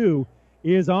 10.2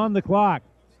 is on the clock.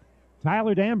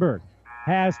 Tyler Danberg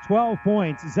has 12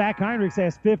 points. Zach Heinrichs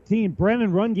has 15.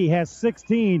 Brennan Runge has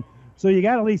 16. So you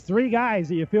got at least 3 guys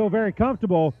that you feel very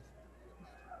comfortable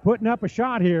putting up a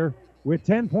shot here with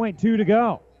 10.2 to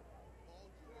go.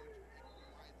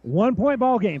 1-point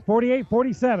ball game,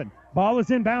 48-47. Ball is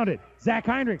inbounded. Zach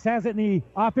Heinrichs has it in the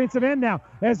offensive end now.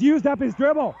 Has used up his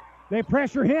dribble. They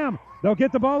pressure him. They'll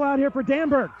get the ball out here for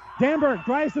Danberg. Danberg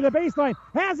drives to the baseline.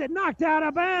 Has it knocked out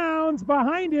of bounds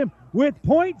behind him with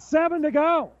 0.7 to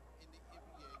go.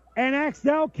 And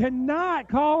Axtell cannot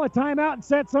call a timeout and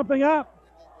set something up.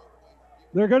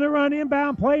 They're going to run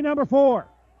inbound play number 4.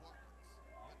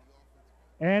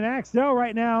 And Axtell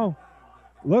right now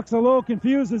looks a little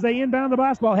confused as they inbound the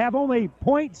basketball. Have only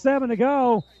 0.7 to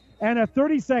go. And a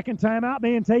 30-second timeout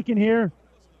being taken here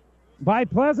by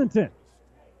Pleasanton.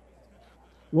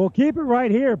 We'll keep it right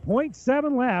here.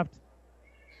 0.7 left.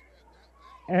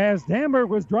 As Danberg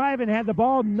was driving, had the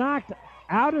ball knocked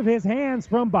out of his hands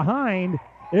from behind.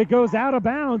 It goes out of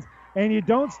bounds, and you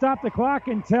don't stop the clock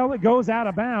until it goes out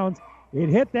of bounds. It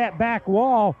hit that back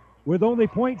wall with only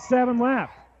 0.7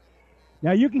 left.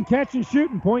 Now you can catch and shoot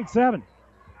in 0.7.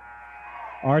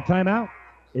 Our timeout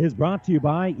is brought to you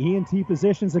by ENT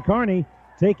Physicians of Kearney,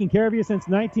 taking care of you since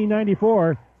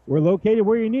 1994. We're located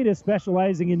where you need us,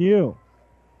 specializing in you.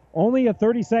 Only a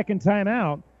 30-second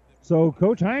timeout, so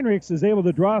Coach Heinrichs is able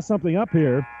to draw something up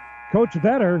here. Coach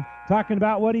Vetter talking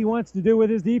about what he wants to do with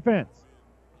his defense.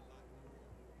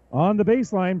 On the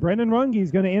baseline, Brendan Runge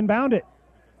is going to inbound it.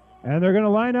 And they're going to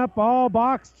line up all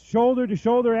boxed shoulder to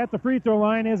shoulder at the free throw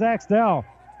line as Axtell.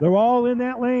 They're all in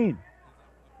that lane.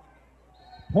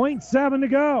 0.7 to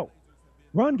go.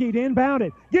 Runge to inbound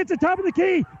it. Gets the top of the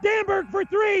key. Danberg for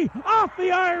 3. Off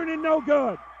the iron and no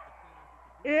good.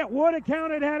 It would have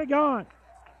counted had it gone.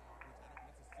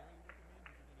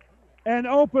 An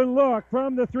open look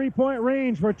from the three-point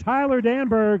range for Tyler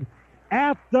Danberg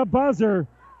at the buzzer.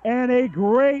 And a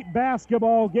great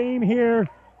basketball game here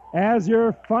as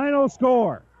your final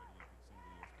score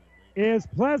is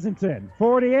Pleasanton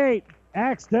 48,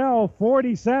 Axtell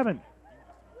 47.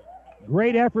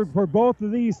 Great effort for both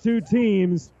of these two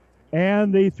teams.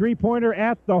 And the three-pointer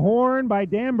at the horn by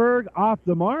Danberg off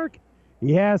the mark.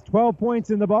 He has 12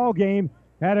 points in the ball game.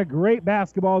 Had a great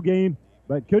basketball game,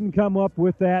 but couldn't come up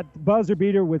with that buzzer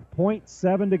beater with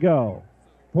 0.7 to go.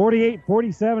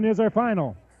 48-47 is our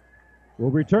final.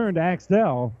 We'll return to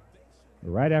Axtell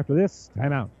right after this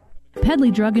timeout.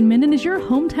 Pedley Drug in Minden is your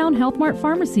hometown Health Mart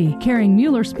pharmacy, carrying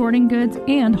Mueller sporting goods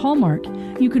and Hallmark.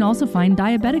 You can also find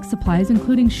diabetic supplies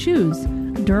including shoes,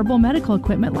 durable medical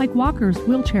equipment like walkers,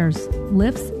 wheelchairs,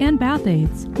 lifts, and bath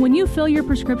aids. When you fill your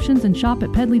prescriptions and shop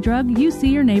at Pedley Drug, you see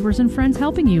your neighbors and friends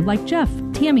helping you like Jeff,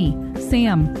 Tammy,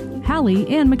 Sam, Hallie,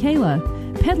 and Michaela.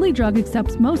 Pedley Drug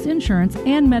accepts most insurance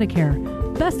and Medicare.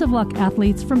 Best of luck,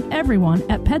 athletes, from everyone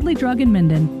at Pedley Drug in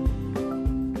Minden.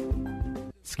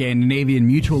 Scandinavian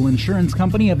Mutual Insurance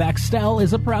Company of Axtell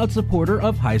is a proud supporter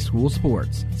of high school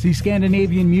sports. See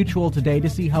Scandinavian Mutual today to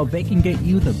see how they can get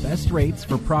you the best rates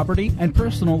for property and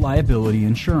personal liability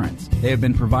insurance. They have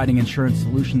been providing insurance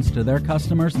solutions to their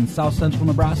customers in South Central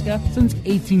Nebraska since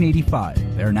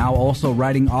 1885. They are now also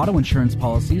writing auto insurance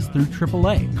policies through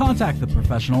AAA. Contact the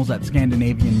professionals at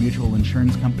Scandinavian Mutual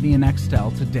Insurance Company in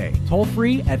Axtell today. Toll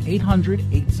free at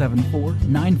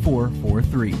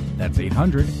 800-874-9443. That's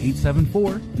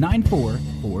 800-874-9443.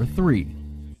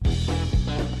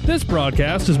 This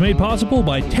broadcast is made possible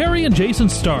by Terry and Jason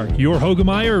Stark, your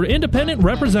Hogemeyer independent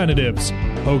representatives.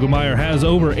 Hogemeyer has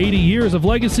over 80 years of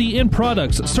legacy in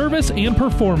products, service, and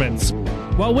performance.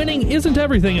 While winning isn't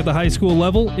everything at the high school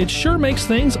level, it sure makes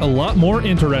things a lot more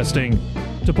interesting.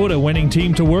 To put a winning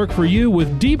team to work for you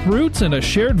with deep roots and a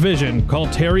shared vision, call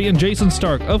Terry and Jason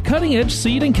Stark of Cutting Edge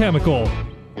Seed and Chemical.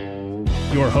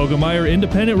 Your Hogemeyer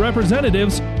independent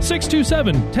representatives,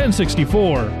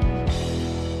 627-1064.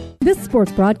 This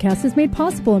sports broadcast is made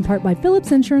possible in part by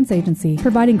Phillips Insurance Agency,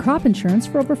 providing crop insurance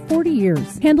for over 40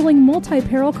 years, handling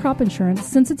multi-peril crop insurance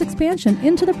since its expansion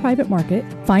into the private market.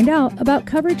 Find out about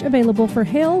coverage available for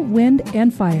hail, wind,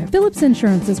 and fire. Phillips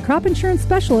Insurance is crop insurance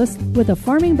specialist with a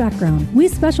farming background. We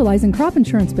specialize in crop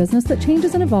insurance business that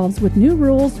changes and evolves with new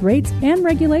rules, rates, and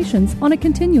regulations on a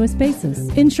continuous basis,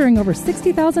 insuring over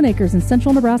 60,000 acres in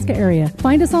central Nebraska area.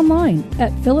 Find us online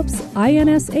at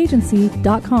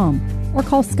phillipsinsagency.com. or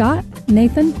call Scott,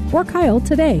 Nathan, or Kyle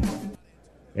today.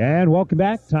 And welcome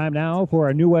back. Time now for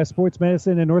our New West Sports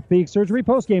Medicine and Orthopedic Surgery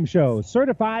postgame show.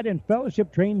 Certified and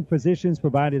fellowship-trained physicians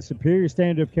provide a superior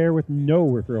standard of care with no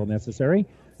referral necessary.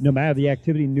 No matter the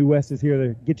activity, New West is here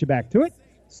to get you back to it.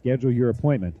 Schedule your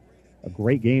appointment. A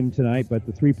great game tonight, but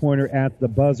the three-pointer at the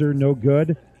buzzer, no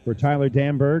good for Tyler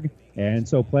Danberg. And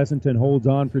so Pleasanton holds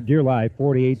on for dear life,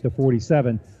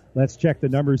 48-47. Let's check the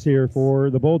numbers here for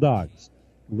the Bulldogs.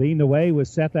 Leading the way was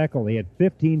Seth Eckel. He had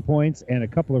 15 points and a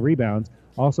couple of rebounds.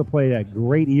 Also played a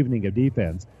great evening of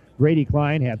defense. Grady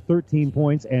Klein had 13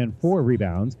 points and 4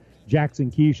 rebounds. Jackson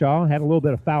Keyshaw had a little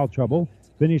bit of foul trouble.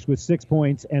 Finished with 6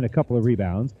 points and a couple of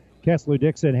rebounds. Kessler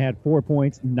Dixon had 4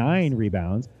 points, 9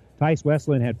 rebounds. Tice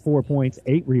Westland had 4 points,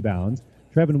 8 rebounds.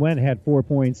 Trevin Wendt had 4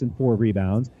 points and 4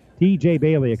 rebounds. T.J.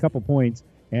 Bailey, a couple points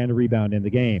and a rebound in the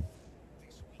game.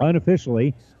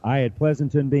 Unofficially, I had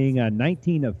Pleasanton being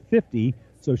 19 of 50,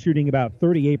 so shooting about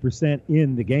 38%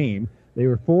 in the game. They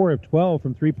were 4 of 12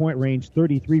 from three-point range,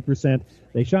 33%.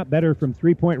 They shot better from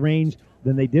three-point range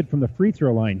than they did from the free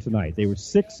throw line tonight. They were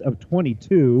 6 of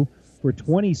 22 for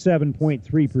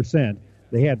 27.3%.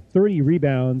 They had 30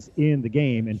 rebounds in the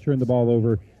game and turned the ball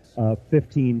over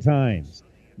 15 times.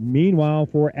 Meanwhile,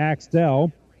 for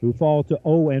Axtell, who fall to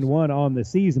 0-1 on the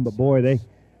season, but boy,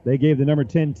 they gave the number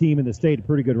 10 team in the state a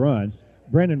pretty good run.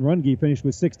 Brendan Runge finished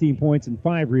with 16 points and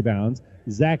 5 rebounds.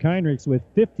 Zach Heinrichs with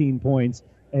 15 points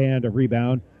and a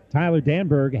rebound. Tyler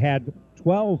Danberg had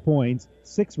 12 points,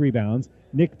 6 rebounds.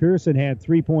 Nick Pearson had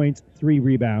 3 points, 3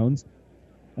 rebounds.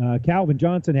 Calvin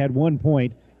Johnson had 1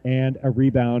 point and a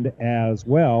rebound as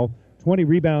well. 20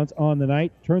 rebounds on the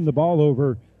night, turned the ball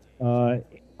over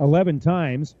 11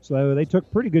 times, so they took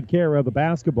pretty good care of the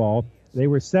basketball. They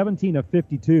were 17 of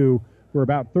 52 for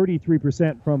about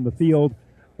 33% from the field,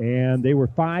 and they were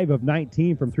 5 of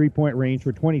 19 from three-point range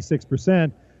for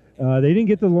 26%. They didn't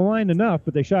get to the line enough,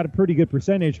 but they shot a pretty good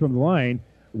percentage from the line,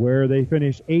 where they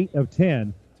finished 8 of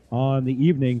 10 on the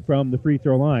evening from the free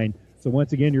throw line. So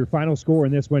once again, your final score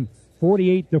in this one,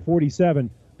 48-47.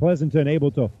 Pleasanton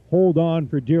able to hold on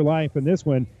for dear life in this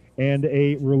one, and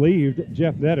a relieved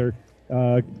Jeff Vetter,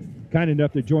 kind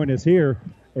enough to join us here.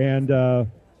 And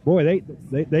boy,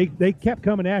 they kept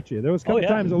coming at you. There was a couple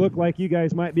times it looked like you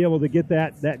guys might be able to get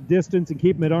that distance and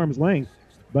keep them at arm's length.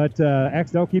 But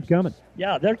Axtell keep coming.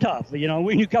 Yeah, they're tough. You know,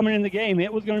 when you coming in the game,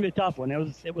 it was going to be a tough one.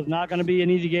 It was not going to be an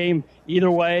easy game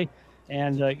either way.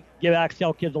 And give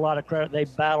Axtell kids a lot of credit. They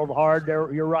battled hard.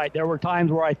 You're right. There were times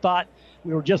where I thought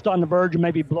we were just on the verge of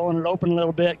maybe blowing it open a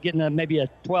little bit, getting maybe a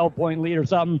 12-point lead or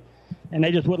something, and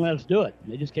they just wouldn't let us do it.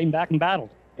 They just came back and battled.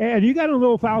 And you got in a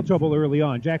little foul trouble early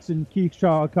on. Jackson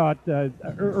Keyshaw caught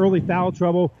early foul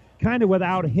trouble, kind of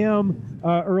without him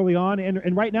early on.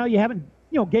 And right now you haven't,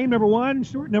 game number one,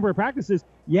 short number of practices,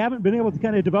 you haven't been able to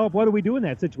kind of develop what do we do in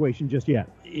that situation just yet.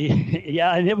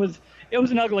 Yeah, and it was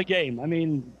an ugly game. I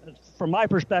mean, from my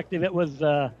perspective, it was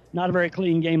not a very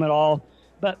clean game at all.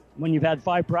 But when you've had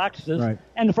 5 practices, right,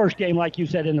 and the first game, like you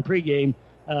said in the pregame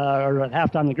or at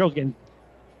halftime, the girls' game,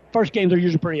 first games are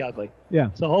usually pretty ugly.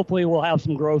 Yeah. So hopefully we'll have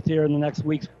some growth here in the next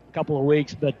couple of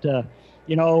weeks. But,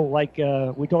 like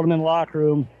we told them in the locker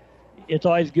room, it's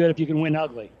always good if you can win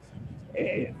ugly.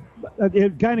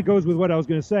 It kind of goes with what I was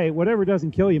going to say. Whatever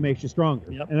doesn't kill you makes you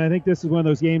stronger. Yep. And I think this is one of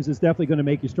those games that's definitely going to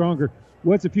make you stronger.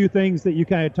 What's a few things that you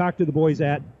kind of talked to the boys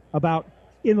about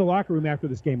in the locker room after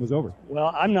this game was over?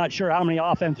 Well, I'm not sure how many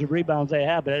offensive rebounds they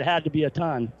have, but it had to be a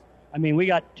ton. I mean, we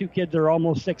got two kids that are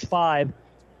almost 6'5",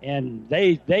 and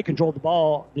they controlled the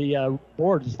ball, the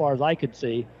boards as far as I could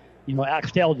see.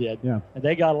 Axtell did. Yeah. And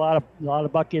they got a lot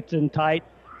of buckets in tight.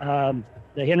 The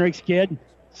Henrichs kid,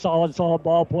 solid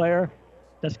ball player.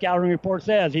 The scouting report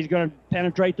says he's going to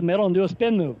penetrate the middle and do a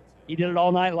spin move. He did it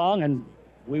all night long, and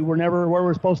we were never where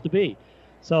we're supposed to be.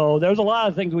 So there's a lot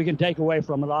of things we can take away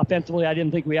from it. Offensively, I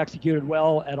didn't think we executed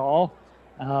well at all.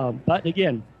 But,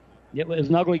 again, it was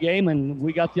an ugly game, and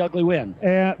we got the ugly win.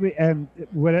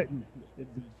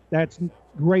 That's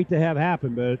great to have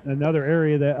happen, but another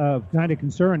area of kind of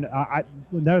concern,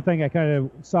 another thing I kind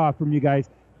of saw from you guys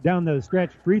down the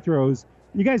stretch, free throws,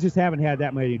 you guys just haven't had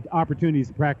that many opportunities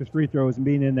to practice free throws and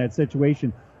being in that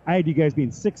situation. I had you guys being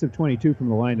 6 of 22 from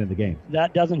the line in the game.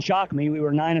 That doesn't shock me. We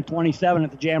were 9 of 27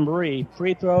 at the Jamboree.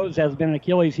 Free throws has been an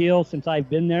Achilles heel since I've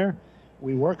been there.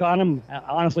 We work on them.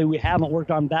 Honestly, we haven't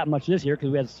worked on them that much this year because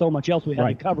we had so much else we had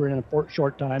to cover in a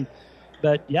short time.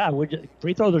 But, yeah,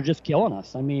 free throws are just killing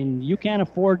us. I mean, you can't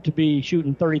afford to be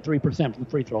shooting 33% from the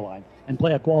free throw line and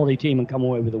play a quality team and come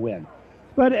away with a win.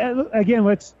 But, again,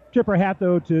 let's tip our hat,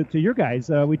 though, to your guys.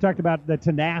 We talked about the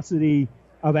tenacity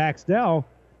of Axtell.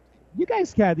 You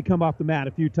guys had to come off the mat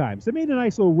a few times. They made a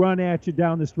nice little run at you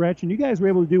down the stretch, and you guys were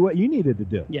able to do what you needed to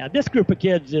do. Yeah, this group of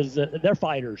kids, they're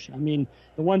fighters. I mean,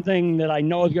 the one thing that I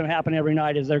know is going to happen every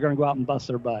night is they're going to go out and bust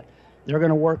their butt. They're going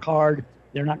to work hard.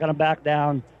 They're not going to back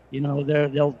down.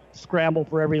 They'll scramble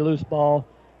for every loose ball.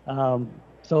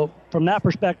 So from that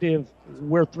perspective,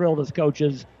 we're thrilled as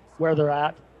coaches where they're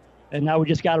at. And now we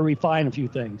just got to refine a few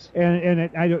things. And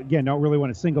I don't really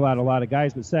want to single out a lot of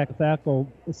guys, but Seth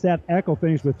Eckel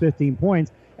finished with 15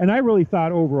 points. And I really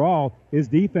thought overall his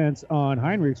defense on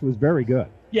Heinrichs was very good.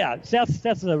 Yeah,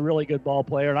 Seth's a really good ball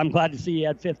player, and I'm glad to see he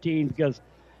had 15 because,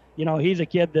 he's a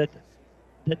kid that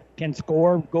can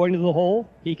score going to the hole.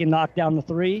 He can knock down the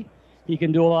three. He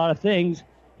can do a lot of things.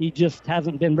 He just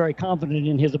hasn't been very confident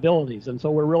in his abilities. And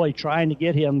so we're really trying to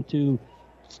get him to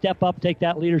step up, take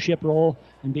that leadership role,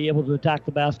 and be able to attack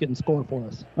the basket and score for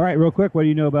us. All right, real quick, what do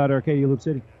you know about Arcadia Loop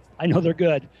City? I know they're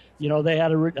good. They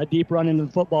had a deep run into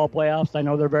the football playoffs. I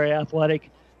know they're very athletic.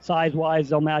 Size-wise,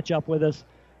 they'll match up with us.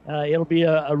 It'll be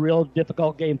a real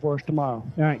difficult game for us tomorrow.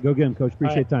 All right, go get them, Coach.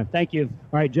 Appreciate the time. Thank you.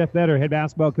 All right, Jeff Vetter, head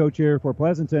basketball coach here for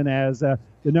Pleasanton as the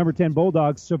number 10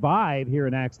 Bulldogs survive here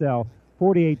in Axtell,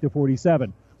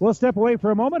 48-47. We'll step away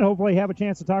for a moment, hopefully have a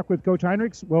chance to talk with Coach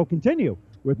Heinrichs. We'll continue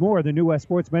with more of the New West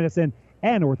Sports Medicine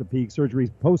and Orthopedic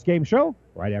Surgery's post-game show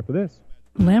right after this.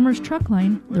 Lammer's Truck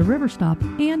Line, the River Stop,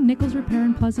 and Nichols Repair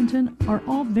in Pleasanton are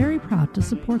all very proud to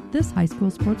support this high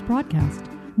school sports broadcast.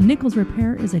 Nichols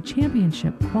Repair is a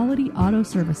championship quality auto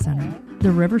service center. The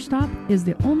River Stop is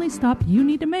the only stop you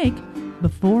need to make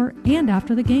before and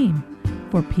after the game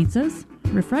for pizzas,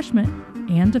 refreshment,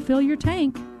 and to fill your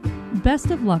tank.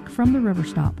 Best of luck from the River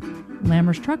Stop,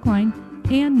 Lammer's Truck Line,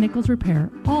 and Nichols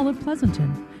Repair, all of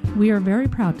Pleasanton. We are very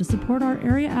proud to support our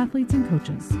area athletes and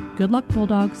coaches. Good luck,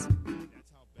 Bulldogs.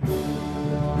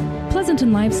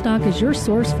 Pleasanton Livestock is your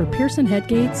source for Pearson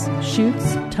headgates,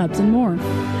 chutes, tubs, and more,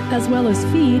 as well as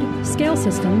feed, scale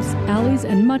systems, alleys,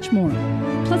 and much more.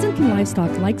 Pleasanton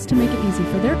Livestock likes to make it easy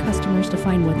for their customers to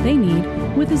find what they need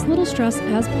with as little stress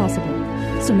as possible.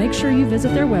 So make sure you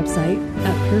visit their website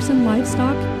at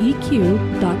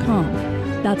PearsonLivestockEQ.com.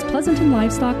 That's Pleasanton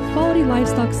Livestock Quality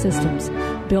Livestock Systems,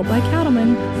 built by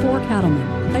cattlemen for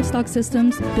cattlemen. Livestock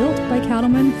systems built by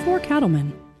cattlemen for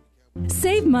cattlemen.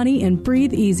 Save money and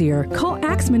breathe easier. Call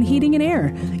Axman Heating and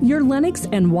Air, your Lennox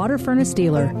and water furnace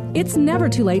dealer. It's never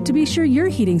too late to be sure your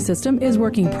heating system is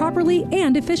working properly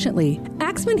and efficiently.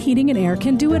 Axman Heating and Air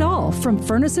can do it all, from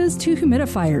furnaces to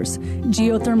humidifiers,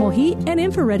 geothermal heat, and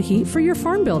infrared heat for your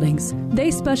farm buildings. They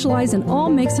specialize in all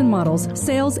makes and models,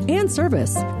 sales, and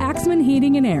service. Axman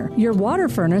Heating and Air, your water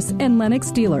furnace and Lennox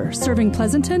dealer, serving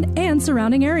Pleasanton and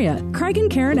surrounding area. Craig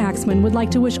and Karen Axman would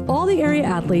like to wish all the area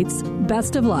athletes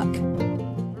best of luck.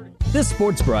 This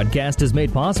sports broadcast is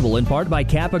made possible in part by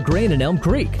Kappa Grain in Elm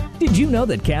Creek. Did you know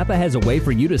that Kappa has a way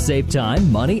for you to save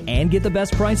time, money, and get the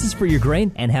best prices for your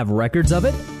grain and have records of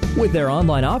it? With their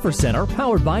online offer center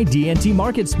powered by DNT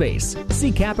Market Space.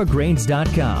 See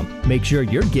KappaGrains.com. Make sure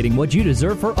you're getting what you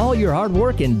deserve for all your hard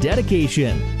work and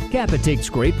dedication. Kappa takes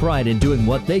great pride in doing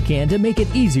what they can to make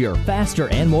it easier, faster,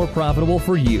 and more profitable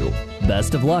for you.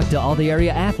 Best of luck to all the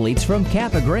area athletes from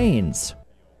Kappa Grains.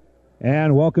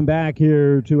 And welcome back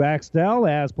here to Axtell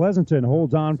as Pleasanton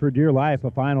holds on for dear life,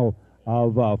 a final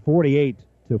of 48-47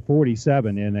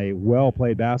 in a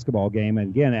well-played basketball game. And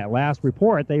again, at last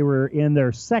report, they were in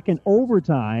their second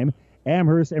overtime.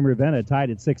 Amherst and Ravenna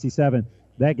tied at 67.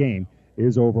 That game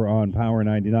is over on Power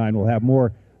 99. We'll have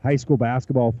more high school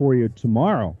basketball for you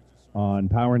tomorrow on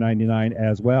Power 99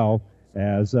 as well,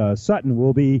 as Sutton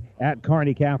will be at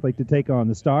Kearney Catholic to take on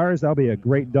the Stars. That'll be a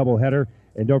great doubleheader.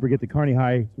 And don't forget the Kearney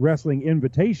High Wrestling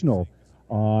Invitational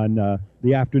on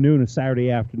the afternoon of Saturday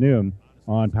afternoon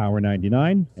on Power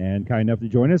 99. And kind enough to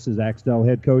join us is Axtell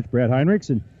head coach Brett Heinrichs.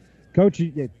 And, Coach,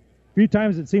 a few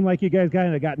times it seemed like you guys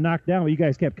kind of got knocked down, but you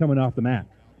guys kept coming off the mat.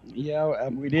 Yeah,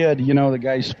 we did. You know, the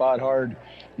guys fought hard.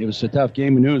 It was a tough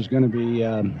game. We knew it was going to be.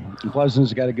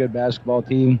 Pleasant's got a good basketball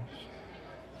team.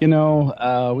 You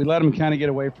know, we let them kind of get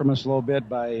away from us a little bit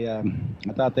by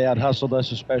I thought they out-hustled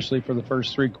us, especially for the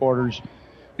first three quarters,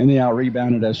 and they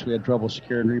out-rebounded us. We had trouble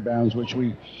securing rebounds, which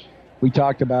we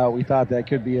talked about. We thought that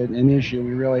could be an issue.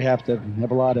 We really have to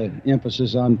have a lot of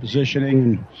emphasis on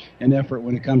positioning and effort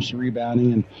when it comes to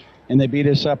rebounding, and they beat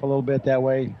us up a little bit that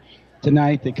way.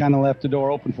 Tonight, they kind of left the door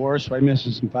open for us by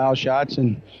missing some foul shots,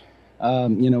 and,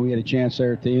 you know, we had a chance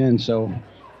there at the end. So,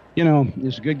 you know,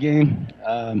 it's a good game.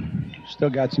 Still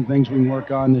got some things we can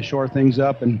work on to shore things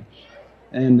up, and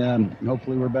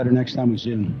hopefully we're better next time we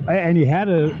see them. And you had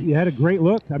a great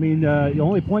look. I mean,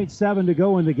 only 0.7 to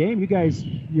go in the game. You guys,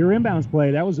 your inbounds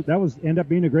play, that was end up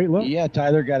being a great look. Yeah,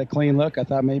 Tyler got a clean look. I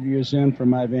thought maybe he was in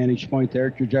from my vantage point there.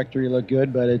 Trajectory looked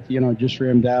good, but it, you know, just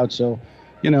rimmed out. So,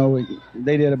 you know,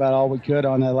 they did about all we could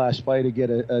on that last play to get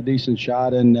a decent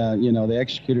shot, and, you know, they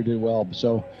executed it well.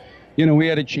 So, you know, we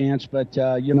had a chance, but,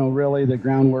 you know, really the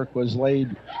groundwork was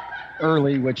laid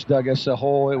early, which dug us a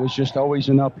hole. It was just always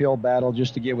an uphill battle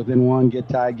just to get within one, get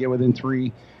tied, get within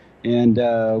three. And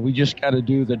we just got to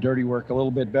do the dirty work a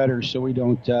little bit better so we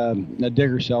don't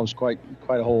dig ourselves quite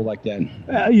a hole like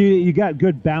that. You got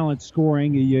good balanced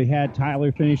scoring. You had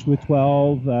Tyler finish with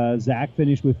 12, Zach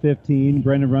finished with 15,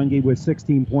 Brendan Runge with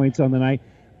 16 points on the night.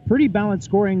 Pretty balanced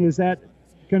scoring. Is that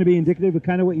going to be indicative of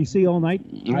kind of what you see all night,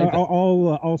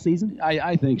 all season?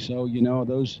 I think so. You know,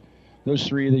 those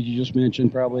three that you just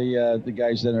mentioned, probably the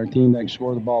guys that our team that can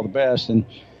score the ball the best. And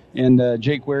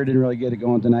Jake Ware didn't really get it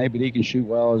going tonight, but he can shoot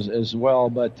well as well.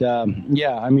 But,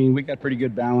 yeah, I mean, we got pretty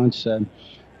good balance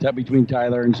between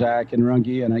Tyler and Zach and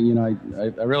Runge. And, you know,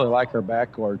 I really like our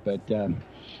backcourt. But,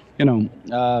 you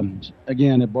know,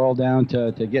 again, it boiled down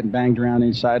to getting banged around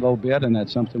inside a little bit, and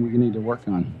that's something we need to work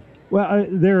on. Well,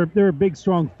 they're a big,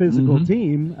 strong, physical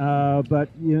team, but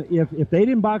you know, if they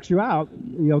didn't box you out,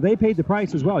 you know, they paid the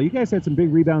price as well. You guys had some big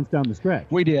rebounds down the stretch.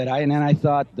 We did, and I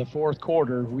thought the fourth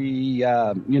quarter we,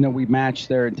 you know, we matched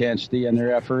their intensity and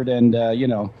their effort, and you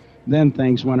know, then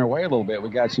things went our way a little bit. We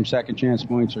got some second chance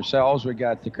points ourselves. We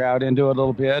got the crowd into it a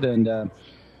little bit, and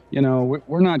you know,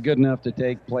 we're not good enough to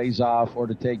take plays off or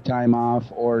to take time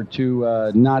off or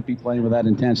to not be playing with that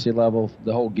intensity level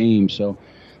the whole game. So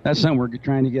that's something we're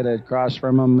trying to get across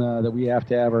from them, that we have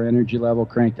to have our energy level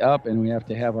cranked up and we have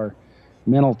to have our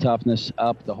mental toughness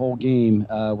up the whole game.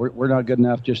 We're not good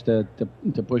enough just to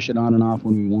push it on and off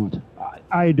when we want.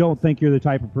 I don't think you're the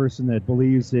type of person that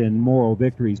believes in moral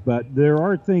victories, but there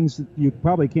are things that you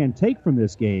probably can take from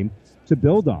this game to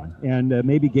build on and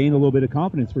maybe gain a little bit of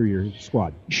confidence for your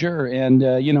squad. Sure, and,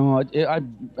 you know,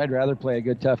 I'd rather play a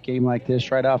good, tough game like this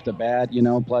right off the bat. You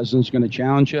know, Pleasant's going to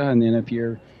challenge you, and then if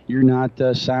you're not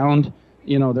sound,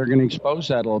 you know, they're going to expose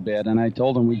that a little bit. And I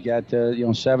told them we got, you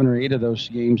know, 7 or 8 of those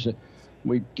games that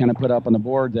we kind of put up on the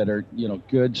board that are, you know,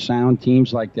 good, sound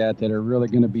teams like that are really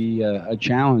going to be a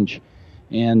challenge.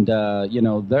 And, you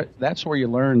know, that's where you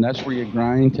learn. That's where you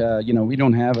grind. You know, we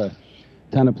don't have a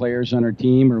ton of players on our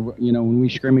team, or, you know, when we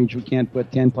scrimmage, we can't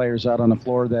put 10 players out on the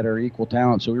floor that are equal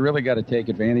talent. So we really got to take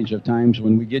advantage of times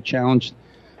when we get challenged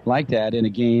like that in a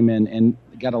game and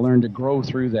got to learn to grow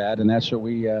through that, and that's what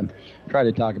we try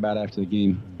to talk about after the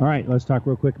game. All right, let's talk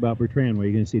real quick about Bertrand. What are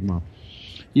you going to see tomorrow?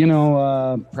 You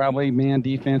know, probably man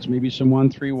defense, maybe some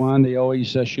 1-3-1. They always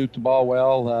shoot the ball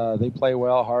well. They play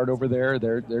well, hard over there.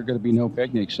 They're going to be no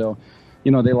picnic. So,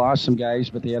 you know, they lost some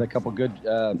guys, but they had a couple good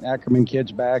Ackerman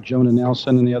kids back. Jonah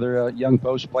Nelson and the other young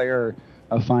post player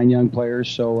are fine young players.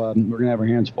 So we're going to have our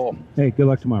hands full. Hey, good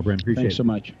luck tomorrow, Brent. Appreciate it. Thanks so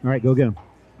much. All right, go get them.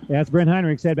 That's Brent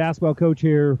Heinrichs, head basketball coach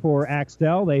here for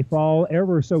Axtell. They fall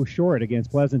ever so short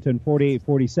against Pleasanton.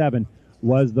 48-47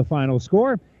 was the final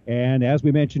score. And as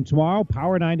we mentioned tomorrow,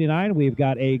 Power 99, we've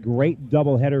got a great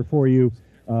doubleheader for you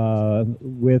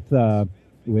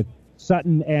with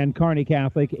Sutton and Kearney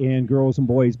Catholic in girls and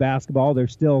boys basketball. They're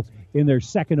still in their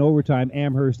second overtime,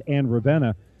 Amherst and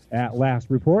Ravenna at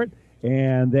last report.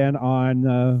 And then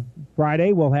on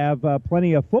Friday, we'll have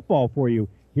plenty of football for you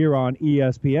here on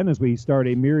ESPN as we start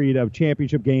a myriad of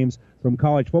championship games from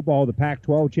college football. The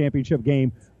Pac-12 championship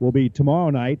game will be tomorrow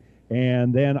night.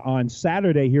 And then on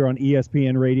Saturday here on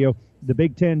ESPN Radio, the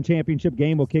Big Ten championship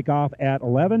game will kick off at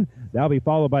 11. That'll be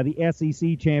followed by the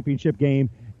SEC championship game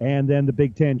and then the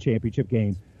Big Ten championship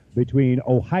game between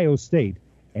Ohio State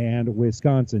and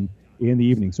Wisconsin in the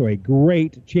evening. So a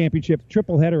great championship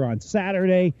triple header on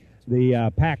Saturday,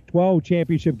 the Pac-12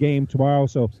 championship game tomorrow.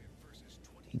 So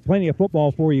plenty of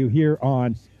football for you here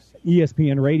on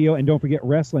ESPN Radio. And don't forget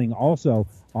wrestling also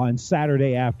on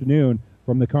Saturday afternoon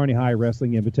from the Kearney High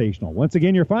Wrestling Invitational. Once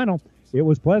again, your final, it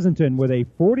was Pleasanton with a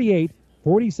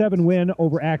 48-47 win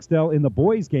over Axtell in the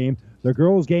boys' game. The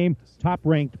girls' game,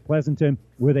 top-ranked Pleasanton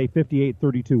with a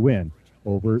 58-32 win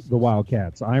over the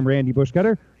Wildcats. I'm Randy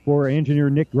Bushcutter for engineer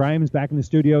Nick Grimes back in the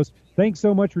studios. Thanks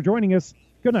so much for joining us.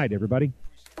 Good night, everybody.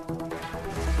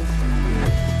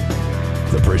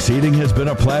 The proceeding has been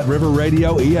a Platte River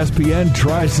Radio ESPN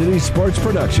Tri-City Sports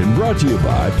production brought to you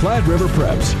by Platte River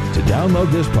Preps. To download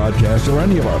this podcast or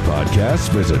any of our podcasts,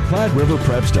 visit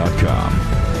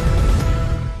PlatteRiverPreps.com.